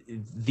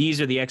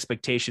 these are the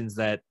expectations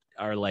that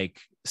are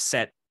like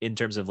set in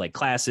terms of like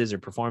classes or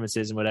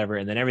performances and whatever,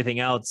 and then everything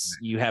else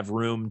you have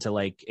room to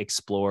like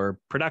explore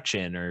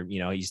production, or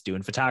he's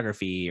doing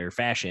photography or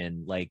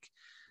fashion. Like,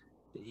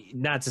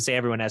 not to say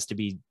everyone has to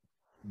be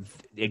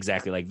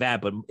exactly like that,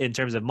 but in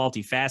terms of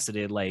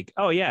multifaceted, like,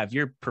 oh yeah, if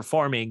you're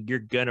performing, you're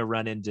gonna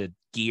run into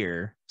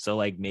gear, so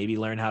like maybe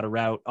learn how to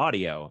route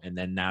audio, and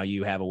then now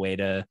you have a way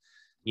to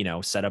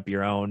set up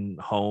your own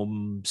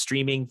home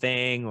streaming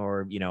thing,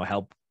 or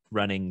help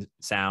running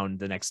sound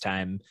the next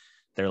time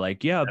they're like,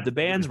 the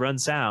bands run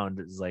sound.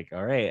 It's like,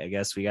 all right, I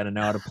guess we got to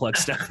know how to plug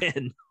stuff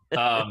in.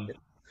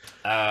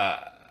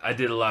 I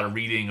did a lot of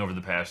reading over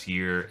the past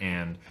year,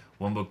 and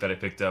one book that I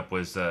picked up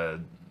was a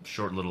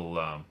short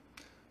little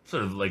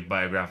sort of like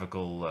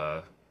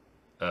biographical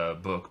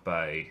book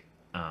by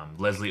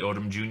Leslie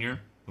Odom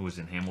Jr., who was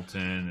in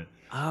Hamilton.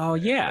 Oh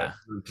yeah,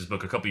 wrote this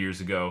book a couple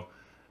years ago,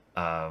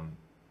 and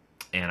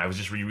I was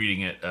just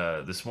rereading it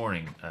this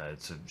morning.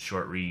 It's a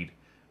short read,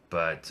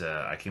 but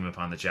I came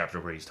upon the chapter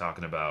where he's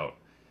talking about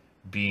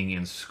being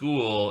in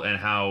school and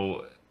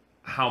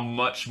how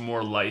much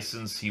more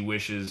license he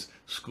wishes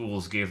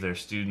schools gave their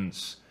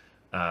students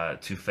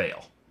to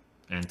fail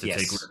and to take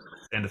risks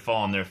and to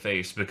fall on their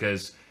face,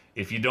 because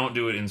if you don't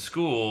do it in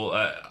school,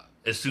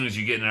 as soon as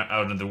you get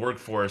out into the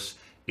workforce,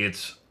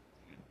 it's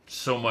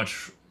so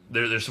much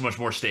there's so much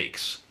more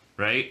stakes,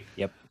 right?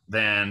 Yep.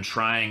 Than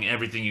trying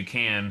everything you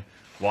can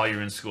while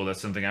you're in school.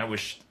 That's something I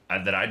wish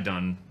that I'd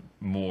done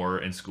more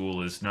in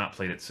school, is not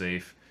played it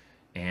safe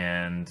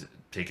and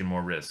taken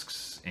more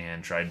risks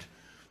and tried,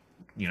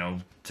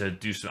 to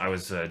do some. I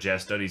was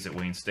jazz studies at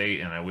Wayne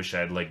State, and I wish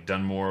I'd like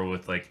done more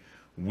with like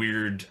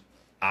weird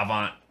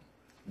avant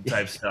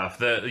type stuff,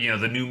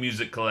 the New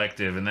Music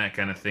Collective and that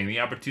kind of thing. The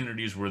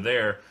opportunities were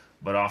there,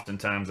 but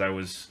oftentimes I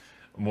was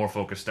more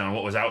focused on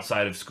what was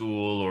outside of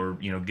school, or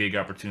gig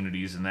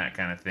opportunities and that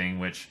kind of thing,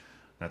 which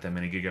not that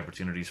many gig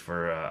opportunities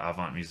for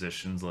avant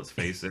musicians, let's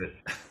face it.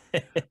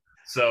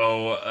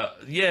 So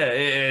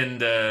and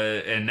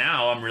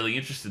now I'm really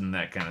interested in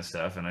that kind of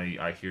stuff, and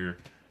I hear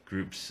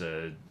groups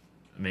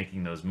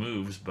making those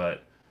moves,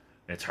 but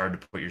it's hard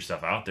to put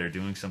yourself out there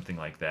doing something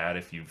like that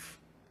if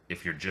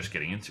you're just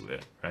getting into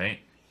it, right?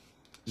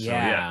 So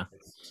yeah,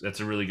 that's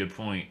a really good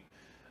point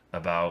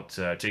about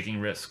taking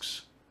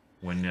risks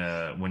when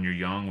you're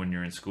young, when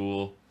you're in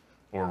school,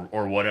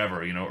 or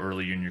whatever,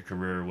 early in your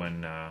career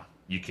when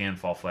you can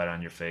fall flat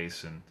on your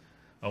face and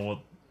oh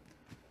well,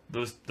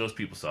 those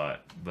people saw it,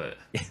 but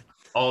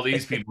all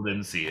these people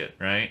didn't see it,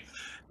 right?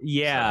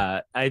 Yeah,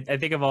 so. I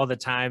think of all the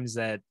times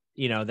that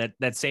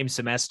that same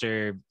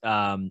semester,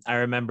 I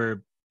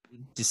remember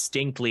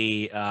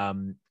distinctly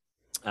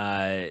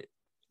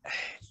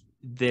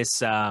this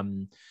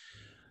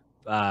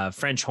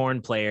French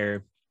horn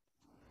player.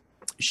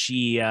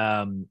 She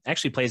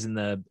actually plays in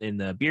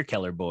the Beer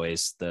Keller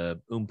Boys,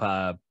 the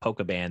Oompa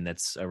polka band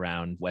that's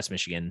around West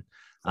Michigan.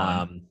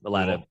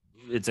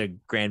 It's a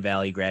Grand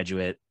Valley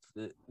graduate.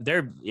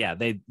 They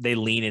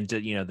lean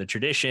into the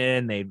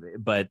tradition,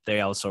 but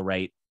they also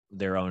write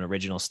their own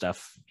original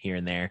stuff here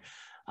and there.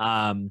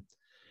 And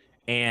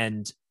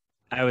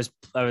I was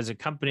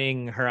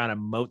accompanying her on a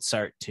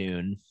Mozart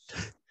tune,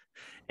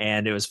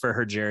 and it was for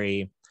her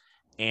jury,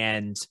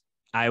 and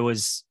I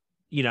was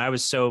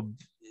so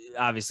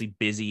obviously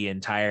busy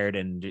and tired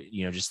and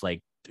just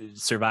like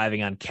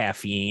surviving on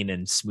caffeine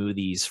and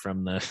smoothies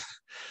from the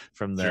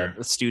sure.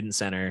 student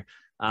center,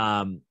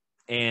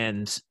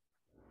 and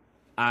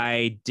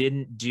I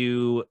didn't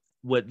do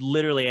what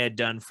literally I had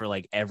done for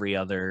like every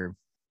other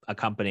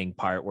accompanying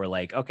part, where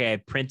like, okay, I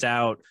print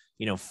out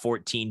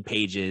 14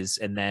 pages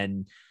and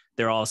then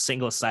they're all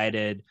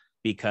single-sided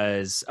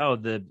because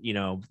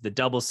the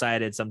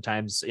double-sided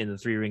sometimes in the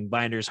 3-ring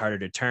binder is harder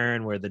to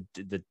turn, where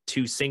the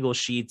 2 single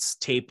sheets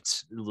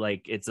taped,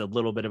 like it's a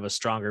little bit of a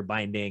stronger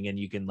binding and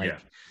you can I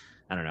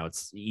don't know,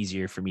 it's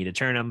easier for me to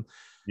turn them.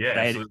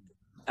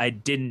 I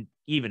didn't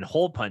even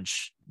hole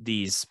punch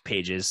these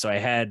pages, so I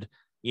had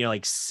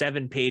like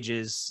 7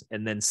 pages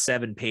and then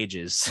 7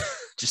 pages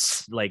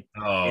just like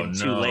in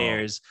 2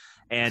 layers.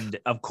 And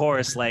of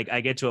course, like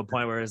I get to a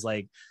point where it's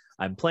like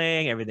I'm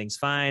playing, everything's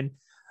fine.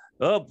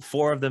 Oh,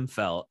 4 of them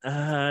fell.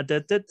 And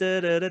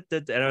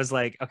I was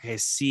like, okay,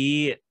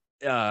 C,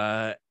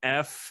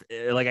 F.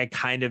 Like I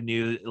kind of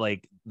knew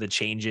like the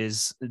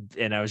changes,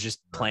 and I was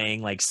just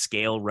playing like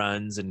scale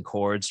runs and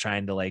chords,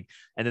 trying to like.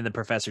 And then the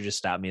professor just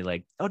stopped me,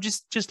 like, "Oh,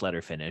 just let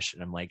her finish."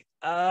 And I'm like,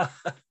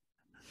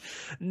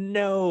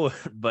 no.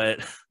 But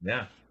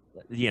yeah,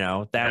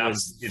 that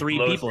was 3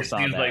 people saw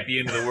that. It seems like the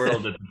end of the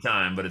world at the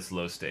time, but it's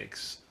low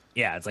stakes.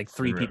 Yeah, it's like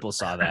 3 people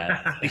saw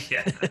that.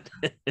 Yeah.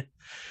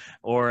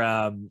 Or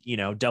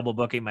double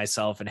booking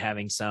myself and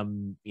having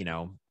some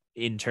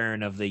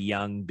intern of the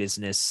young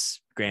business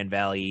Grand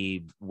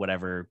Valley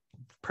whatever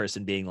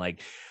person being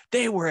like,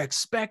 they were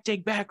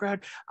expecting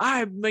background,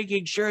 I'm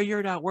making sure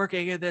you're not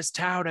working in this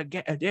town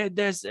again,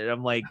 this. And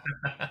I'm like,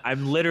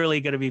 I'm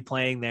literally going to be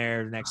playing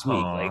there next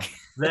week. Like,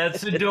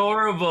 that's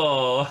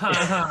adorable.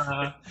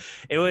 I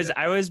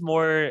was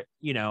more,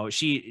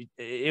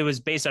 it was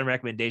based on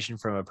recommendation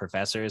from a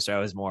professor, so I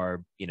was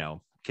more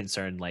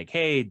concerned, like,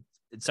 hey,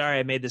 sorry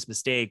I made this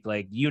mistake,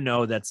 like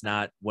that's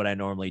not what I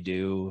normally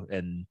do.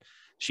 And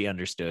she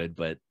understood.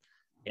 But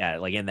yeah,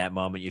 like in that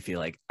moment you feel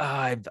like,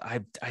 I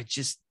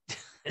just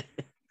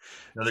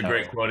another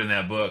great quote in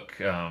that book,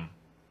 I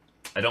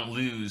don't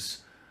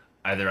lose,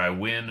 either I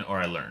win or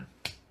I learn.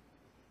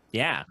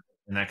 Yeah,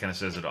 and that kind of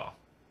says it all.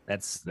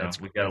 That's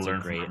we got to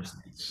learn from our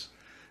mistakes.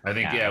 I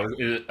think it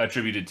was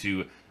attributed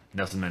to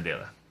Nelson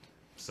Mandela.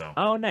 So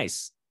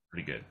nice,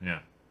 pretty good.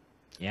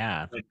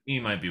 Like, he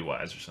might be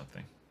wise or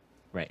something.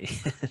 Right.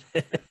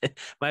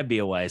 Might be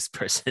a wise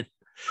person.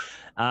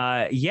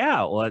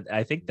 Well,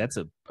 I think that's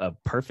a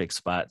perfect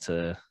spot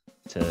to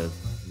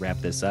wrap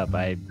this up.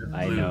 I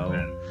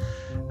know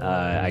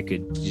I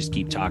could just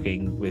keep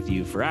talking with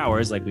you for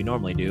hours like we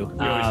normally do.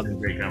 We always have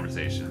great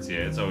conversations. Yeah,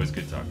 it's always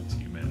good talking to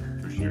you, man,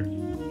 for sure.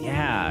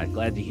 Yeah,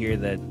 glad to hear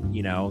that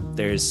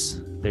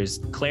there's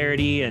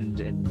clarity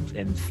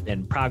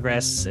and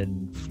progress,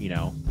 and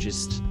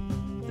just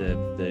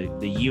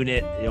the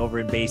unit over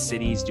in Bay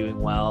City is doing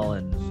well.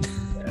 And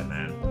yeah,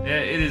 man, yeah,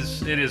 it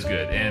is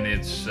good, and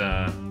it's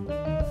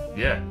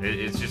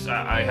it's just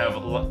I have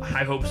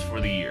high hopes for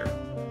the year,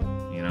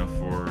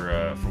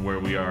 for where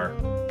we are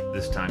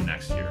this time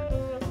next year.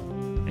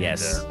 And,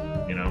 yes,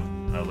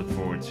 I look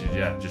forward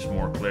to just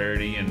more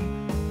clarity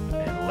and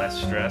less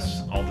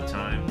stress all the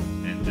time,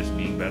 and just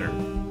being better.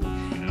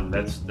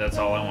 That's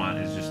all I want,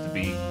 is just to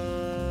be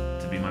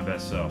my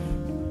best self.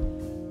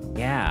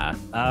 Yeah.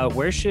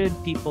 Where should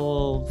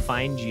people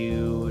find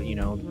you?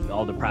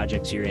 All the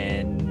projects you're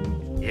in.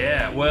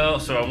 Yeah, well,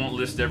 so I won't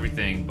list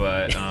everything,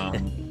 but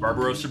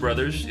Barbarossa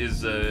Brothers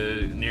is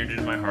near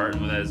to my heart,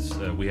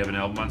 and we have an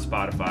album on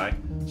Spotify.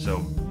 So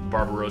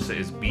Barbarossa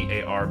is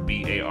Barbarossa,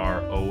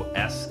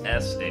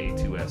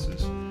 2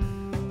 S's.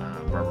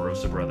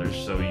 Barbarossa Brothers.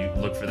 So you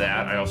look for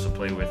that. I also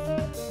play with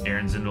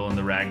Erin, Zindle and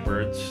the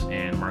Ragbirds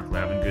and Mark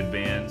Lavengood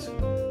bands.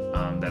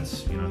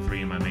 That's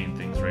 3 of my main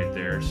things right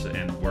there. So,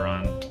 and we're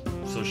on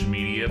social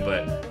media,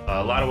 but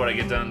a lot of what I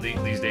get done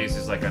these days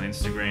is like on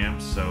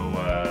Instagram. So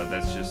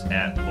that's just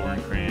at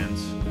Loren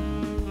Kranz.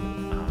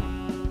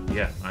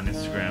 On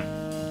Instagram,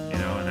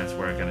 and that's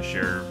where I kind of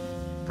share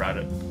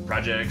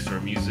projects or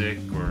music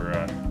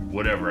or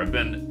whatever. I've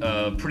been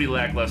pretty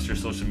lackluster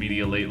social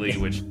media lately,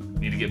 which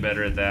need to get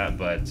better at that,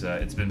 but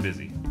it's been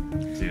busy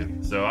too.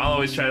 So I'll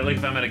always try to, like,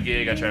 if I'm at a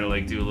gig, I try to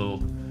like do a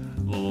little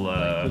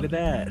look at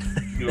that.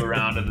 do a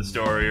round of the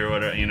story or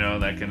whatever, you know,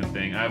 that kind of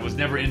thing. I was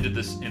never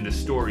into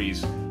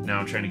stories. Now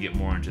I'm trying to get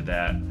more into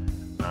that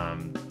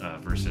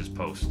versus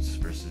posts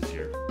versus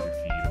your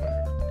feed or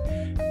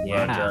whatever.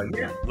 Yeah. But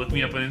yeah, look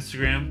me up on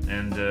Instagram,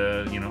 and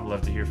you know,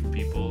 love to hear from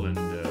people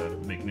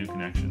and make new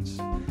connections.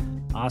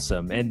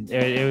 Awesome. And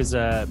it was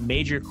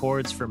Major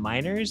Chords for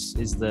Minors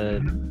is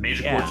the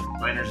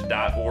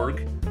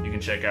MajorChordsForMinors.org. You can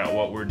check out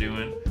what we're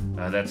doing.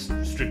 That's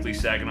strictly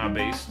Saginaw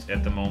based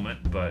at the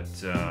moment, but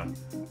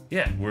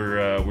yeah,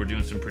 we're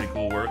doing some pretty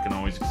cool work and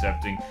always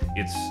accepting.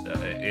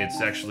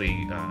 It's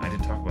actually I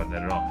didn't talk about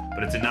that at all,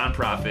 but it's a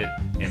nonprofit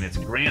and it's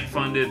grant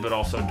funded, but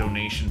also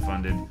donation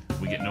funded.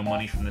 We get no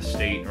money from the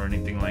state or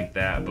anything like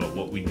that, but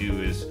what we do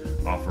is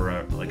offer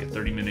a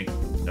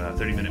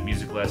 30-minute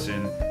music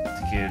lesson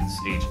to kids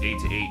age 8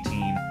 to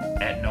 18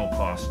 at no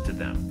cost to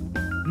them.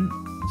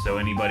 So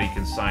anybody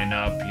can sign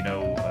up, you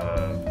know,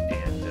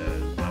 and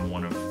I'm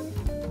one of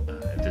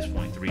at this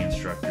point 3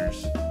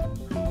 instructors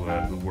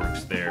who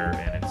works there,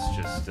 and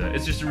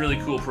it's just a really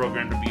cool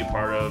program to be a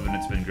part of, and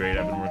it's been great.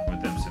 I've been working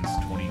with them since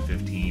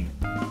 2015,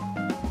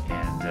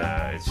 and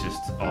it's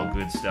just all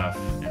good stuff,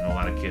 and a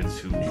lot of kids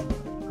who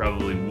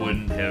probably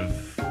wouldn't have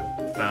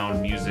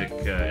found music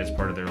as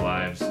part of their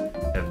lives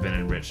have been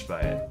enriched by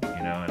it,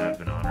 you know, and I've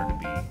been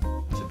honored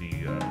to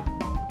be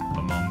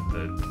among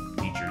the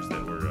teachers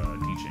that we're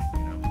teaching, you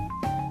know.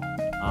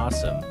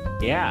 Awesome.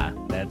 Yeah,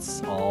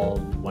 that's all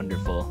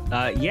wonderful.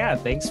 Yeah,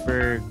 thanks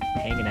for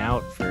hanging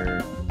out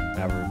for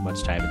however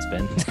much time it's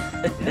been.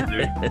 Yeah,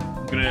 dude.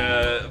 I'm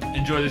gonna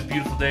enjoy this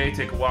beautiful day,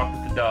 take a walk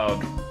with the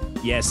dog.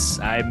 Yes,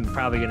 I'm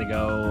probably gonna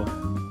go.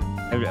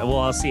 Well,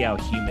 I'll see how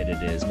humid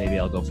it is. Maybe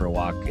I'll go for a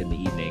walk in the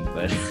evening,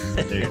 but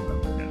there you go.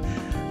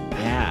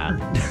 Yeah.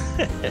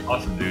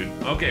 Awesome, dude.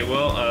 Okay,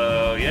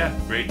 well, yeah,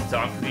 great to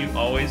talk with you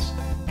always,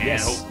 and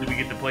yes, hopefully we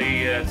get to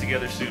play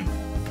together soon.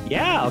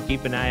 Yeah, I'll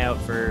keep an eye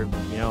out for,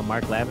 you know, a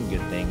Mark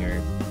Lavengood thing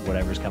or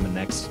whatever's coming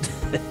next.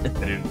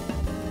 Dude,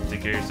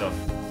 take care of yourself.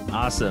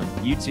 Awesome.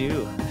 You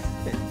too.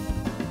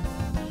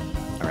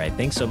 All right.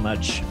 Thanks so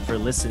much for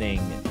listening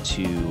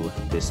to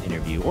this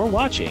interview or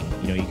watching.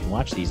 You know, you can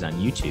watch these on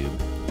YouTube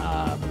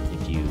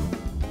if you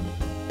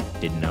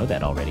didn't know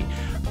that already.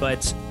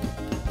 But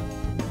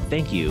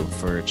thank you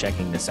for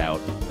checking this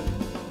out.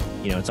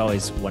 You know, it's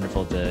always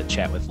wonderful to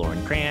chat with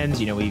Loren Kranz.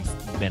 You know, we've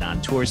been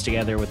on tours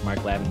together with Mark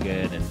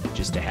Lavengood, and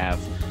just to have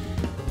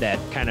that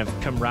kind of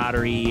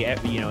camaraderie,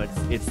 you know,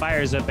 it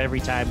fires up every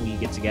time we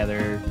get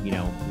together. You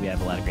know, we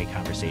have a lot of great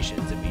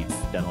conversations, and we've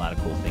done a lot of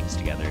cool things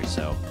together.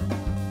 So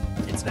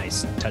it's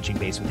nice touching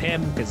base with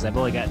him, because I've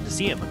only gotten to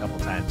see him a couple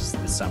times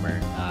this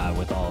summer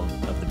with all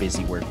of the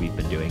busy work we've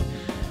been doing.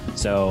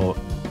 So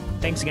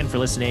thanks again for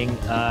listening.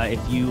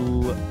 If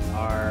you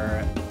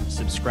are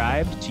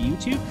subscribed to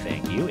YouTube,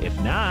 thank you. If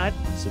not,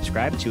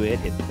 subscribe to it,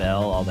 hit the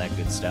bell, all that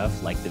good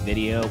stuff. Like the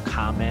video,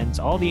 comment,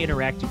 all the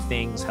interactive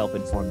things help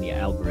inform the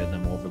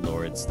algorithm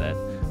overlords that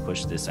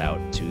push this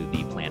out to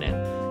the planet,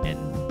 and,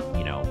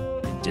 you know,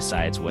 it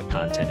decides what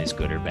content is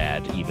good or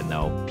bad, even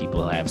though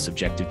people have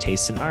subjective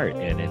tastes in art,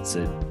 and it's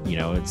a, you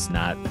know, it's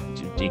not,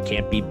 it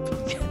can't be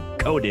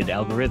coded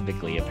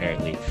algorithmically,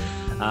 apparently.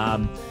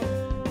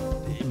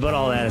 But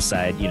all that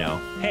aside, you know,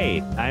 hey,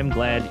 I'm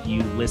glad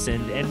you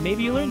listened, and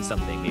maybe you learned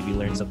something. Maybe you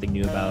learned something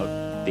new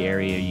about the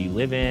area you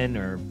live in,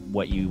 or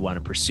what you want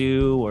to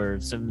pursue, or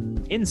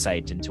some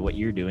insight into what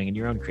you're doing in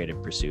your own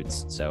creative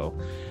pursuits. So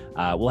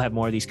we'll have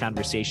more of these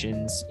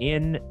conversations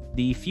in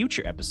the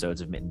future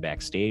episodes of Mitten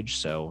Backstage.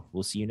 So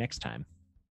we'll see you next time.